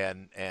countries,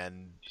 and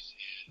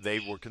they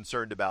were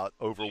concerned about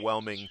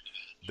overwhelming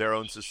their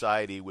own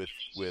society with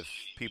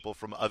people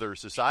from other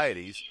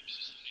societies.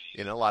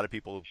 You know, a lot of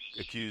people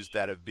accused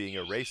that of being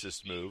a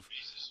racist move.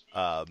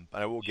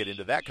 I won't get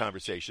into that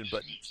conversation,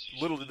 but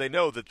little did they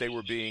know that they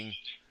were being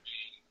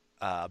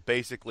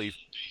basically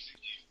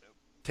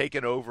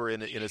taken over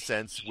in a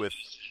sense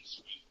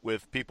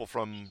with people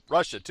from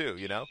Russia too.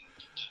 You know.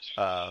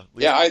 I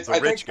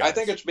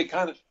think it's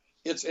become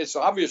it's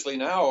obviously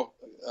now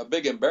a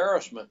big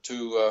embarrassment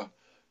to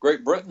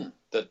Great Britain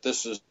that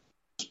this has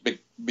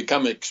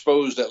become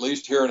exposed, at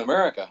least here in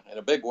America, in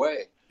a big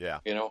way. Yeah.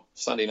 You know,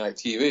 Sunday night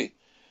TV.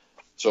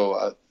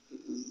 So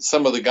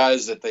some of the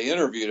guys that they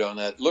interviewed on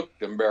that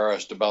looked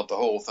embarrassed about the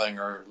whole thing,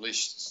 or at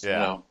least, you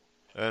know.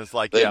 And it's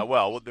like,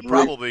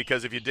 probably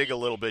because if you dig a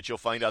little bit, you'll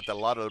find out that a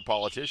lot of the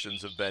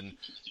politicians have been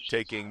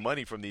taking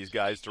money from these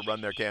guys to run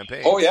their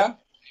campaigns. Oh, yeah.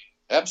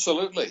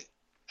 Absolutely.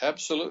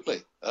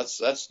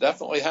 That's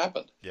definitely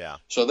happened. Yeah.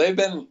 So they've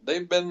been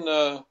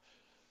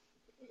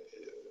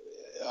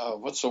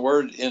what's the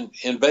word?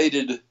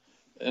 Invaded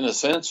in a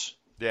sense.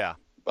 Yeah.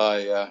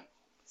 By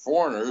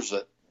foreigners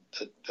that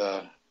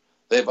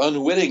they've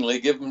unwittingly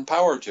given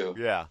power to.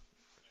 Yeah.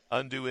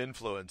 Undue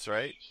influence,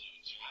 right?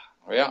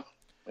 Yeah.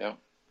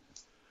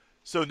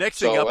 So next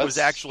thing up was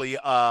actually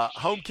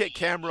HomeKit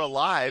camera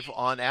live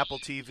on Apple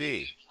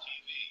TV.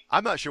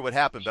 I'm not sure what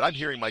happened, but I'm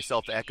hearing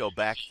myself echo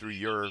back through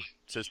your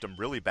system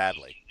really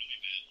badly.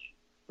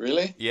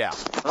 Really? Yeah.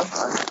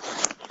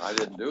 I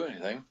didn't do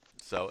anything.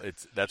 So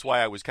that's why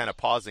I was kind of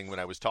pausing when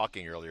I was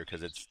talking earlier,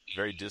 because it's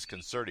very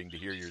disconcerting to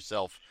hear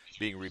yourself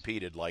being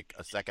repeated like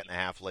a second and a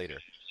half later.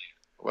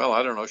 Well,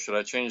 I don't know. Should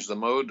I change the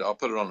mode? I'll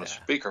put it on the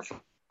speaker.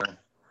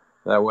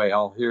 That way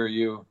I'll hear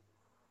you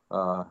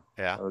a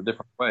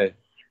different way.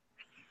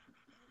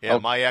 Yeah,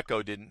 my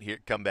echo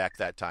didn't come back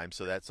that time,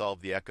 so that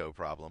solved the echo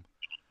problem.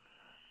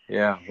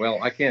 Yeah,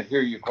 well, I can't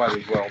hear you quite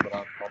as well, but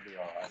I'll be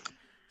all right.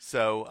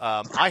 So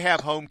I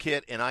have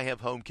HomeKit, and I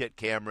have HomeKit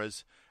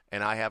cameras,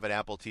 and I have an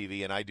Apple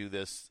TV, and I do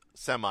this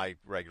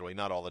semi-regularly,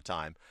 not all the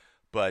time.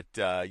 But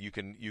you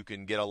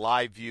can get a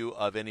live view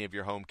of any of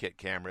your HomeKit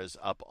cameras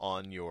up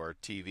on your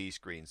TV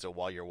screen. So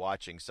while you're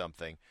watching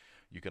something,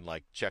 you can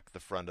like check the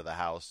front of the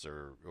house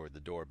or the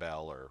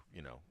doorbell or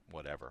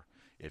whatever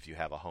if you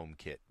have a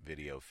HomeKit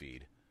video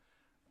feed.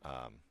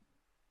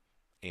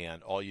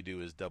 And all you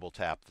do is double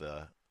tap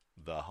the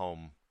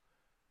home.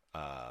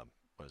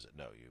 What is it?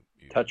 No,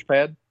 you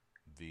touchpad.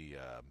 The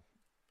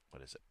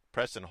what is it?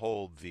 Press and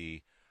hold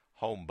the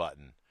home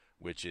button,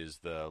 which is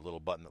the little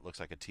button that looks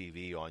like a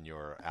TV on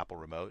your Apple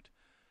remote,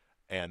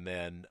 and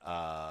then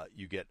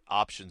you get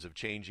options of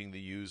changing the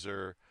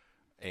user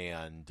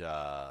and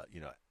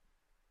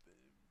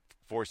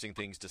forcing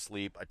things to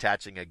sleep,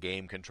 attaching a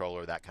game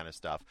controller, that kind of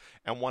stuff.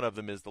 And one of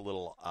them is the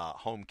little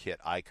HomeKit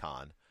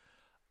icon,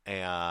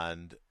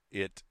 and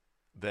it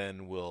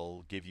then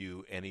will give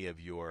you any of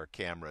your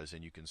cameras,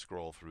 and you can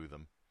scroll through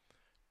them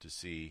to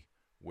see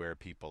where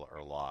people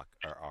are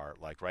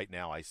like right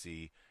now. I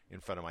see in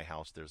front of my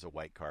house there's a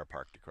white car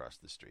parked across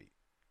the street.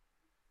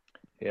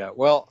 Yeah,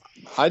 well,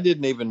 I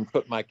didn't even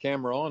put my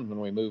camera on when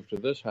we moved to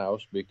this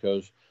house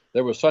because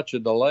there was such a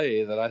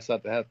delay that I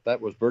thought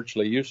that was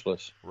virtually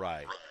useless.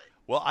 Right.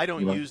 Well, I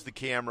don't use the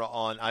camera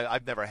on.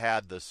 I've never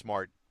had the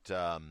smart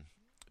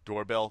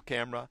doorbell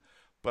camera,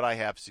 but I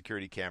have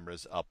security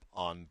cameras up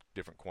on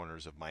different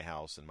corners of my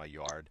house and my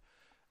yard.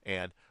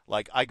 And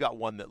like I got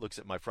one that looks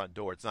at my front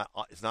door. It's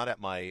not at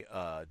my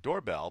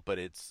doorbell, but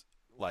it's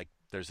like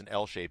there's an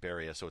L-shaped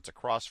area, so it's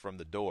across from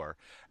the door,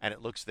 and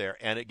it looks there,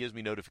 and it gives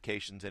me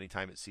notifications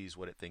anytime it sees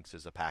what it thinks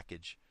is a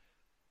package.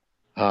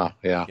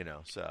 Yeah.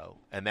 So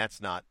and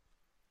that's not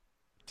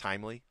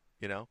timely,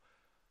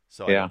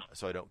 so yeah.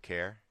 So I don't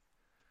care.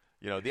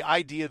 The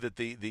idea that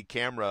the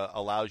camera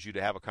allows you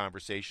to have a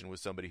conversation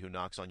with somebody who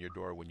knocks on your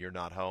door when you're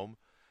not home,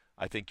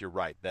 I think you're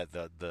right. That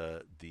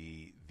the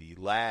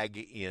lag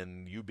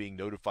in you being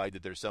notified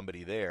that there's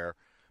somebody there.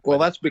 Well,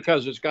 that's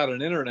because it's got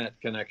an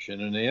internet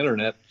connection, and the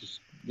internet,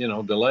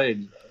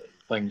 delayed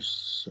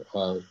things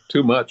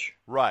too much.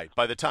 Right.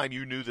 By the time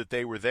you knew that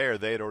they were there,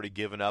 they had already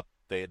given up.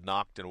 They had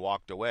knocked and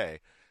walked away.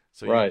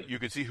 So right. you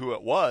could see who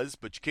it was,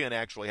 but you can't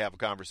actually have a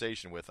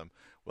conversation with them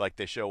like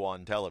they show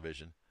on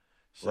television.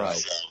 So,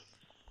 right.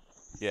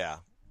 Yeah.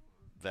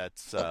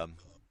 That's.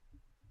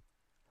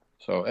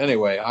 So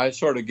anyway, I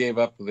sort of gave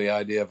up the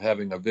idea of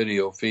having a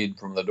video feed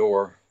from the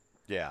door.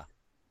 Yeah.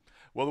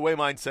 Well, the way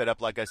mine's set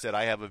up, like I said,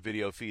 I have a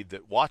video feed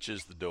that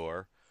watches the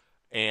door,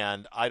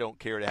 and I don't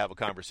care to have a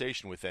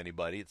conversation with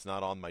anybody. It's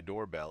not on my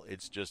doorbell.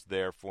 It's just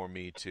there for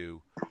me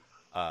to,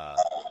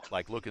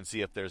 look and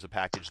see if there's a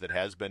package that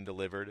has been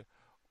delivered,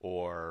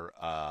 or,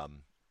 or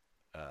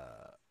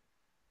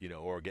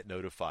get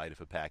notified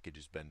if a package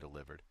has been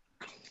delivered.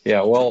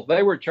 Yeah. Well,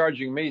 they were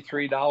charging me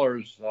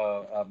 $3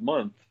 a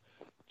month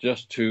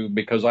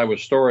because I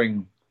was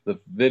storing the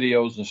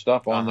videos and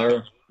stuff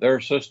on their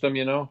system,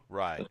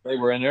 Right. They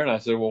were in there, and I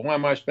said, well, why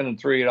am I spending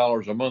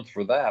 $3 a month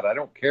for that? I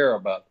don't care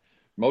about.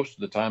 Most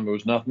of the time there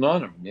was nothing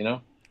on them,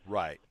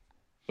 Right.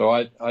 So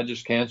I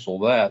just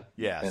canceled that.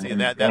 Yeah,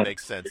 that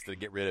makes sense to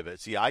get rid of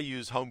it. See, I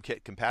use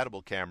HomeKit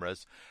compatible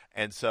cameras,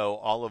 and so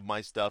all of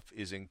my stuff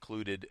is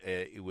included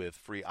with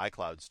free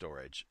iCloud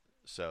storage.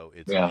 So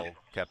it's all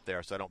kept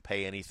there, so I don't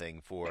pay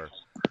anything for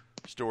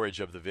storage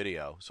of the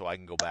video, so I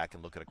can go back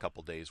and look at a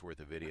couple days worth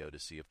of video to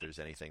see if there's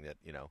anything that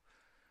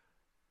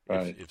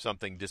right. if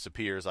something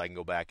disappears, I can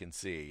go back and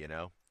see.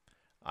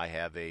 I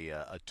have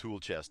a tool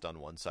chest on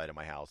one side of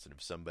my house, and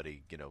if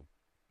somebody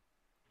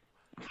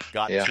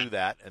got to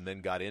that and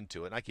then got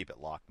into it, and I keep it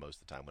locked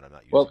most of the time when I'm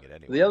not using it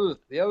anyway.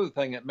 The other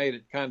thing that made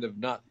it kind of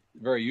not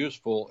very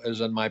useful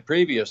is in my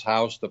previous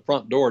house, the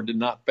front door did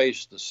not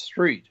face the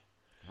street.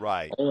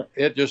 Right.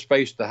 It just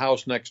faced the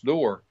house next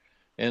door.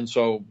 And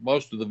so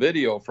most of the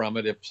video from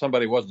it, if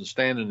somebody wasn't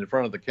standing in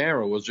front of the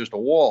camera, was just a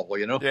wall,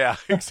 Yeah,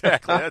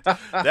 exactly.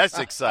 That's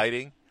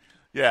exciting.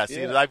 Yeah,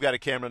 see, I've got a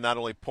camera not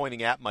only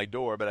pointing at my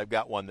door, but I've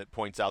got one that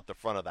points out the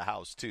front of the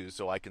house, too,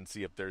 so I can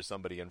see if there's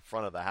somebody in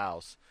front of the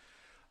house.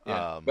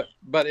 Yeah.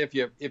 But if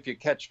you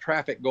catch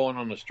traffic going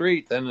on the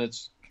street, then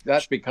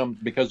that becomes,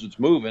 because it's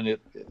moving,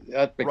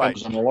 that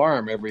becomes an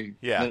alarm every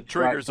minute.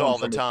 Triggers all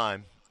the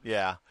time.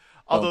 Yeah.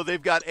 Although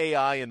they've got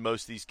AI in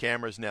most of these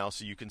cameras now,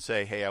 so you can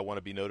say, hey, I want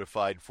to be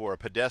notified for a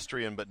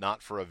pedestrian but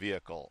not for a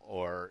vehicle,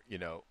 or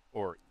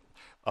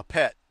a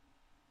pet.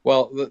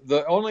 Well,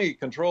 the only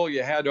control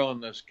you had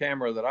on this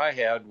camera that I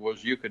had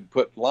was you could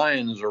put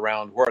lines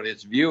around where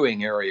its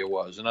viewing area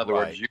was. In other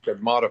words, you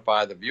could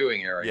modify the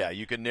viewing area. Yeah,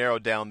 you can narrow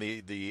down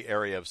the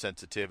area of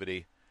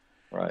sensitivity.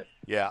 Right.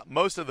 Yeah,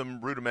 most of them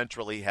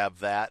rudimentarily have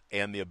that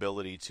and the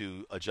ability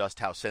to adjust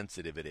how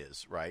sensitive it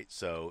is, right?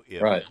 So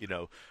if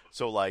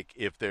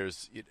if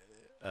there's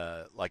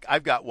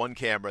I've got one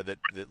camera that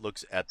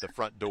looks at the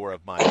front door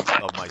of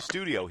my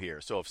studio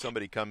here. So if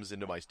somebody comes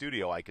into my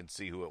studio, I can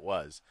see who it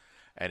was.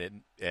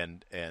 And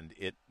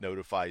it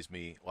notifies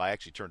me. Well, I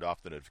actually turned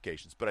off the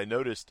notifications, but I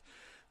noticed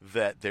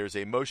that there's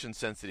a motion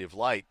sensitive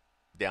light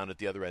down at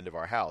the other end of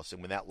our house,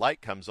 and when that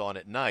light comes on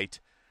at night,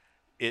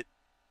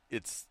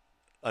 it's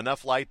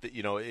enough light that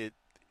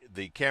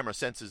the camera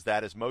senses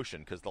that as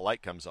motion because the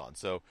light comes on.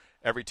 So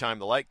every time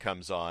the light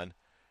comes on,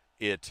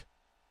 the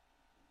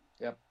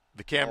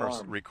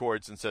camera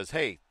records and says,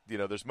 "Hey,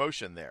 there's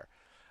motion there."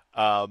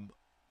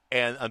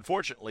 And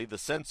unfortunately, the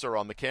sensor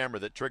on the camera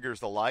that triggers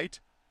the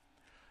light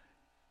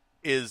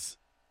is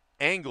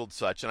angled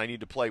such, and I need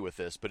to play with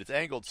this, but it's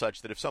angled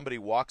such that if somebody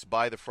walks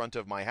by the front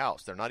of my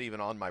house, they're not even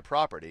on my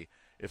property.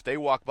 If they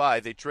walk by,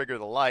 they trigger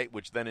the light,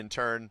 which then in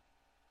turn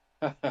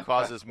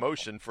causes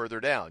motion further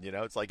down.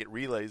 It's like it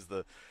relays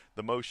the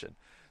motion.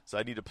 So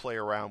I need to play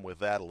around with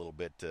that a little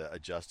bit to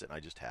adjust it. And I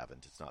just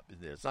haven't. It's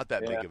not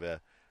that big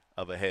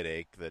of a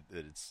headache that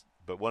it's.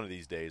 But one of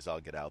these days I'll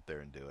get out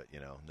there and do it.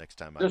 Next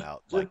time I'm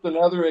out. Just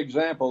another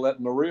example that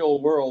in the real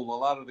world, a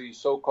lot of these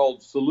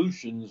so-called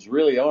solutions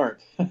really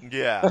aren't.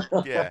 Yeah.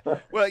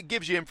 Well, it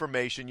gives you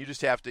information. You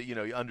just have to, you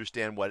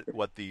understand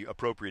what the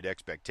appropriate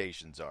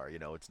expectations are.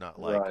 It's not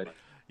like. Right.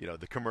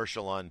 The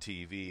commercial on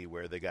TV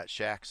where they got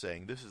Shaq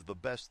saying, "This is the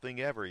best thing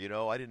ever.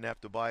 I didn't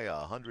have to buy a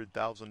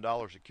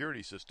 $100,000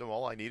 security system.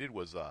 All I needed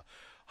was a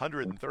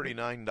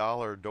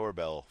 $139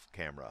 doorbell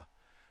camera."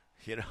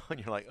 And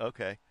you're like,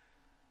 okay.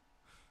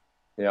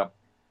 Yeah.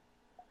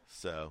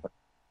 So,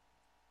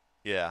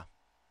 yeah.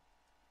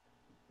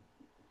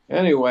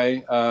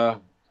 Anyway,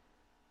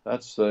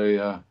 that's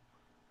the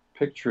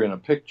picture in a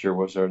picture.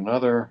 Was there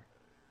another?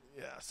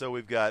 Yeah, so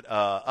we've got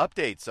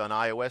updates on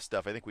iOS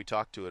stuff. I think we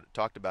talked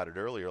about it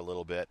earlier a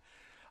little bit.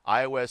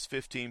 iOS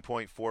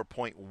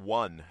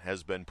 15.4.1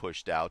 has been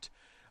pushed out.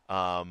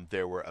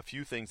 There were a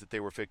few things that they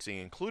were fixing,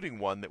 including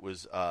one that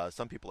was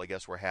some people, I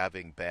guess, were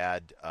having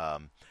bad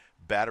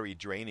battery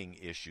draining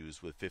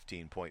issues with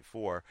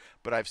 15.4.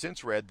 But I've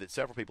since read that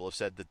several people have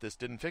said that this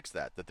didn't fix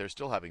that they're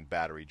still having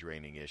battery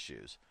draining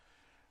issues.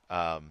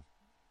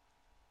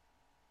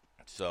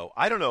 So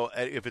I don't know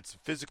if it's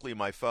physically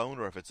my phone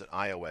or if it's an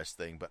iOS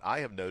thing, but I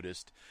have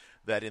noticed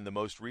that in the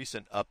most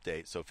recent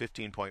update, so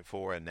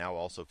 15.4 and now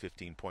also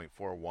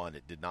 15.41,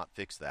 it did not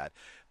fix that.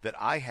 That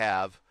I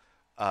have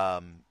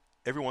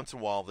every once in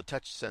a while the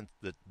touch sense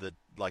that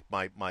like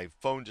my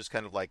phone just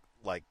kind of like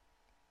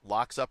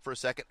locks up for a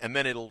second and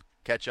then it'll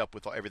catch up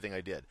with everything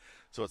I did.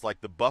 So it's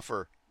like the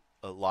buffer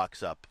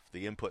locks up,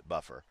 the input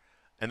buffer,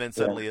 and then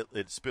suddenly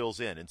it spills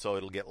in, and so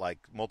it'll get like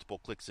multiple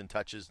clicks and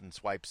touches and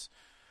swipes,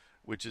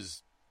 which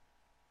is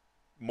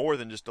more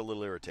than just a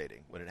little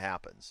irritating when it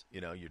happens.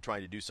 You're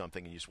trying to do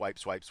something and you swipe,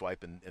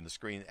 and the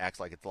screen acts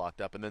like it's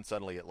locked up, and then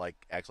suddenly it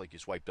acts like you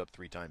swiped up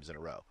 3 times in a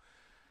row,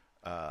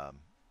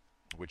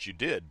 which you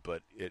did,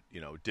 but it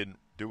didn't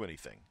do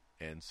anything,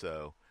 and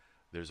so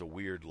there's a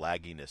weird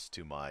lagginess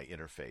to my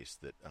interface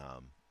that.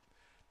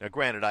 Now,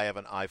 granted, I have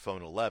an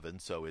iPhone 11,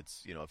 so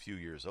it's a few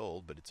years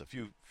old, but it's a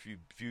few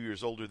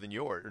years older than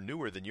yours or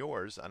newer than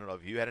yours. I don't know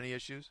if you had any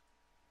issues.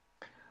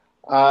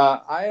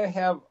 I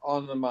have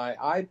on my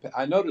iPad.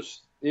 I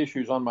noticed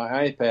issues on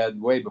my iPad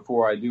way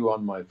before I do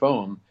on my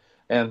phone,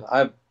 and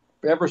I've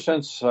ever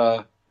since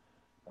I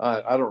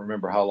don't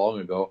remember how long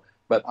ago,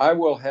 but I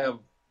will have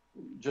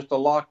just a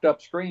locked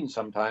up screen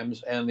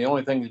sometimes, and the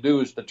only thing to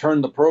do is to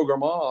turn the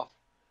program off,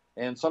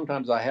 and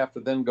sometimes I have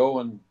to then go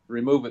and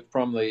remove it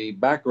from the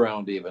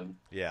background even.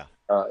 Yeah.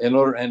 In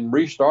order and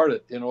restart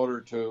it in order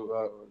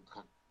to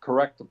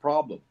correct the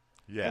problem.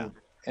 Yeah.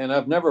 And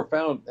I've never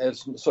found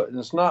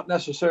it's not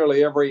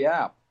necessarily every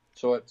app.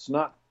 So it's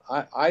not.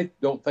 I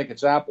don't think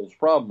it's Apple's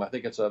problem. I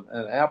think it's an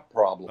app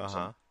problem.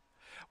 Uh-huh.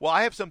 Well,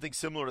 I have something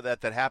similar to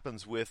that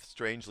happens with,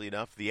 strangely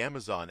enough, the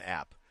Amazon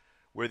app.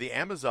 Where the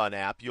Amazon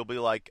app, you'll be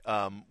like,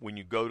 when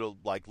you go to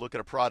look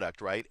at a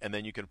product, right, and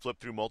then you can flip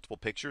through multiple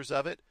pictures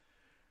of it.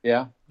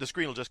 Yeah. The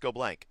screen will just go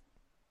blank.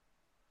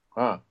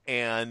 Huh.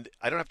 And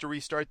I don't have to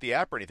restart the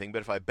app or anything,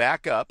 but if I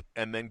back up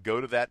and then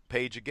go to that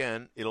page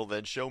again, it'll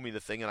then show me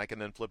the thing and I can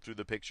then flip through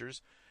the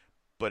pictures.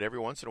 But every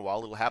once in a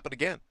while it'll happen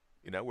again,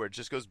 where it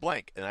just goes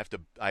blank and I have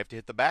to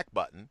hit the back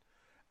button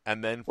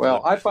and then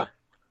flip,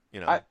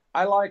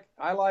 I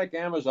like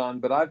Amazon,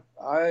 but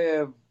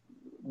I'm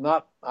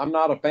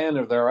not a fan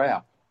of their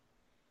app.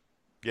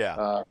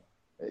 Yeah.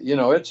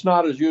 It's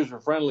not as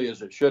user friendly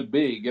as it should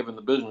be given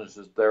the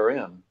businesses they're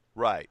in.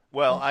 Right.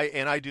 Well,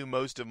 I do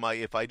most of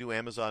if I do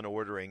Amazon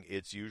ordering,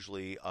 it's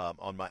usually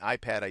on my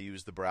iPad I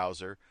use the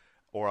browser,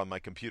 or on my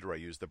computer I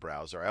use the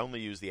browser. I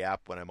only use the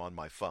app when I'm on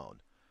my phone.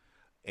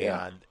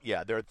 And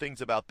there are things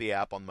about the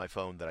app on my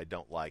phone that I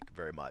don't like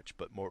very much,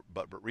 but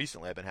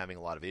recently I've been having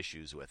a lot of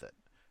issues with it.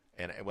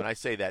 And when I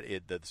say that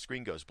the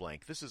screen goes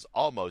blank, this is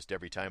almost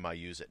every time I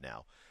use it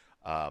now.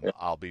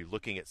 I'll be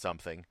looking at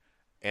something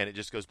and it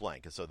just goes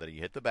blank. And so that you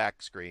hit the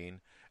back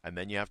screen and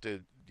then you have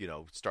to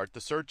start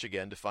the search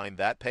again to find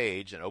that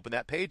page and open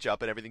that page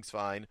up and everything's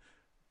fine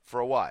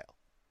for a while.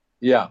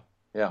 Yeah.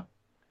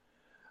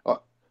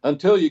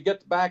 Until you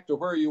get back to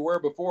where you were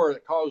before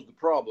it caused the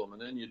problem,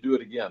 and then you do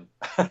it again.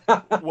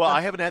 Well,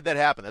 I haven't had that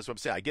happen. That's what I'm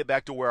saying. I get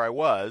back to where I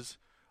was,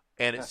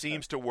 and it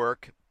seems to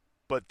work,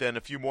 but then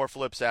a few more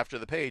flips after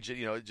the page,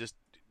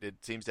 it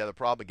seems to have a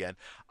problem again.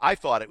 I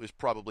thought it was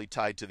probably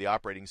tied to the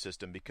operating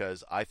system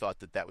because I thought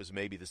that was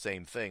maybe the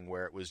same thing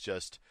where it was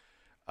just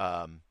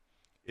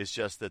it's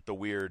just that the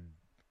weird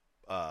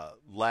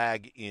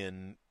lag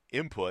in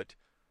input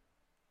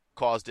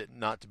caused it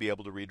not to be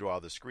able to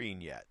redraw the screen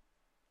yet.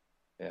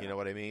 You know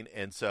what I mean?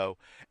 And so,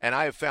 and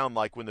I have found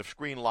like when the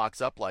screen locks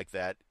up like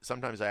that,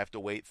 sometimes I have to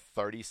wait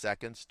 30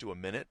 seconds to a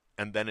minute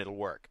and then it'll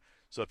work.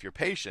 So if you're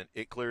patient,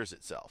 it clears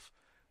itself.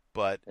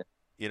 But,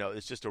 you know,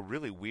 it's just a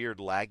really weird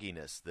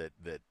lagginess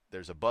that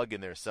there's a bug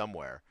in there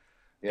somewhere.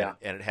 Yeah.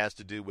 And it has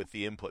to do with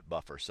the input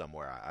buffer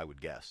somewhere, I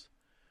would guess.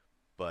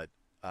 But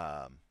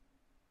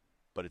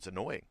it's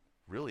annoying,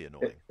 really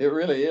annoying. It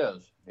really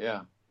is.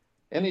 Yeah.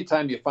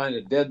 Anytime you find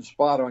a dead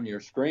spot on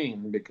your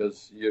screen,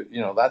 because you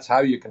know that's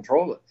how you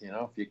control it. You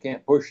know, if you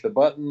can't push the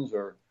buttons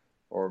or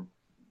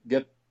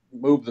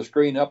move the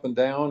screen up and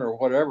down or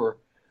whatever,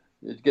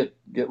 it get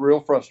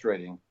real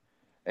frustrating.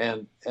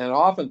 And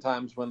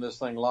oftentimes when this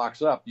thing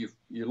locks up, you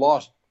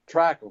lost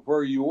track of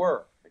where you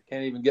were. I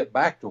can't even get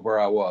back to where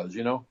I was,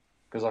 you know,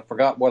 because I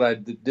forgot what I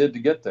did to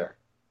get there.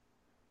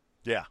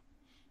 Yeah,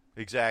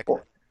 exactly.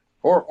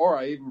 Or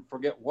I even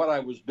forget what I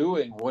was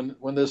doing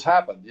when this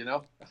happened, you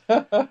know.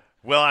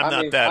 Well, I'm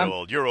not that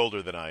old. You're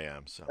older than I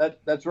am, so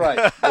that's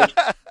right.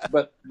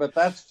 but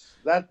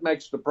that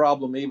makes the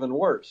problem even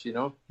worse, you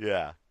know.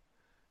 Yeah,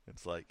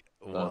 it's like,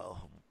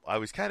 well, I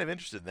was kind of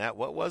interested in that.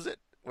 What was it?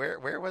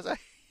 Where was I?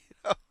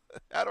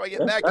 How do I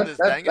get back to this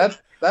thing?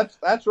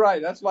 That's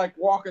right. That's like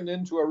walking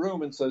into a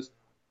room and says,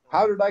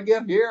 "How did I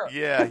get here?"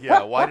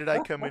 Yeah. Why did I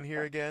come in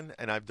here again?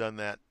 And I've done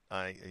that.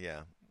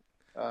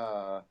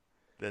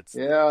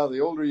 The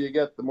older you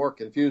get, the more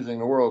confusing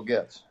the world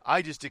gets.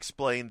 I just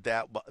explained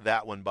that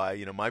one by,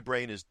 you know, my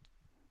brain is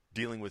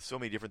dealing with so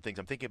many different things.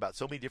 I'm thinking about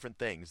so many different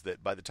things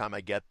that by the time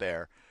I get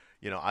there,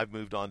 you know, I've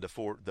moved on to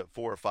four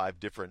or five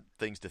different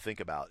things to think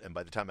about, and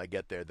by the time I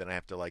get there, then I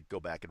have to like go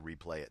back and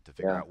replay it to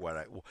figure out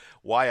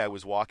why I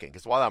was walking.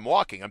 Because while I'm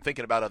walking, I'm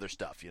thinking about other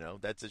stuff. You know,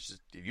 it's just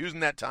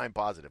using that time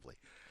positively.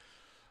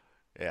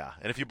 Yeah,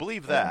 and if you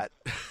believe that.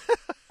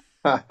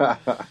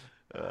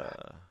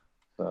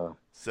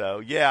 So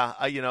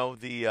yeah, you know,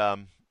 the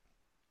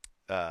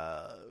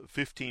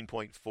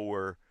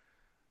 15.4,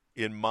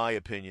 in my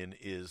opinion,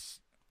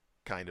 is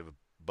kind of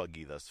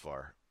buggy thus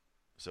far.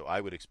 So I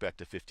would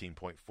expect a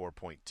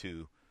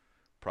 15.4.2,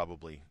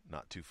 probably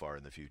not too far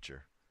in the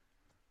future.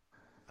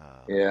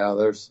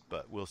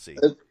 But we'll see.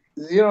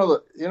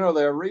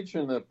 They're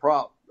reaching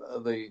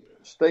the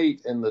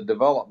state in the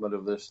development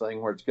of this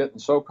thing where it's getting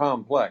so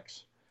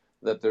complex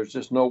that there's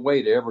just no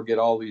way to ever get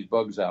all these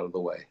bugs out of the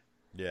way.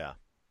 Yeah.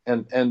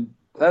 And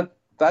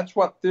that's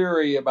what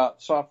theory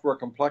about software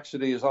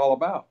complexity is all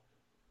about.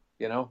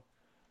 You know,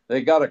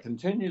 they got to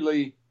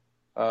continually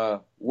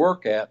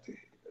work at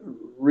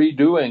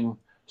redoing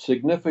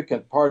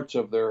significant parts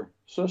of their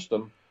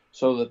system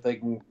so that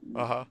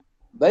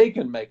they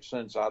can make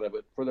sense out of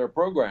it for their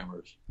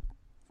programmers.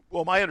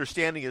 Well, my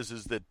understanding is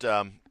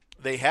that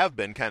they have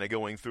been kind of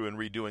going through and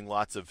redoing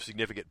lots of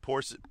significant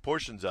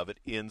portions of it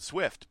in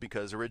Swift,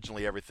 because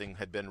originally everything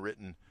had been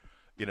written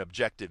in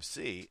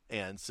Objective-C,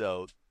 and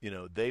so, you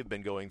know, they've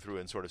been going through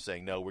and sort of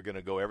saying, no, we're going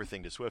to go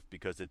everything to Swift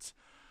because it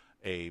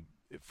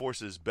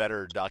forces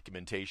better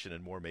documentation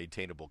and more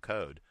maintainable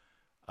code,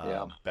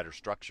 better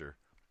structure,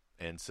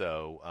 and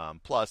so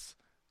plus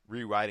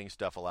rewriting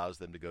stuff allows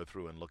them to go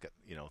through and look at,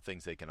 you know,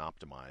 things they can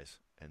optimize,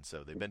 and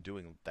so they've been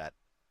doing that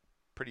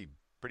pretty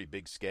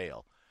big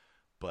scale,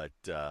 but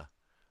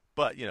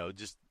you know,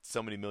 just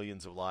so many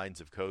millions of lines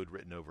of code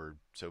written over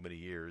so many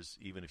years,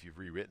 even if you've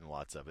rewritten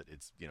lots of it,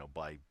 it's, you know,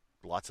 by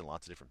lots and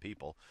lots of different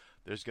people,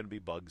 there's going to be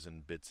bugs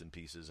and bits and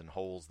pieces and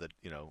holes that,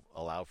 you know,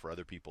 allow for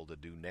other people to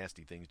do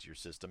nasty things to your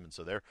system, and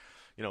so they're,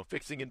 you know,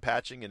 fixing and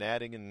patching and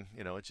adding, and,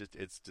 you know, it's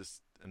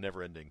just a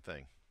never-ending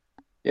thing.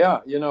 Yeah,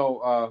 you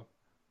know,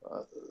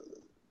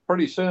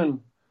 pretty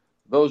soon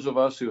those of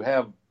us who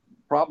have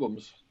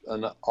problems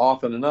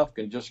often enough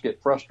can just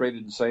get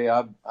frustrated and say,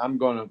 I'm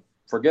going to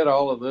forget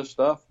all of this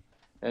stuff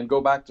and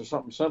go back to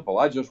something simple.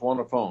 I just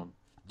want a phone.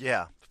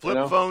 Yeah,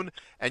 flip phone,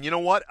 and you know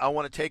what? I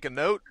want to take a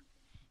note.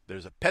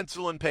 There's a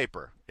pencil and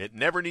paper. It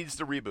never needs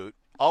to reboot.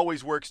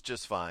 Always works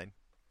just fine.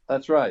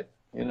 That's right.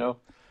 You know,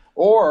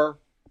 or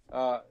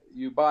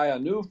you buy a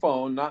new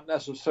phone, not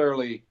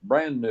necessarily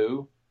brand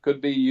new,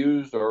 could be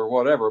used or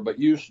whatever, but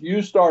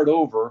you start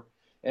over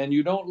and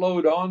you don't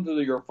load onto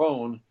your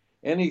phone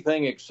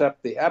anything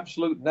except the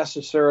absolute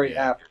necessary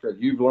apps that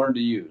you've learned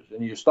to use.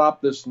 And you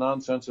stop this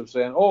nonsense of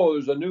saying, oh,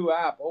 there's a new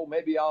app. Oh,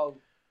 maybe I'll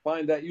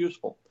find that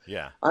useful.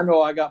 Yeah. I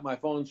know I got my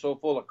phone so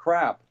full of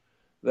crap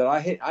that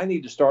I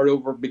need to start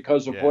over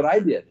because of what I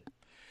did.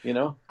 You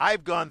know,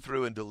 I've gone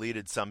through and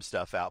deleted some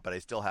stuff out, but I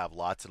still have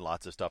lots and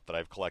lots of stuff that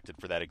I've collected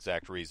for that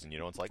exact reason. You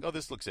know, it's like, oh,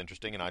 this looks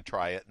interesting, and I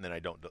try it, and then I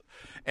don't.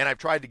 And I've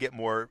tried to get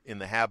more in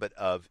the habit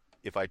of,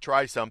 if I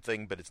try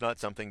something, but it's not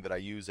something that I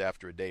use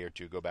after a day or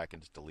two, go back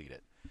and just delete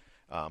it.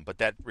 But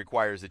that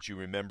requires that you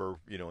remember,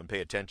 you know, and pay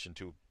attention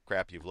to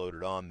crap you've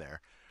loaded on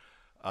there.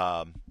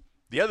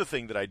 The other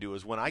thing that I do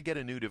is when I get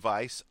a new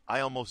device, I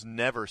almost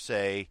never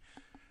say,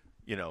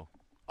 you know,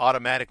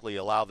 automatically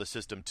allow the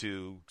system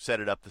to set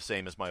it up the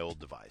same as my old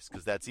device,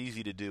 because that's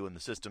easy to do and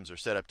the systems are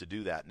set up to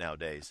do that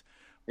nowadays.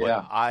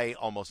 But I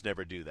almost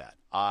never do that.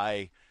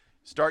 I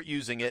start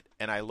using it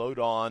and I load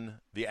on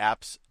the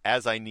apps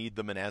as I need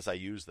them and as I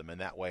use them, and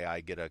that way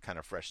I get a kind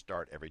of fresh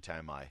start every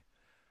time I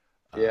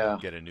Yeah.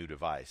 get a new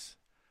device.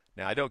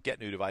 Now, I don't get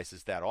new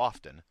devices that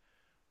often,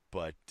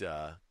 but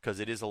because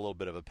it is a little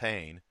bit of a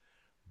pain.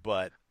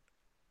 But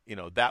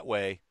that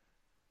way,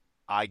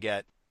 I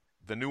get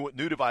the new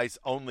device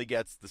only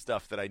gets the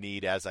stuff that I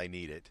need as I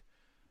need it.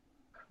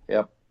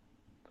 Yep.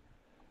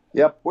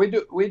 Yep. We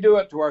do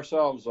it to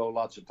ourselves though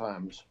lots of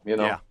times.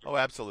 Yeah. Oh,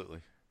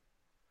 absolutely.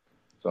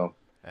 So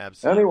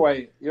Absolutely.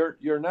 anyway,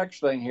 your next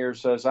thing here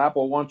says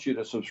Apple wants you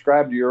to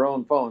subscribe to your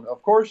own phone.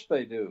 Of course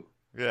they do.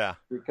 Yeah.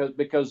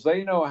 Because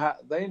they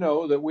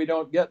know that we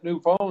don't get new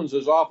phones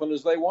as often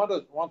as they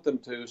want them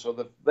to. So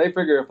that they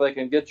figure if they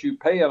can get you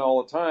paying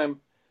all the time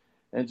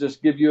and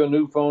just give you a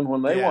new phone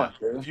when they want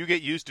to. If you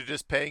get used to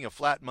just paying a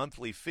flat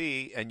monthly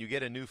fee and you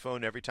get a new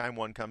phone every time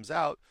one comes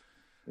out,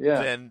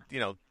 then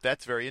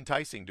that's very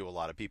enticing to a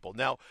lot of people.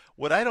 Now,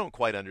 what I don't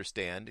quite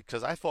understand,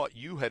 because I thought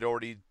you had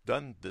already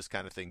done this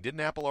kind of thing, didn't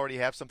Apple already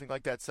have something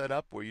like that set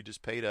up where you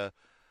just paid a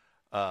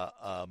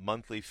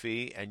monthly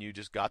fee and you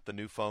just got the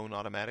new phone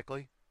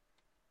automatically?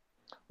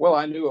 Well,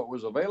 I knew it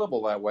was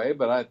available that way,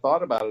 but I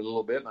thought about it a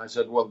little bit and I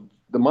said, well,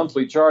 the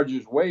monthly charge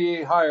is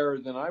way higher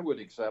than I would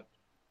accept.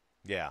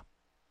 Yeah.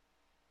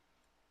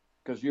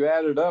 Because you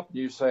add it up and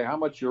you say how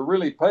much you're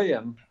really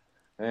paying,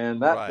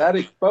 and that, Right. that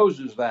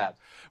exposes that.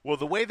 Well,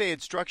 the way they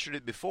had structured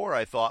it before,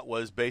 I thought,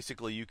 was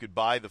basically you could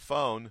buy the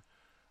phone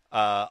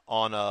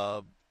on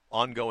a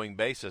ongoing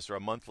basis or a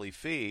monthly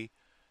fee,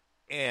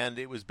 and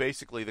it was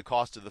basically the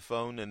cost of the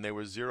phone, and there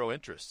was zero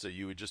interest. So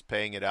you were just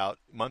paying it out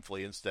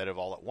monthly instead of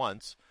all at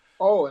once.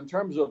 Oh, in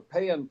terms of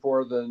paying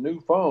for the new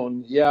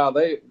phone, yeah,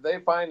 they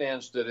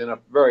financed it in a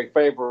very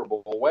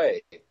favorable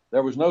way.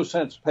 There was no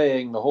sense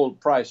paying the whole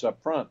price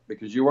up front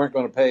because you weren't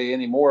going to pay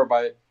any more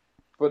by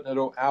putting it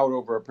out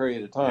over a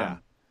period of time. Yeah.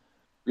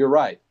 You're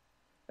right,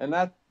 and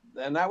that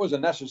was a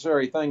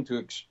necessary thing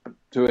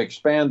to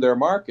expand their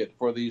market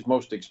for these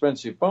most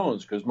expensive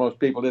phones because most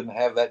people didn't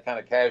have that kind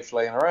of cash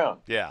laying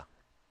around. Yeah.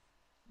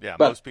 Yeah,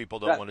 But most people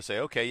don't want to say,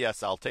 okay,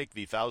 yes, I'll take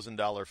the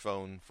 $1,000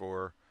 phone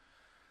for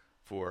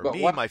But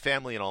me, what- my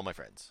family, and all my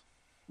friends.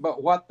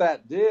 But what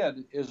that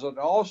did is it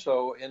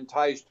also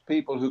enticed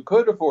people who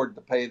could afford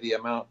to pay the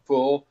amount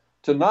full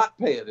to not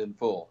pay it in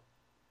full.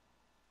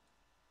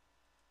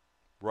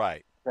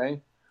 Right.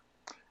 Okay,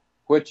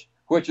 which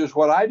is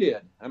what I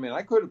did. I mean,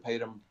 I could have paid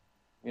them,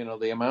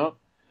 the amount,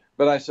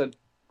 but I said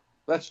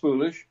that's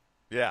foolish.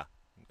 Yeah.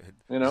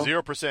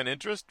 0%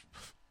 interest?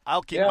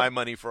 I'll keep Yeah. my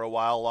money for a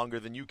while longer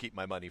than you keep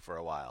my money for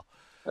a while.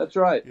 That's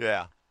right.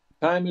 Yeah.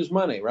 Time is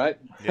money, right?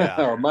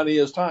 Yeah. Or money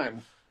is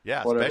time.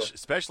 Yeah, Whatever.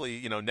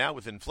 especially now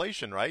with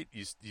inflation, right?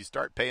 You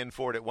start paying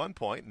for it at one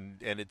point,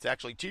 and it's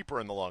actually cheaper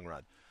in the long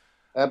run.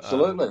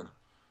 Absolutely.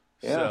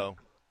 Yeah. So,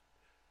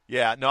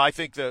 yeah, no, I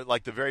think the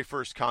very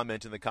first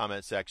comment in the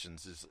comment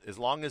sections is as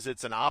long as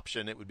it's an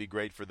option, it would be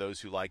great for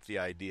those who like the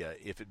idea.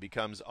 If it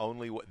becomes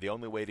the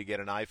only way to get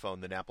an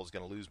iPhone, then Apple's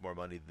going to lose more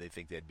money than they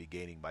think they'd be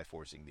gaining by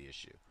forcing the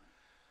issue.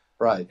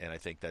 Right. And I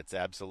think that's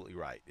absolutely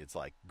right. It's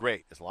like,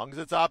 great, as long as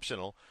it's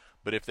optional.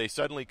 But if they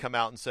suddenly come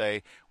out and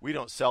say, we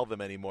don't sell them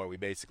anymore, we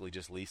basically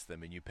just lease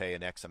them, and you pay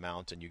an X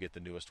amount and you get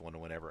the newest one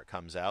whenever it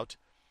comes out,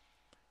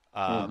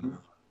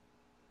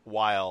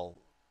 while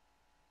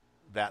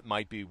that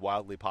might be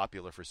wildly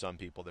popular for some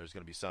people, there's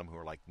going to be some who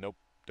are like, nope,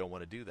 don't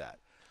want to do that.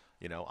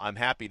 I'm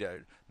happy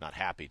to, not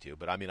happy to,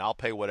 but I mean, I'll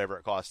pay whatever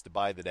it costs to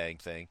buy the dang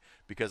thing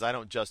because I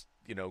don't just,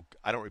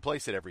 I don't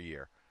replace it every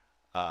year.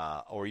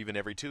 Or even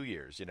every 2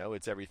 years,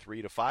 it's every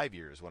 3 to 5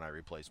 years when I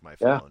replace my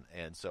phone,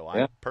 and so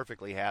I'm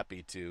perfectly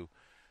happy to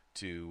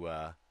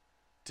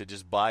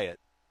just buy it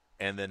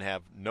and then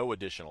have no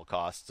additional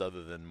costs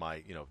other than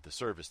my, the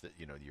service that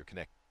your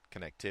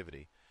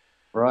connectivity.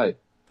 Right.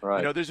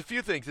 Right. There's a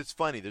few things. It's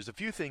funny. There's a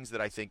few things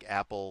that I think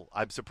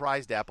I'm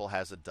surprised Apple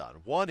hasn't done.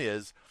 One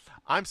is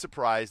I'm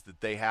surprised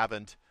that they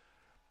haven't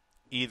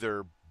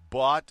either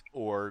bought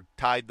or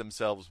tied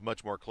themselves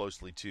much more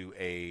closely to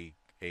a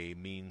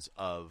means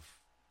of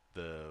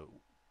the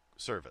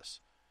service.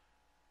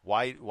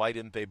 Why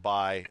didn't they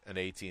buy an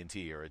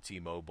AT&T or a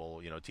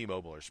T-Mobile,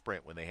 T-Mobile or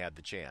Sprint when they had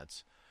the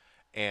chance,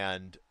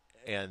 and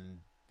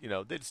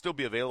they'd still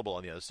be available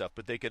on the other stuff,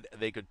 but they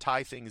could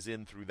tie things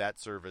in through that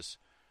service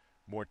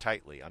more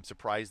tightly. I'm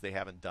surprised they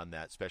haven't done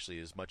that, especially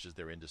as much as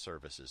they're into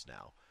services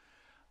now.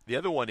 The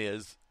other one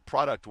is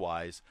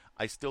product-wise,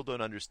 I still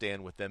don't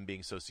understand with them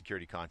being so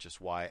security conscious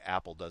why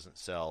Apple doesn't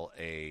sell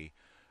a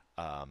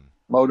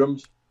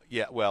modems.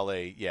 Yeah, well,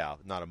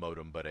 not a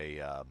modem, but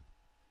a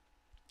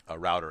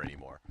router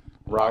anymore.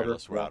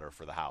 Wireless router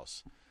for the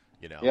house.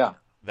 Yeah.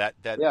 That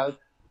Yeah.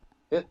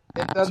 It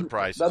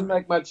doesn't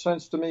make much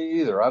sense to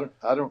me either.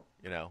 I don't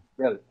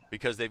get it.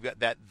 Because they've got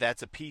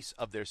that's a piece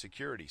of their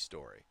security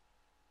story.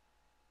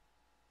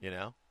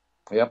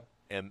 Yep.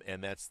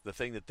 And that's the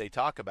thing that they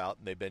talk about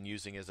and they've been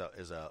using as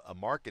a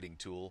marketing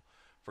tool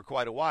for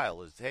quite a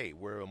while is, hey,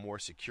 we're a more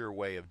secure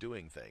way of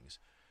doing things.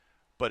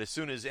 But as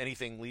soon as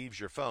anything leaves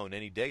your phone,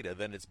 any data,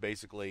 then it's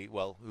basically,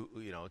 well,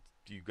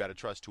 you've got to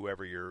trust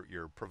whoever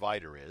your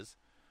provider is,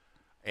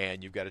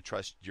 and you've got to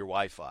trust your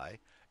Wi-Fi,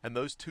 and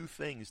those two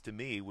things to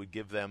me would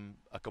give them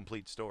a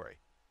complete story.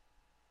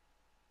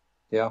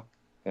 Yeah.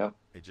 Yeah.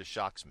 It just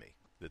shocks me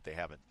that they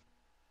haven't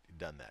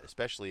done that,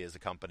 especially as a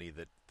company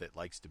that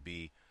likes to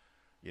be,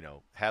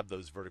 have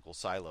those vertical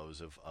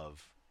silos of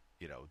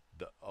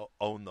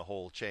own the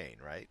whole chain,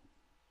 right?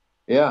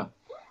 Yeah.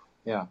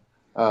 Yeah.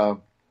 Uh,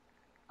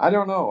 I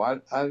don't know.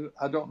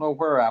 I don't know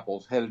where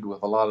Apple's headed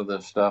with a lot of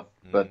this stuff,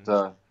 but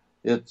Mm-hmm.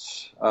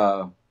 it's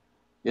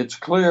it's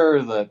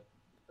clear that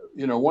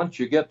once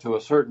you get to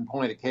a certain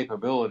point of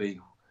capability,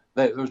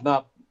 that there's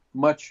not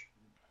much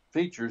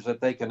features that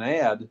they can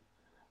add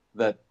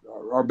that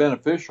are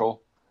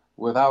beneficial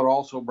without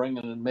also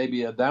bringing in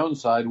maybe a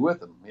downside with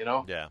them.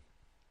 Yeah.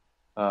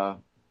 Uh,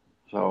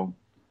 so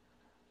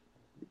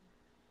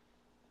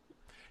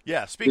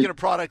Yeah, speaking of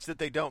products that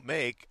they don't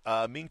make,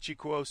 Ming Chi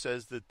Kuo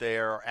says that they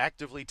are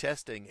actively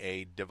testing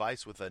a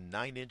device with a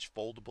 9-inch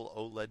foldable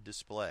OLED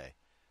display.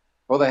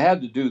 well, they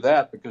had to do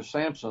that because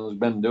Samsung has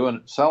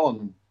been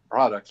selling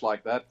products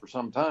like that for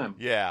some time.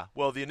 Yeah,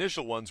 well, the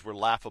initial ones were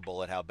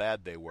laughable at how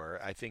bad they were.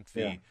 I think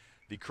Yeah.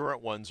 the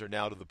current ones are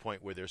now to the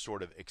point where they're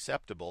sort of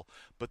acceptable,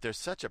 but there's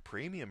such a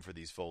premium for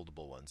these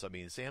foldable ones. I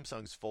mean,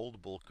 Samsung's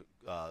foldable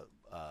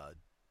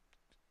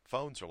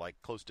phones are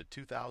like close to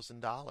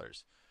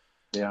 $2,000.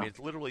 I Yeah. mean, it's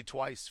literally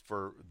twice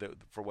for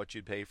what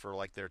you'd pay for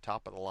like their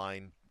top of the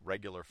line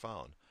regular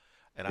phone.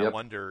 And I Yep.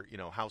 wonder,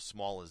 how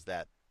small is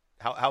that?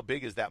 How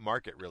big is that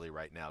market really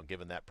right now,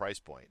 given that price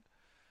point?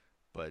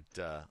 But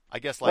I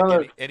guess like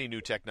Well, any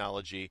new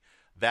technology,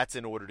 that's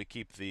in order to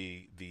keep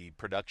the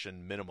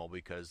production minimal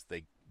because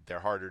they're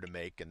harder to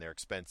make and they're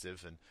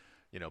expensive and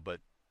but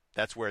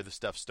that's where the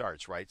stuff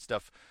starts, right?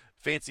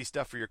 Fancy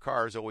stuff for your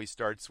cars always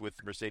starts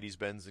with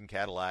Mercedes-Benz and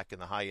Cadillac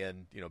and the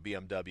high-end,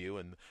 BMW,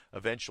 and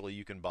eventually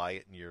you can buy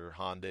it in your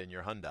Honda and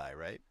your Hyundai,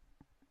 right?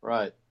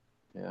 right.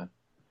 Yeah.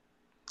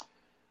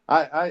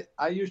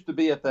 I used to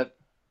be at that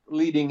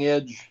leading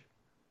edge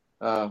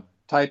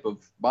type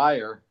of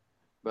buyer,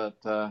 but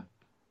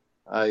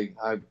I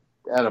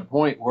at a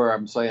point where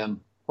I'm saying,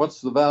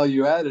 what's the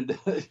value added,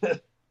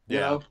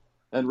 Yeah,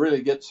 and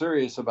really get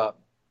serious about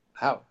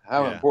how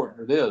yeah.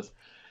 important it is.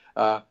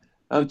 Uh,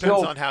 Depends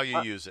until on how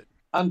you use it.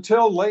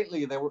 until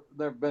lately, there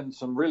have been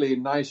some really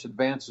nice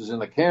advances in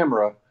the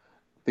camera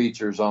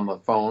features on the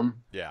phone,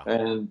 Yeah.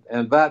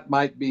 and that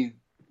might be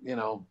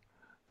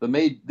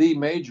the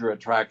major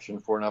attraction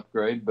for an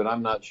upgrade. But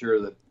I'm not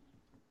sure that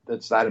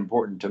that's that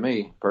important to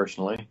me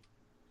personally.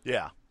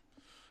 Yeah.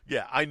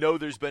 Yeah, I know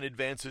there's been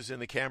advances in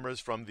the cameras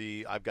from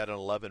I've got an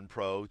 11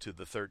 Pro to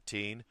the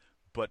 13,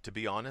 but to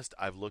be honest,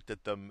 I've looked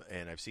at them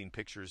and I've seen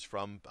pictures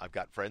I've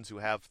got friends who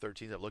have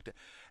 13s. I've looked at,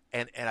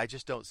 and I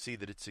just don't see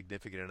that it's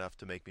significant enough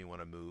to make me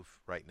want to move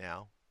right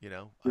now. I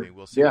mean,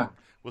 Yeah.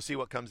 we'll see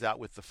what comes out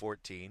with the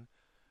 14.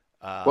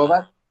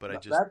 Well, But I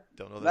just that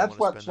don't know that I that's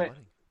want to spend the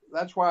money.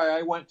 that's why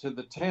I went to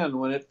the 10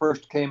 when it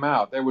first came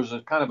out. There was a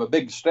kind of a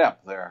big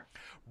step there.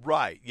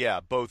 Right,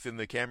 yeah, both in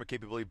the camera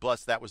capability.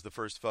 Plus, that was the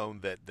first phone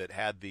that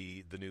had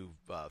the new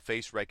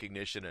face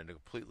recognition and a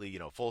completely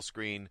full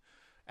screen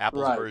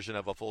Apple's Right. version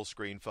of a full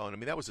screen phone. I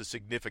mean, that was a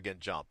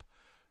significant jump,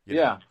 you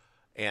know. Yeah.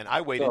 And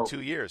I waited So.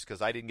 2 years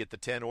because I didn't get the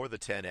 10 or the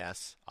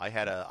 10s. I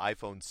had an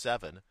iPhone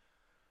 7,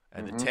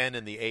 and the Hmm. 10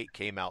 and the 8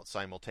 came out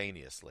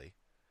simultaneously.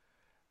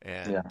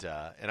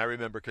 Yeah. And I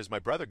remember because my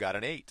brother got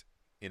an 8,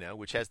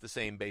 which has the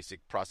same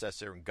basic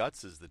processor and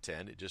guts as the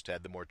 10. It just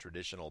had the more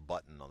traditional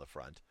button on the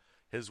front.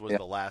 His was Yeah.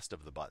 the last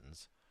of the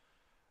buttons,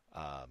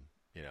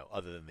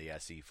 other than the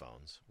SE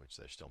phones, which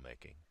they're still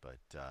making. But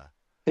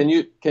Can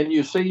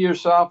you see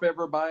yourself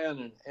ever buying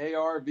an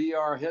AR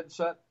VR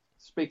headset?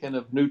 Speaking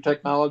of new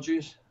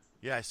technologies.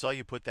 yeah, I saw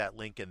you put that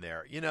link in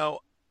there.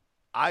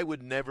 I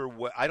would never.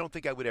 I don't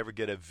think I would ever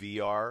get a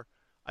VR.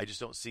 I just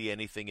don't see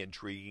anything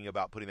intriguing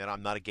about putting that on.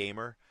 I'm not a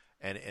gamer,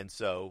 and it's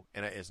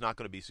not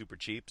going to be super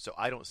cheap, so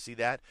I don't see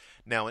that.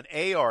 Now, an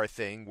AR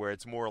thing where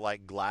it's more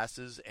like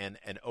glasses and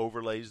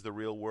overlays the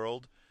real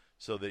world,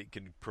 so that it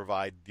can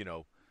provide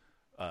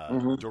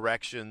Hmm.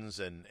 directions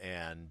and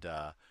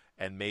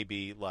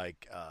maybe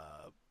like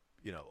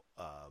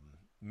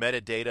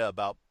metadata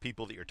about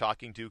people that you're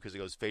talking to because it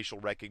goes facial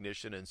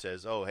recognition and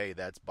says, oh hey,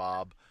 that's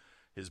Bob.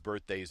 His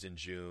birthday's in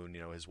June.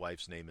 His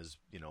wife's name is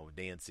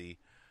Nancy.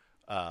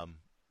 Um,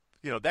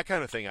 that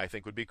kind of thing I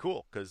think would be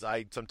cool because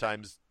I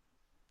sometimes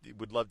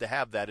would love to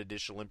have that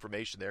additional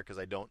information there because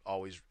I don't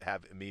always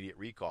have immediate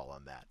recall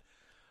on that.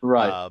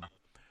 Right. Um,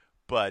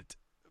 but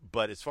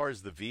as far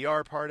as the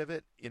VR part of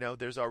it,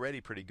 there's already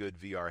pretty good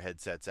VR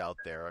headsets out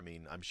there. I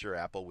mean, I'm sure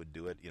Apple would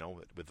do it,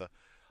 with a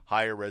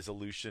higher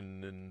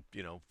resolution and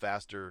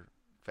faster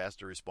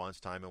response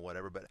time and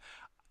whatever. But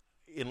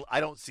I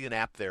don't see an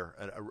app there,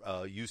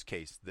 a use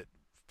case that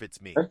fits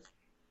me.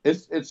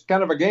 It's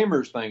kind of a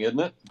gamer's thing, isn't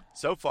it?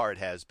 So far, it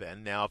has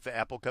been. Now, if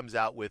Apple comes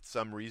out with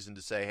some reason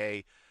to say,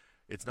 hey,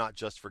 it's not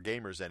just for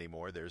gamers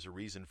anymore, there's a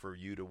reason for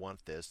you to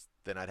want this,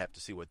 then I'd have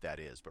to see what that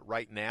is. But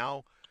right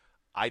now,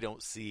 I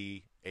don't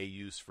see a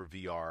use for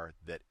VR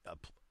that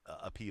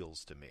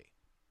appeals to me.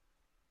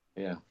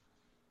 Yeah.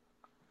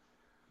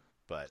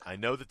 But I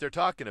know that they're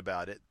talking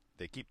about it.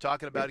 They keep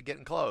talking about it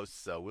getting close,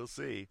 so we'll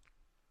see.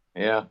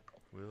 Yeah.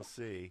 We'll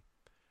see.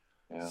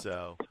 Yeah.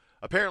 So,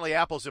 Apparently,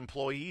 Apple's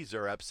employees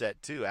are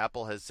upset too.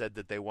 Apple has said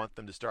that they want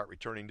them to start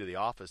returning to the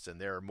office, and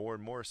there are more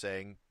and more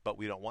saying, "But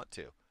we don't want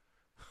to."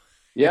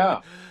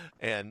 Yeah.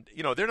 And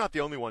they're not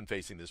the only one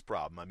facing this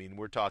problem. I mean,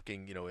 we're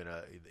talking in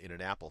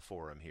an Apple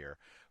forum here,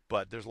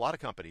 but there's a lot of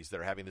companies that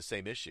are having the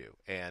same issue.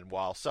 And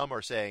while some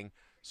are saying,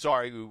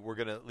 "Sorry, we're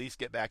going to at least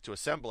get back to a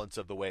semblance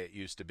of the way it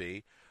used to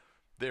be,"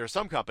 there are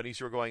some companies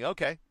who are going,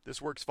 "Okay,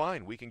 this works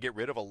fine. We can get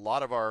rid of a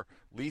lot of our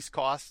lease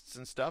costs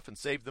and stuff and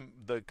save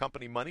the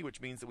company money, which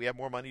means that we have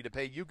more money to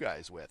pay you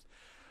guys with."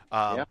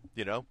 Yeah.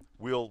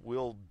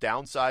 We'll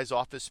downsize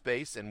office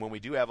space, and when we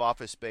do have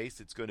office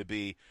space, it's going to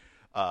be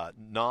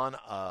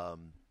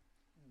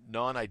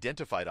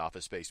non-identified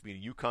office space,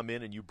 meaning you come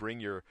in and you bring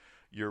your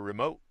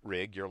remote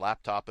rig, your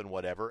laptop and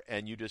whatever,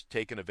 and you just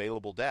take an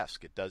available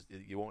desk.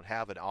 You won't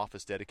have an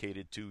office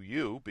dedicated to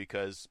you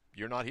because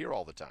you're not here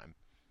all the time.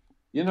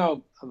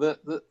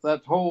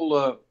 That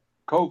whole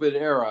COVID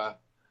era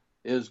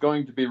is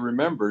going to be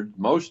remembered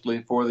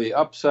mostly for the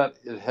upset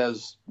it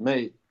has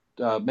made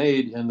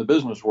in the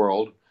business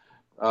world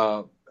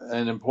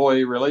and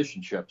employee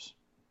relationships.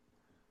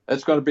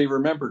 It's going to be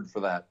remembered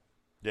for that.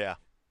 Yeah.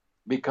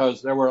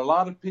 Because there were a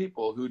lot of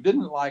people who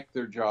didn't like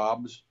their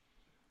jobs,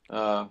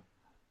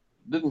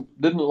 didn't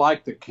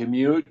like the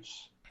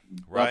commutes.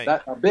 Right.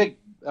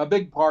 A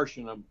big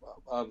portion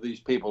of these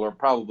people are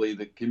probably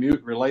the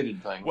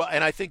commute-related things. Well,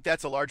 and I think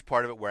that's a large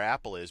part of it where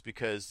Apple is,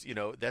 because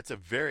that's a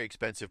very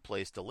expensive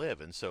place to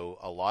live, and so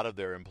a lot of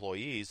their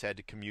employees had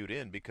to commute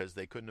in because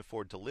they couldn't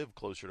afford to live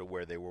closer to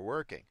where they were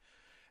working.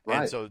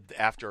 Right. And so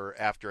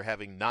after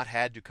having not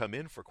had to come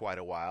in for quite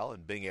a while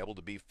and being able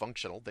to be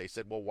functional, they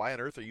said, "Well, why on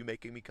earth are you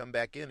making me come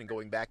back in and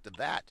going back to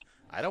that?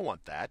 I don't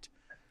want that."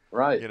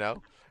 Right.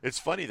 It's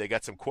funny. They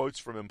got some quotes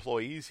from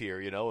employees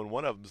here, and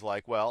one of them's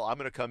like, "Well, I'm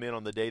going to come in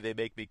on the day they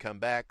make me come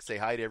back, say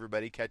hi to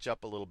everybody, catch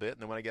up a little bit, and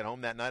then when I get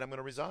home that night, I'm going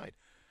to resign."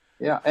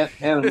 Yeah,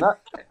 and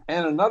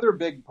another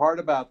big part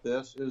about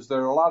this is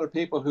there are a lot of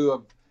people who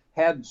have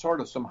had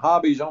sort of some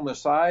hobbies on the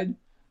side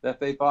that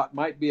they thought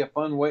might be a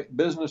fun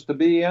business to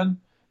be in.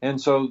 And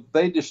so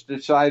they just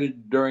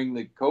decided during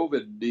the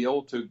COVID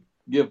deal to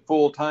give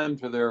full time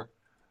to their,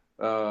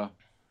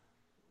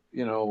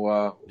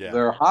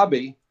 their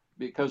hobby,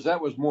 because that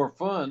was more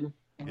fun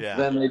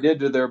than they did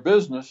to their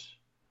business,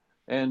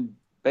 and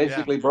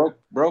basically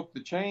broke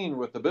the chain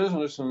with the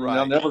business, and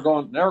they'll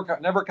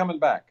never coming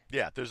back.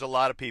 Yeah, there's a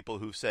lot of people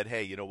who've said,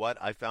 "Hey, you know what?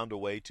 I found a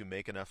way to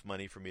make enough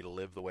money for me to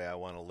live the way I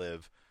want to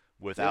live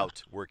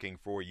without working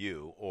for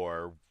you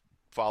or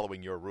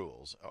following your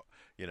rules."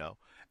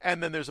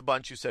 And then there's a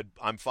bunch who said,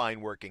 "I'm fine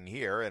working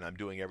here and I'm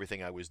doing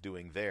everything I was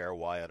doing there.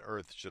 Why on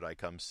earth should I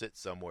come sit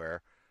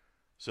somewhere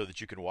so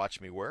that you can watch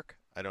me work?"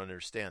 I don't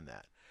understand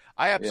that.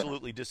 I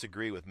absolutely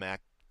disagree with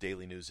Mac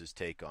Daily News'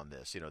 take on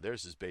this.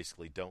 Theirs is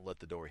basically don't let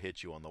the door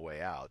hit you on the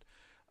way out.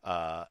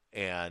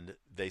 And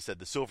they said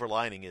the silver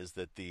lining is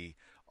that the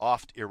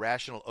oft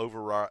irrational,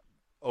 overwrought,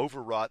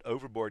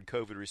 overboard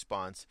COVID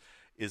response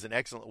is an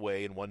excellent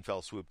way in one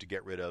fell swoop to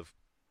get rid of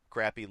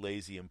crappy,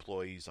 lazy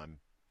employees, I'm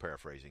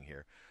paraphrasing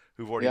here,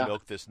 who've already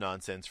milked this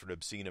nonsense for an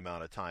obscene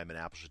amount of time, and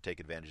Apple should take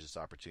advantage of this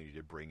opportunity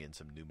to bring in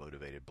some new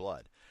motivated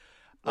blood.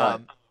 Right.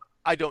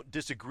 I don't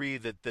disagree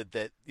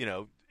that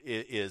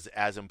is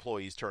as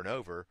employees turn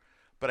over,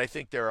 but I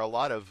think there are a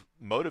lot of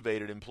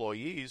motivated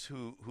employees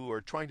who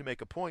are trying to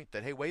make a point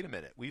that, hey, wait a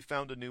minute, we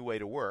found a new way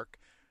to work.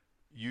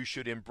 You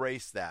should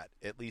embrace that,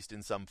 at least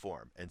in some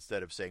form,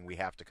 instead of saying we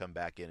have to come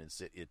back in and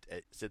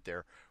sit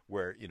there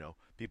where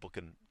people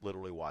can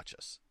literally watch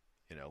us.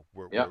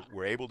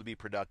 We're able to be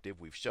productive.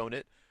 We've shown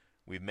it.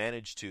 We've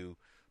managed to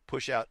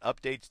push out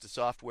updates to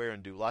software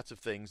and do lots of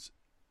things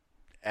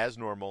as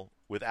normal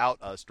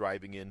without us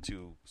driving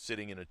into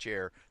sitting in a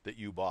chair that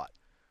you bought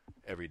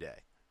every day.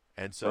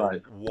 And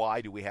so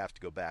why do we have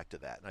to go back to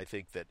that? And I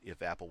think that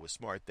if Apple was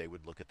smart, they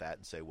would look at that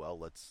and say, well,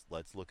 let's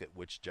look at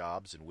which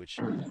jobs and which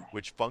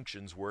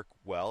functions work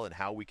well and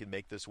how we can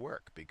make this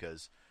work.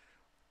 Because,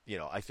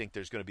 I think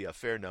there's going to be a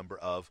fair number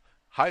of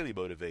highly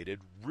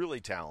motivated,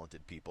 really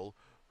talented people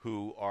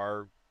who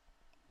are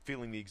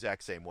feeling the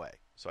exact same way.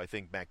 So I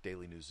think Mac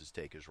Daily News'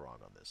 take is wrong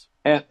on this.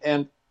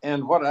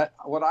 And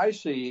what I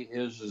see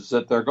is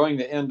that they're going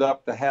to end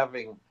up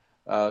having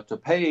to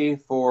pay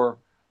for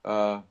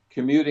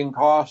commuting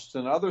costs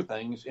and other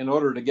things in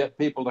order to get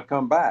people to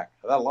come back.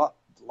 A lot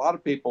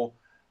of people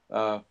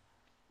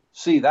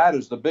see that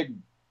as a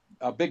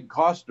big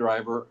cost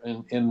driver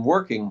in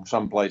working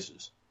some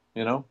places.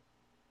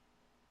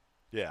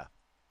 Yeah.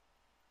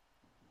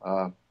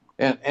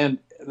 And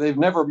they've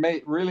never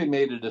really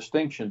made a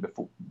distinction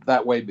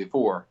that way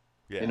before.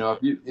 Yeah.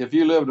 If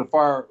you lived a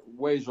far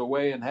ways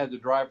away and had to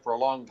drive for a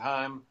long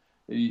time,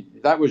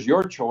 that was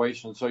your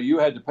choice, and so you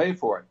had to pay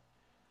for it.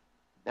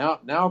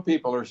 Now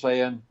people are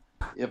saying,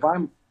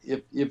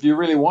 if you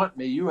really want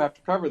me, you have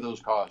to cover those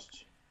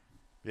costs.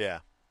 Yeah.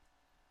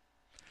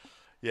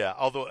 Yeah.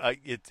 Although I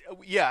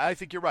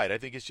think you're right. I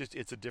think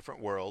it's a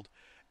different world,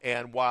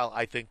 and while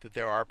I think that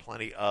there are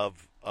plenty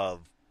of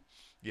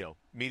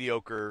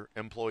mediocre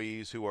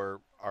employees who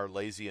are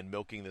lazy and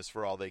milking this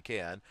for all they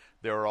can.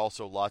 There are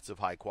also lots of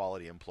high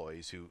quality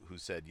employees who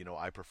said,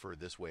 I prefer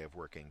this way of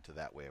working to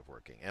that way of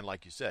working. And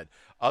like you said,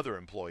 other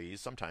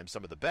employees, sometimes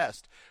some of the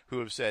best, who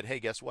have said, hey,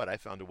 guess what? I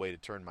found a way to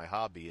turn my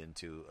hobby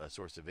into a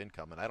source of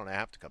income, and I don't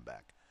have to come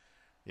back.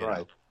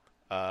 Right.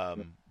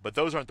 But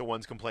those aren't the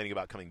ones complaining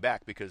about coming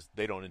back because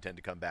they don't intend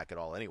to come back at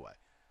all anyway.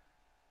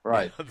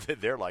 Right.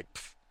 They're like,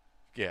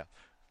 yeah,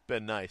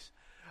 been nice.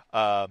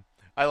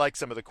 I like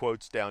some of the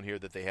quotes down here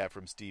that they have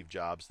from Steve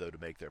Jobs, though, to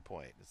make their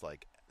point. It's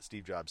like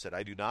Steve Jobs said,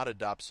 I do not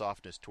adopt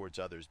softness towards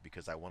others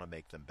because I want to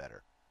make them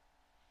better.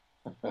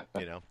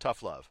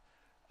 Tough love.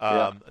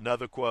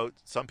 Another quote,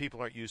 some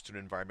people aren't used to an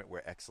environment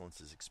where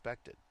excellence is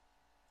expected.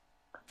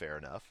 Fair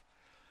enough.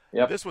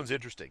 Yep. This one's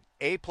interesting.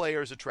 A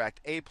players attract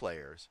A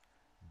players.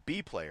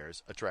 B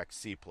players attract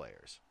C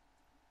players.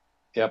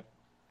 Yep.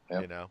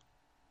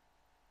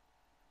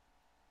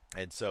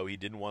 And so he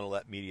didn't want to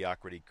let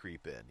mediocrity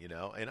creep in,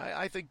 And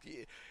I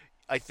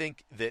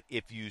think that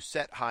if you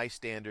set high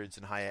standards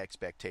and high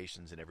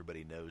expectations and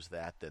everybody knows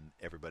that, then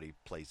everybody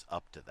plays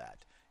up to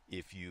that.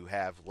 If you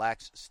have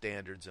lax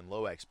standards and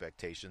low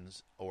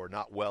expectations or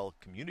not well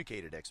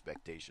communicated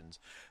expectations,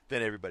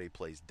 then everybody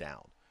plays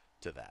down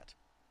to that,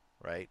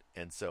 right?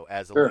 And so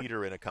as a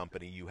leader in a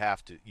company, you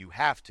have to,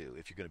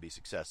 if you're going to be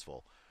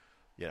successful,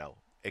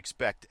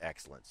 expect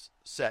excellence,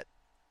 set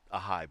a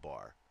high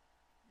bar,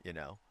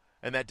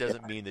 And that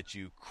doesn't mean that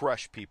you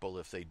crush people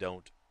if they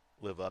don't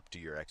live up to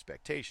your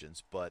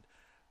expectations, but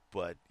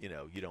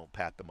you don't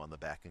pat them on the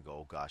back and go,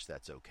 oh gosh,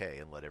 that's okay,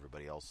 and let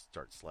everybody else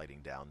start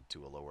sliding down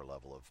to a lower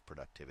level of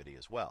productivity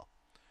as well.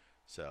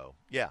 So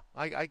yeah,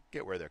 I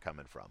get where they're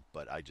coming from,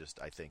 but I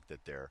think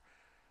that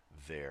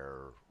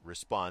their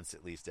response,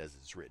 at least as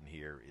it's written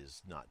here,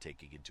 is not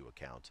taking into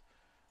account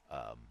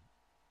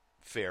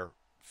fair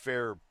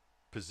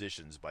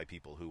positions by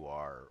people who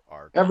are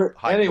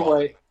high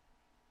quality.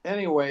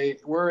 Anyway,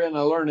 we're in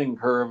a learning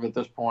curve at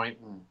this point,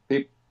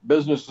 and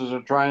businesses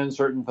are trying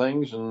certain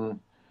things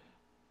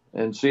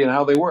and seeing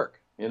how they work,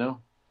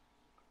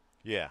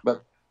 Yeah.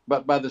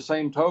 But by the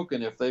same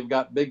token, if they've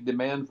got big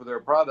demand for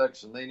their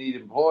products and they need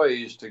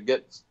employees to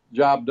get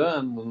job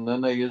done, and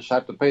then they just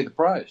have to pay the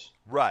price.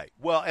 Right.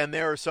 Well, and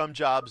there are some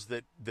jobs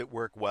that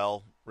work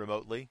well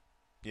remotely.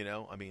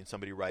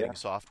 Somebody writing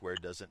software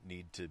doesn't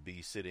need to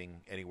be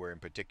sitting anywhere in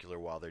particular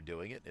while they're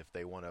doing it. If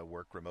they want to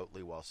work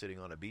remotely while sitting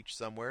on a beach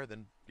somewhere,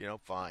 then,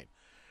 fine.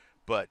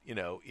 But,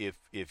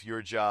 if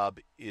your job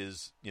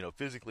is,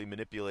 physically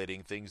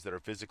manipulating things that are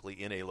physically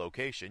in a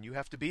location, you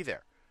have to be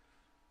there.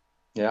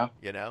 Yeah.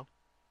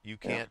 You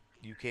can't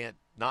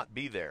not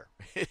be there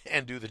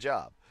and do the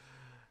job.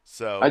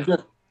 So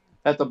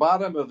at the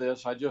bottom of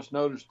this, I just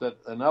noticed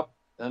that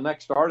the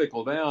next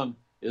article down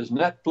is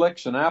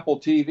Netflix and Apple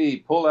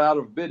TV pull out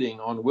of bidding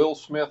on Will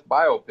Smith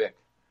biopic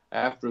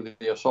after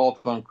the assault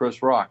on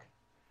Chris Rock.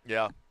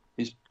 Yeah.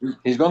 He's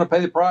going to pay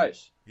the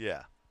price.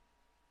 Yeah.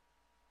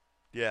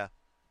 Yeah.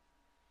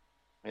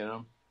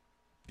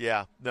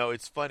 Yeah. No,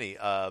 it's funny.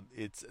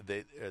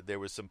 There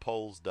was some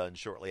polls done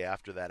shortly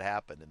after that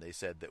happened, and they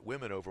said that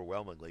women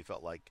overwhelmingly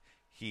felt like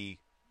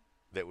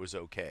that was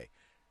okay.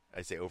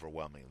 I say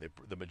overwhelmingly,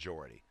 the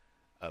majority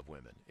of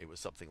women. It was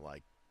something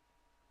like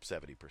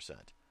 70%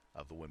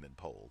 of the women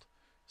polled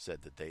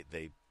said that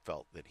they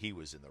felt that he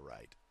was in the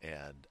right.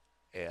 And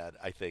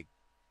I think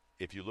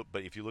if you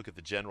look at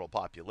the general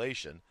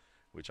population,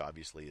 which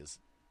obviously is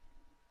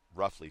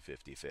roughly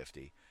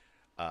 50-50,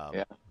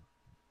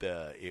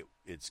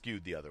 it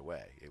skewed the other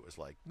way. It was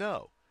like,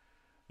 no.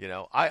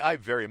 I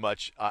very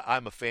much,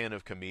 I'm a fan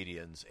of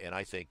comedians, and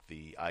I think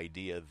the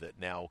idea that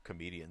now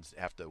comedians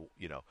have to,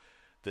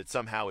 that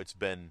somehow it's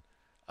been,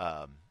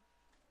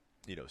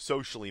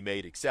 socially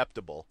made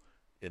acceptable,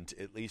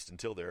 at least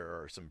until there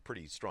are some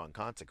pretty strong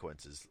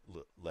consequences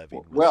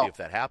levied. We'll see if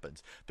that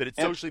happens. That it's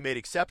socially made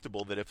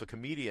acceptable that if a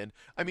comedian,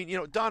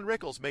 Don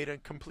Rickles made a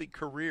complete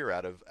career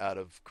out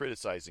of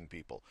criticizing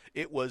people.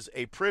 It was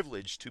a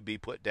privilege to be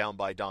put down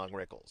by Don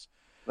Rickles.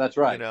 That's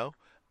right.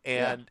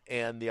 And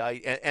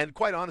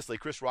quite honestly,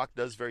 Chris Rock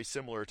does very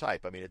similar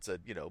type. It's a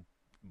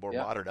more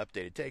modern,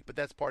 updated take, but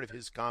that's part of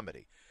his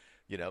comedy.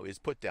 Is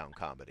put down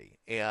comedy,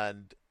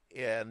 and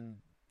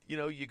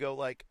you go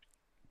like,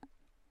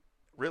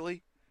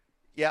 really?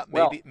 Yeah,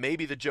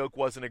 maybe the joke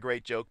wasn't a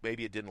great joke.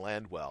 Maybe it didn't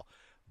land well,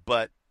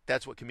 but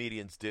that's what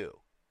comedians do.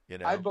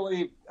 I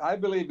believe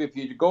if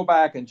you go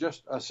back and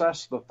just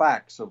assess the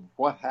facts of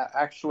what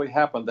actually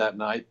happened that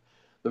night,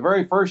 the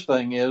very first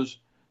thing is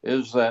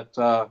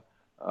that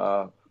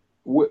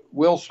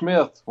Will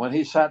Smith, when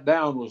he sat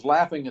down, was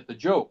laughing at the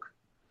joke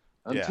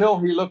until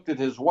he looked at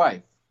his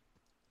wife.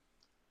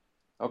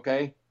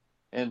 Okay,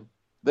 and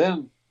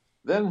then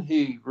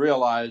he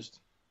realized,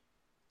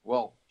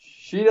 well,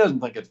 she doesn't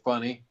think it's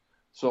funny.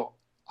 So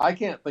I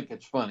can't think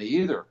it's funny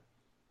either.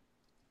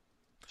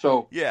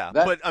 So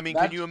but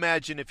can you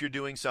imagine if you're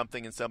doing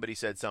something and somebody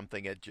said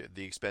something at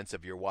the expense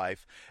of your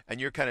wife, and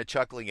you're kind of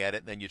chuckling at it,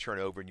 and then you turn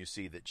over and you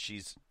see that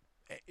she's,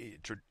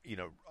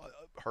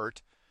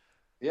 hurt.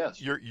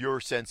 Yes. your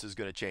sense is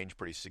going to change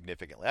pretty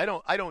significantly. I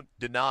don't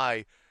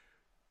deny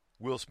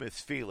Will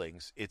Smith's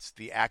feelings. It's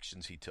the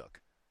actions he took.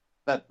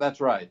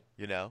 That's right.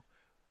 You know,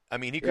 I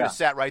mean, he could Yeah. have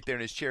sat right there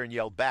in his chair and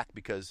yelled back,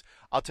 because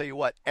I'll tell you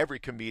what, every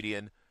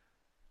comedian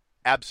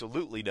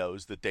absolutely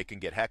knows that they can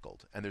get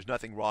heckled, and there's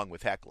nothing wrong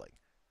with heckling.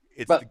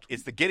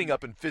 It's the getting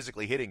up and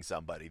physically hitting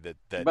somebody that.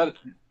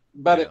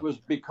 But it was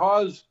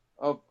because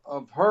of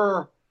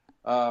her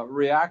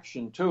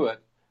reaction to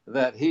it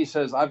that he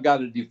says, I've got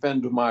to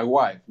defend my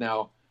wife.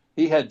 Now,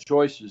 he had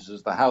choices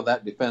as to how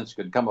that defense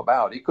could come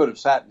about. He could have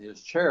sat in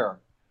his chair,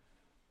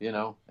 and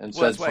Well,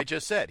 said, that's what I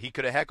just said. He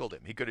could have heckled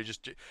him. He could have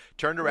just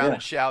turned around Yeah.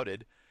 and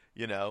shouted,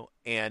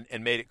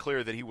 and made it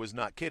clear that he was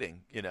not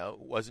kidding.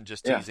 Wasn't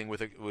just Yeah. teasing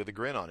with a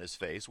grin on his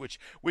face, which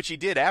he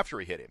did after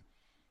he hit him.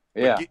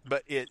 yeah,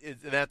 But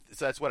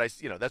so that's what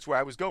that's where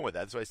I was going with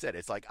that. That's what I said.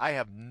 It's like, I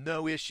have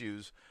no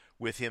issues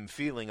with him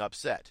feeling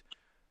upset,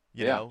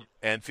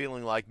 and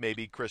feeling like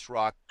maybe Chris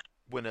Rock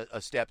went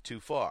a step too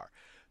far.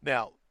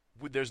 Now,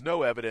 there's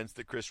no evidence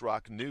that Chris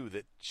Rock knew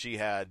that she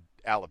had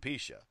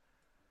alopecia.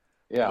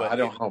 yeah, But I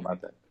don't know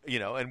about that.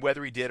 And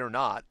whether he did or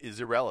not is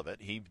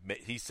irrelevant.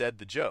 He said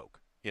the joke,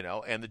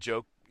 and the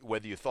joke,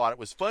 whether you thought it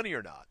was funny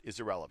or not, is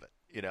irrelevant.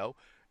 It's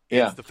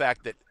Yeah. the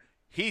fact that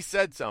he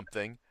said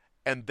something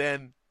and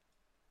then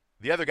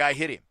the other guy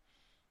hit him,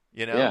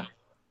 Yeah,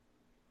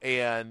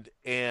 and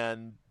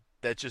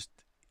that's just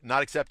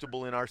not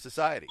acceptable in our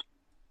society.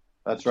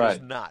 that's It's right.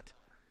 just not.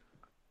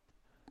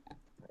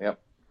 Yep.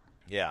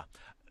 Yeah.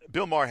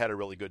 Bill Maher had a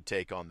really good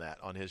take on that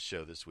on his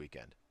show this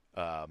weekend,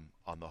 on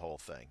the whole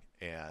thing.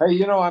 And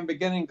Hey, I'm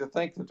beginning to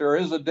think that there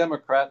is a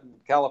Democrat in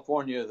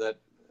California that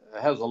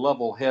has a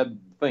level head,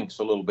 thinks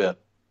a little bit.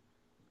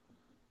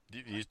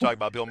 you talking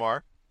about Bill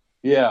Maher?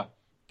 Yeah,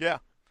 Yeah.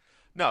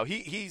 No,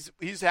 he's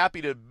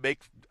happy to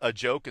make a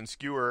joke and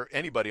skewer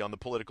anybody on the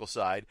political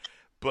side,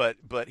 but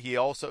he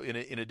also, in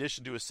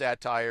addition to his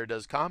satire,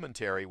 does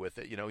commentary with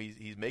it.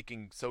 He's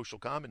making social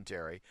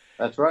commentary,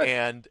 that's right.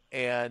 and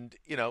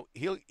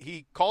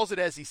he calls it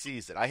as he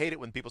sees it. I hate it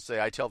when people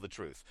say I tell the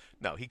truth.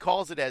 No, he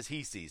calls it as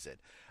he sees it.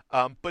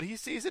 But he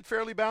sees it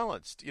fairly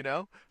balanced.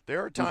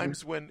 There are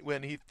times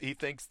when he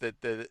thinks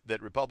that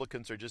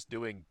Republicans are just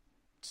doing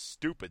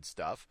stupid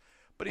stuff.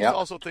 But he Yep.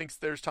 also thinks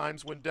there's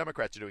times when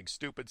Democrats are doing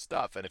stupid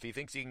stuff, and if he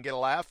thinks he can get a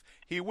laugh,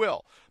 he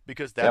will,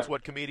 because that's Yep.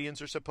 what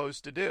comedians are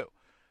supposed to do.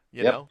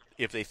 Yep.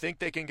 If they think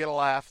they can get a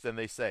laugh, then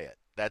they say it.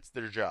 That's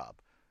their job.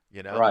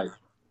 Right.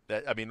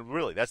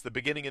 Really, that's the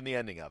beginning and the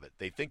ending of it.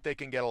 They think they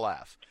can get a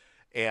laugh,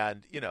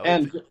 and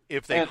And-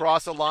 if they and-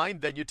 cross a line,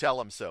 then you tell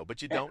them so,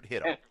 but you don't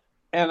hit them.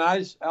 And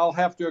I'll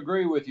have to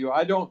agree with you.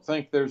 I don't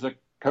think there's a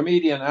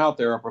comedian out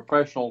there, a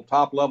professional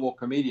top level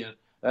comedian,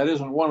 that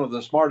isn't one of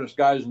the smartest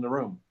guys in the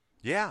room.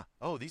 Yeah.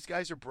 Oh, these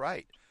guys are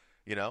bright,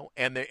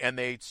 and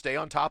they stay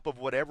on top of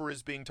whatever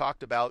is being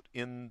talked about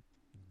in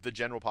the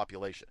general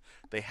population.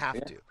 They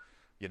have to,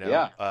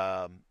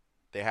 Yeah.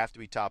 they have to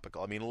be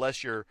topical. I mean,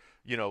 unless you're,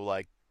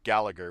 like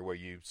Gallagher, where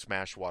you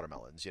smash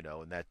watermelons,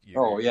 and that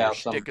your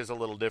shtick is a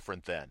little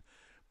different then.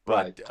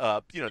 But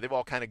Right. They've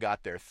all kind of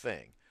got their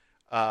thing.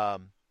 I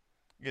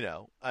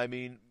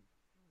mean,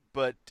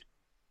 but.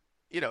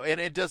 And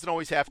it doesn't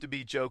always have to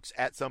be jokes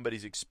at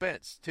somebody's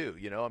expense, too.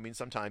 I mean,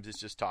 sometimes it's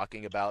just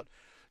talking about,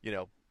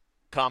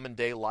 common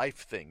day life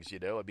things.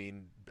 I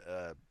mean,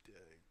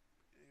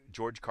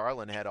 George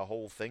Carlin had a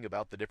whole thing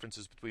about the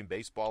differences between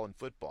baseball and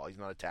football. He's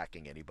not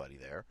attacking anybody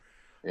there,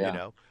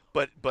 Yeah.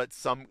 But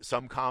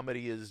some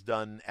comedy is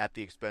done at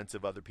the expense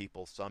of other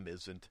people. Some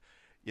isn't.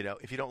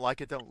 If you don't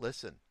like it, don't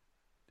listen.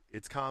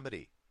 It's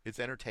comedy. It's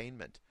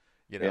entertainment.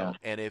 Yeah.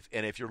 And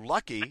if you're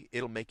lucky,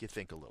 it'll make you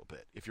think a little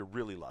bit. If you're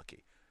really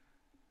lucky.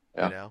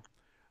 Yeah.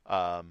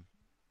 But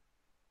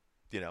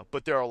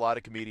there are a lot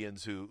of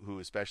comedians who,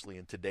 especially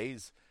in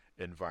today's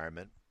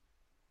environment,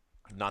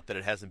 not that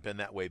it hasn't been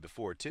that way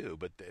before too,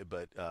 but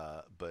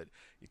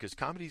because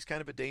comedy is kind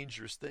of a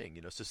dangerous thing,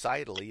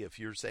 societally. If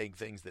you're saying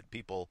things that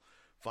people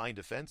find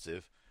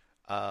offensive,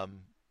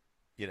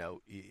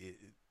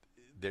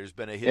 there's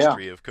been a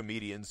history of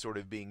comedians sort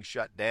of being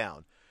shut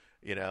down,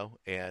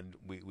 and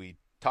we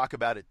talk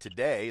about it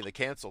today, the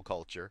cancel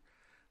culture,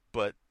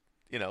 but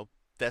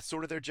that's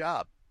sort of their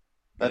job.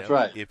 That's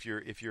right. If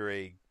you're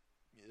a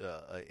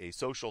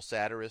social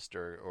satirist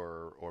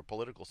or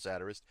political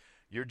satirist,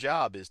 your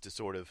job is to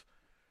sort of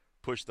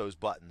push those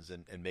buttons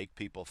and make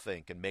people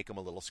think and make them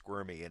a little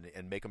squirmy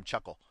and make them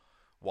chuckle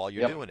while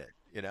you're doing it.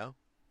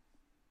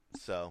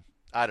 So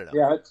I don't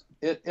know.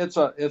 Yeah, it's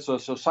a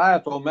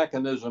societal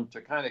mechanism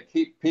to kind of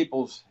keep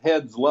people's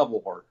heads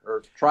level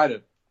or try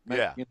to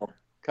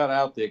cut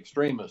out the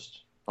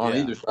extremists on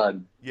either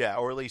side. Yeah,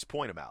 or at least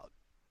point them out.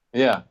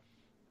 Yeah.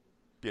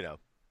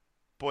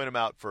 Point them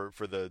out for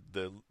the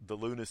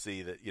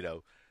lunacy that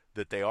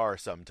that they are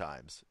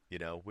sometimes,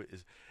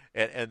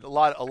 and a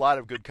lot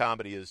of good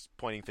comedy is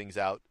pointing things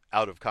out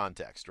of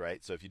context,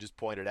 right? So if you just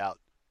point it out,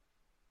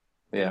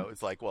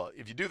 it's like, well,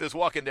 if you do this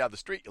walking down the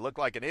street, you look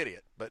like an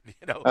idiot, but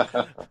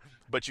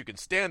but you can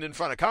stand in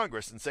front of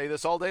Congress and say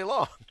this all day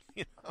long,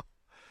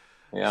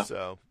 Yeah.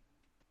 So,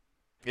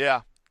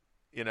 yeah,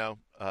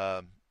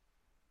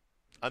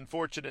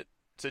 unfortunate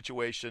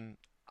situation.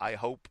 I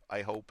hope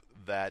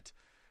that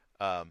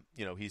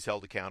he's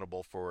held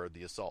accountable for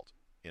the assault.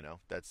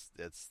 That's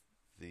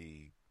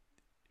the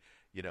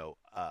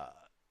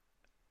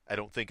I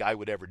don't think I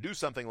would ever do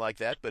something like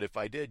that, but if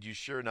I did, you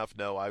sure enough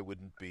know I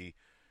wouldn't be,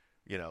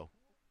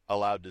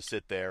 allowed to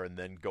sit there and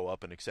then go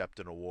up and accept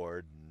an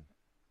award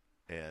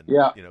and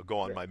go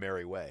on my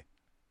merry way.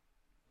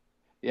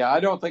 Yeah,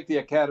 I don't think the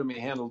Academy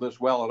handled this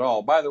well at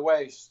all. By the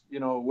way,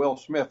 Will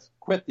Smith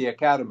quit the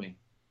Academy.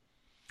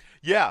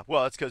 Yeah,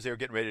 well, that's because they were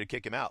getting ready to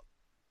kick him out,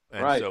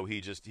 and right. So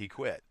he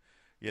quit.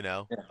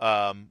 Yeah.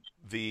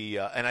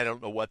 And I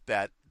don't know what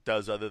that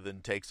does other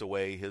than takes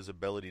away his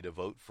ability to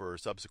vote for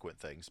subsequent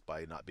things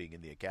by not being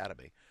in the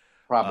Academy.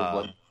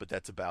 Probably. But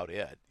that's about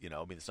it.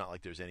 It's not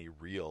like there's any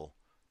real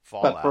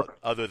fallout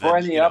other than for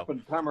any up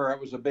and comer. It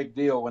was a big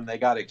deal when they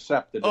got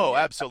accepted. Oh,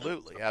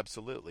 absolutely.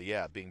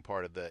 Yeah, being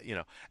part of the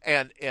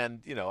and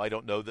I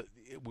don't know that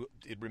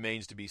it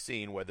remains to be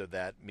seen whether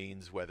that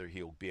means whether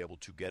he'll be able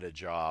to get a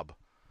job,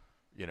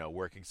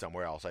 working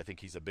somewhere else. I think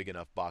he's a big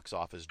enough box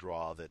office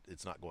draw that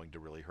it's not going to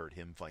really hurt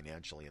him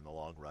financially in the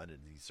long run, and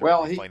he's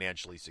certainly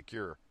financially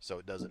secure, so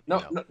it doesn't.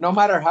 No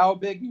matter how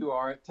big you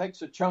are, it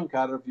takes a chunk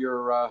out of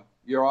your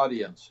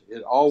audience.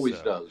 It always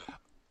does.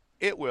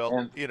 It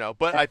will,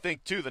 but I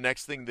think, too, the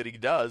next thing that he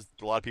does,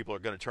 a lot of people are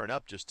going to turn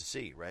up just to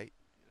see, right?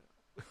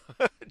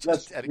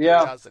 Just out of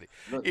curiosity.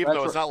 Even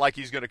though it's not like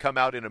he's going to come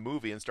out in a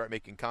movie and start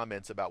making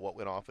comments about what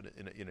went off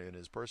in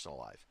his personal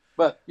life.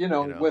 But,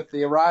 with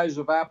the rise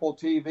of Apple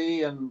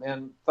TV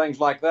and things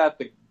like that,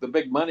 the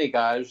big money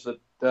guys that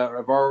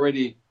have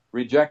already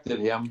rejected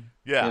him,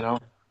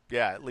 Yeah,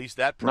 at least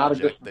that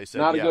project, they said,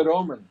 not a good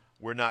omen.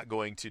 We're not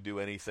going to do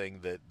anything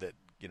that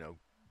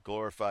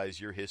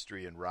glorifies your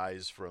history and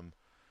rise from...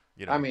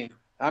 I mean,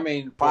 poor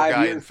 5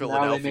 guy years in from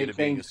now they may Philadelphia to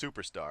being a change.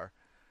 superstar.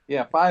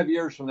 Yeah, 5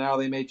 years from now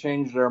they may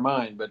change their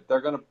mind, but they're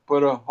going to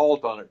put a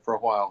halt on it for a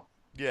while.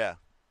 Yeah.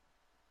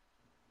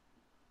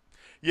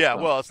 Yeah,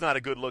 well, it's not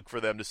a good look for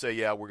them to say,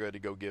 we're going to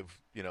go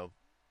give,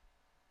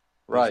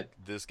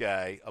 this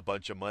guy a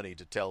bunch of money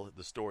to tell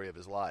the story of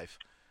his life.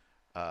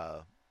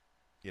 So.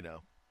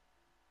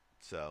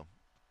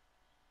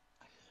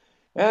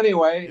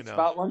 Anyway, it's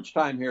about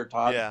lunchtime here,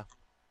 Todd. Yeah.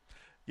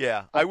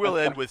 Yeah, I will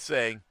end with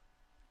saying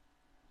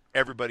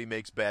everybody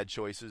makes bad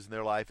choices in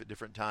their life at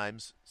different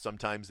times.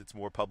 Sometimes it's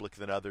more public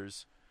than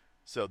others.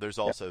 So there's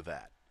also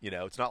that.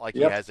 It's not like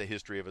he has a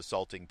history of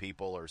assaulting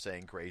people or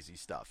saying crazy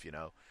stuff,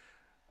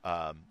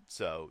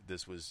 So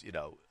this was,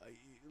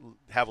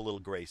 have a little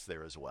grace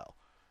there as well.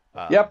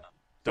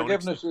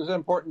 Forgiveness is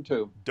important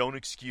too. Don't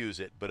excuse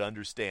it, but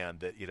understand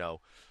that,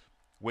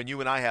 when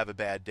you and I have a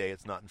bad day,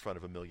 it's not in front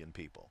of a million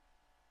people.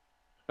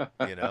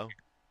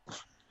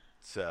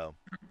 So,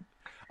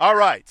 all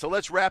right. So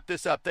let's wrap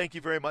this up. Thank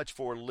you very much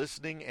for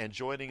listening and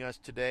joining us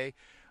today.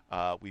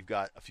 We've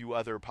got a few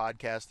other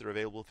podcasts that are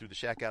available through the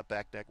Shack Out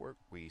Back Network.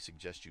 We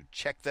suggest you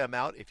check them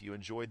out if you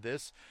enjoyed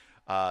this.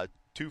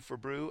 Two for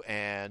Brew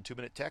and 2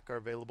 Minute Tech are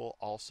available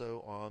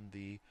also on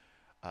the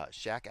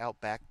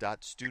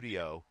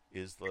shackoutback.studio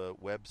is the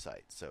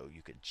website. So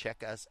you can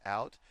check us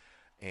out,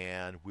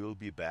 and we'll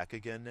be back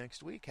again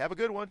next week. Have a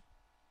good one.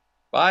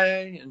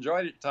 Bye.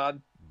 Enjoyed it,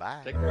 Todd.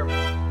 Bye. Take care.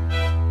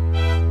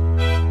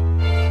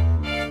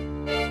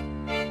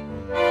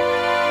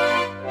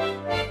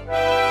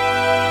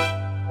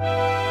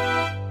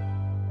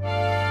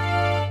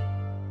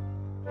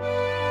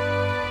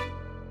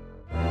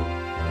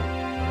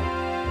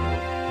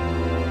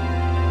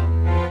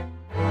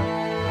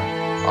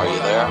 Are you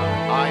there?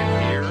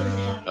 I'm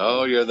here.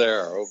 Oh, you're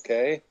there.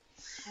 Okay.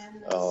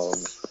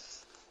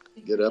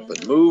 Get up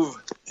and move,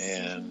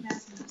 and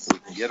we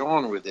can get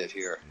on with it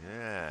here.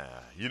 Yeah.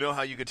 You know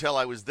how you could tell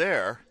I was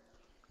there?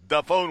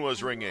 The phone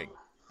was ringing.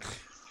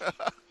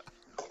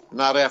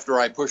 Not after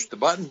I pushed the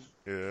button.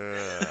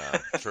 Yeah.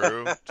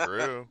 True.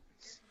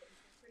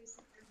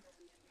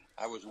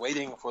 I was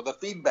waiting for the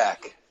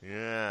feedback.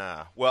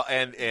 Yeah. Well,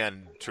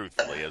 and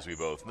truthfully, as we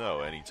both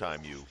know,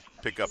 anytime you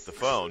pick up the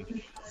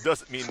phone,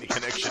 doesn't mean the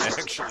connection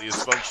actually is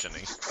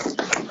functioning.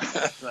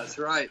 That's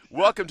right.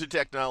 Welcome to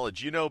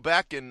technology.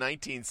 Back in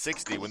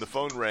 1960, when the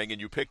phone rang and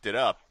you picked it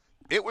up,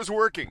 it was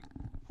working.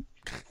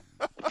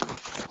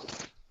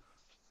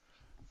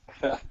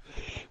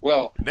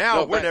 Well,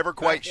 now we're never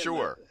quite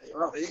sure.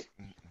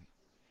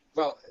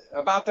 Well,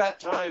 about that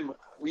time,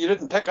 you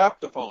didn't pick up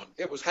the phone.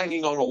 It was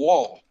hanging on a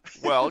wall.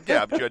 Well,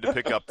 yeah, but you had to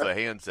pick up the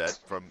handset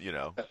from,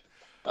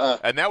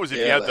 and that was if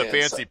you had the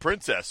fancy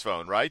princess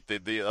phone, right?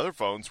 The other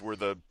phones were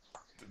the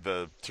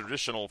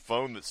traditional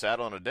phone that sat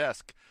on a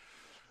desk.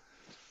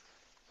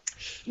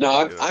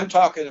 No, I'm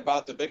talking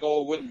about the big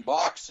old wooden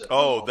box.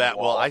 Oh, that.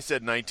 Well, I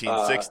said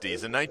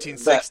 1960s. In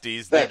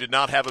 1960s, they did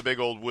not have a big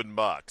old wooden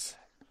box.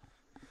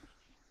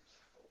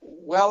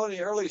 Well, in the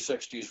early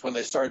 60s, when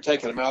they started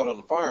taking them out on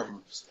the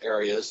farm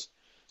areas,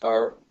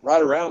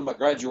 right around my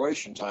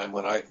graduation time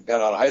when I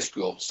got out of high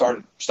school,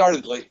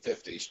 started late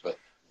 50s, but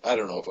I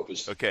don't know if it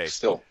was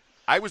still.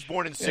 I was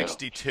born in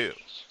 62.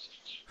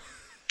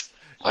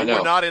 I know. You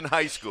were not in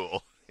high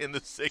school in the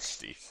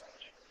 60s.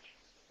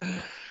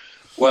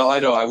 Well, I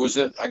know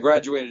I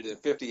graduated in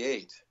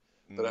 '58,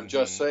 but I'm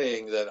just Mm-hmm.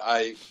 saying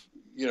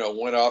that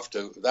went off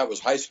to, that was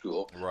high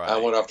school. I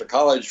Right. went off to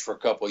college for a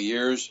couple of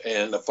years,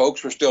 and the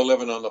folks were still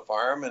living on the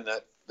farm, and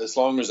that as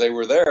long as they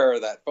were there,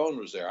 that phone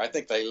was there. I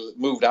think they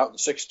moved out in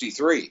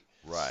 '63,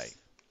 Right.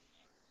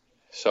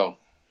 so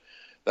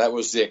that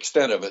was the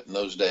extent of it in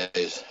those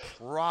days.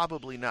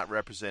 Probably not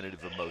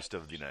representative of most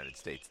of the United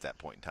States at that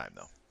point in time,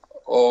 though.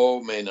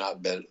 Oh, may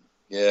not be.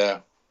 Yeah,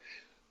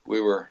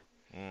 we were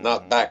not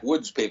Mm-hmm.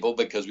 backwoods people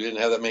because we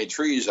didn't have that many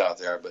trees out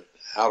there, but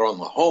out on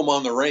the home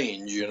on the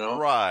range,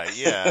 Right.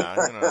 Yeah.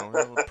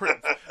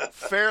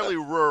 Fairly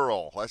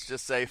rural. Let's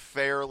just say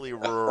fairly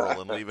rural,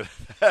 and leave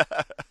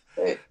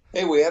it.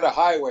 Hey, we had a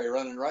highway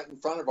running right in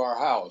front of our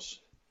house.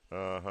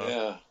 Uh-huh.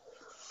 Yeah,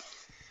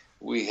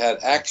 we had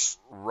access.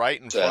 Right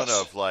in front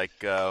of,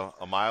 like, a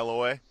mile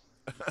away.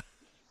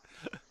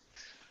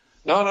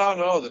 No, no,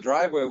 no. The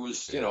driveway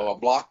was, Yeah. a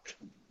block,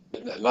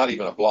 not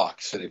even a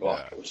block, city block.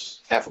 Yeah. It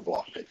was half a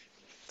block.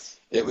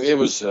 It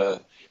was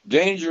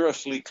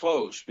dangerously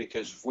close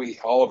because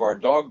all of our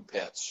dog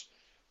pets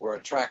were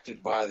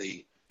attracted by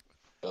the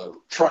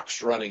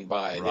trucks running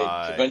by. They'd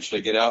Right.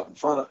 eventually get out in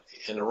front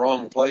in the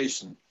wrong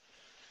place and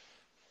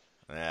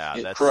Yeah.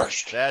 get That's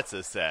crushed. that's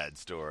a sad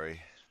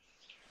story.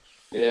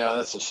 Yeah,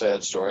 that's a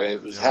sad story.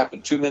 It was Yeah.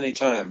 happened too many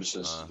times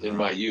in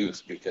my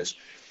youth because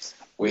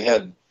we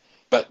had,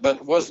 but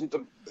it wasn't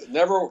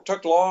never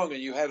took long,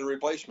 and you had a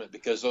replacement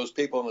because those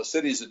people in the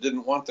cities that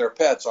didn't want their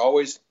pets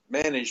always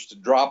managed to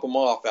drop them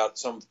off at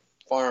some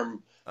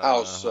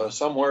farmhouse Uh-huh.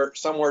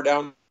 somewhere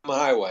down the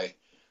highway.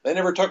 They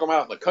never took them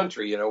out in the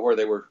country, where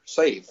they were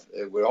safe.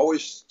 It would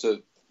always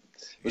it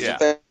was Yeah.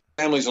 the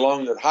families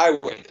along that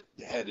highway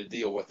that had to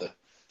deal with the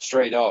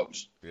stray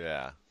dogs.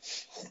 Yeah.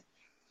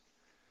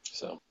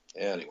 So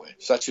anyway,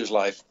 such is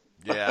life.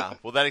 Yeah.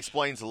 Well, that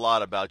explains a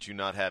lot about you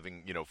not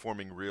having,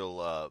 forming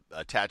real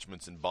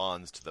attachments and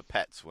bonds to the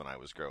pets when I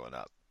was growing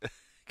up.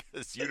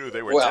 Because you knew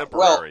they were Well,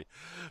 temporary.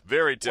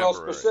 Very well,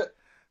 temporary.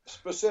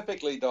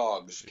 specifically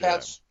dogs. Yeah.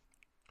 Cats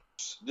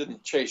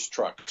didn't chase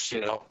trucks.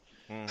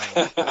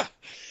 Mhm.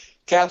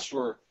 Cats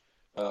were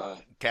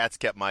Cats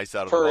kept mice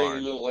out of the furry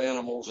barn. little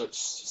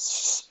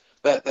animals.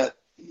 That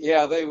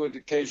yeah, they would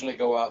occasionally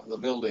go out in the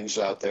buildings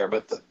out there,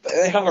 but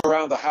they hung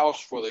around the house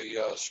for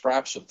the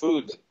scraps of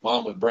food that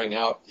Mom would bring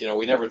out.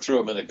 We never threw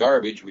them in the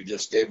garbage. We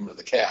just gave them to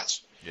the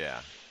cats.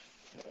 Yeah.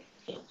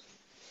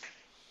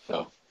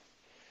 So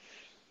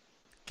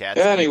Cats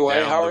anyway, eat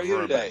down how the are you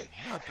vermin. today?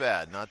 Not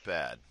bad. Not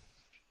bad.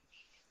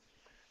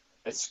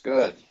 It's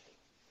good.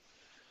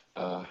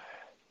 Uh,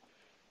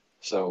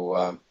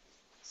 so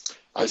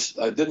I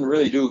didn't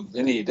really do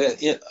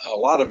a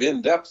lot of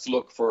in-depth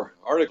look for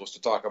articles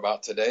to talk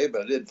about today,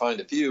 but I did find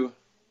a few.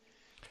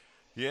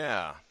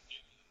 Yeah.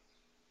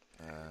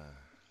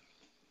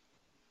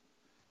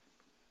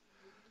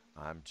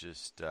 I'm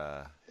just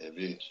Have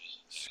you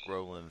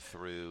scrolling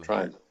through,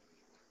 tried?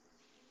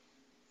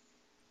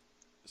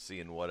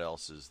 seeing what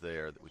else is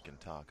there that we can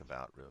talk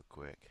about real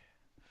quick.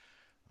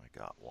 I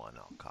got one.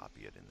 I'll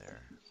copy it in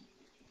there.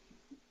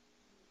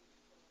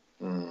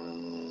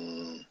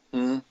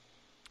 Mm-hmm.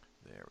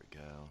 There we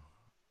go.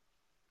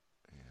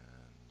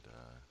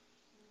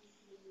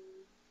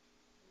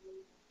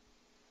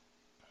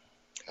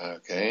 And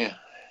Okay.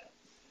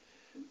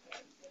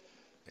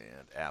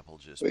 Apple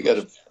just We got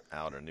pushed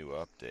out a new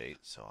update,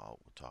 so we'll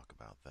talk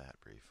about that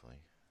briefly.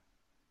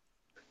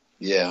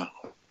 Yeah.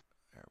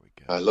 There we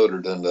I go.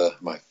 loaded into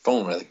my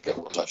phone. I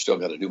think I've still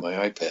got to do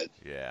my iPad.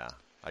 Yeah,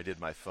 I did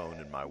my phone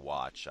and my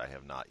watch. I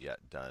have not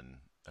yet done.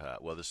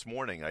 Well, this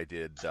morning I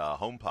did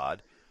HomePod.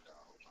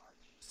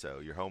 So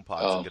your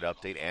HomePod's a good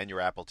update, and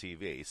your Apple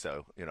TV.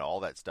 So all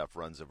that stuff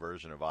runs a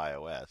version of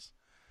iOS,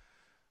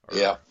 or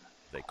Yeah.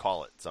 they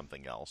call it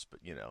something else, but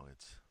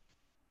it's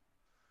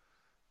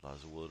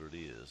that's what it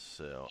is.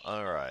 So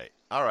all right.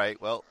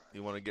 Well,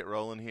 you want to get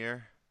rolling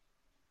here?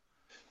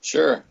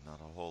 Sure. Not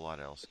a whole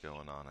lot else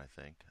going on, I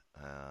think.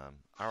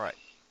 All right,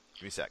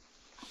 give me a sec.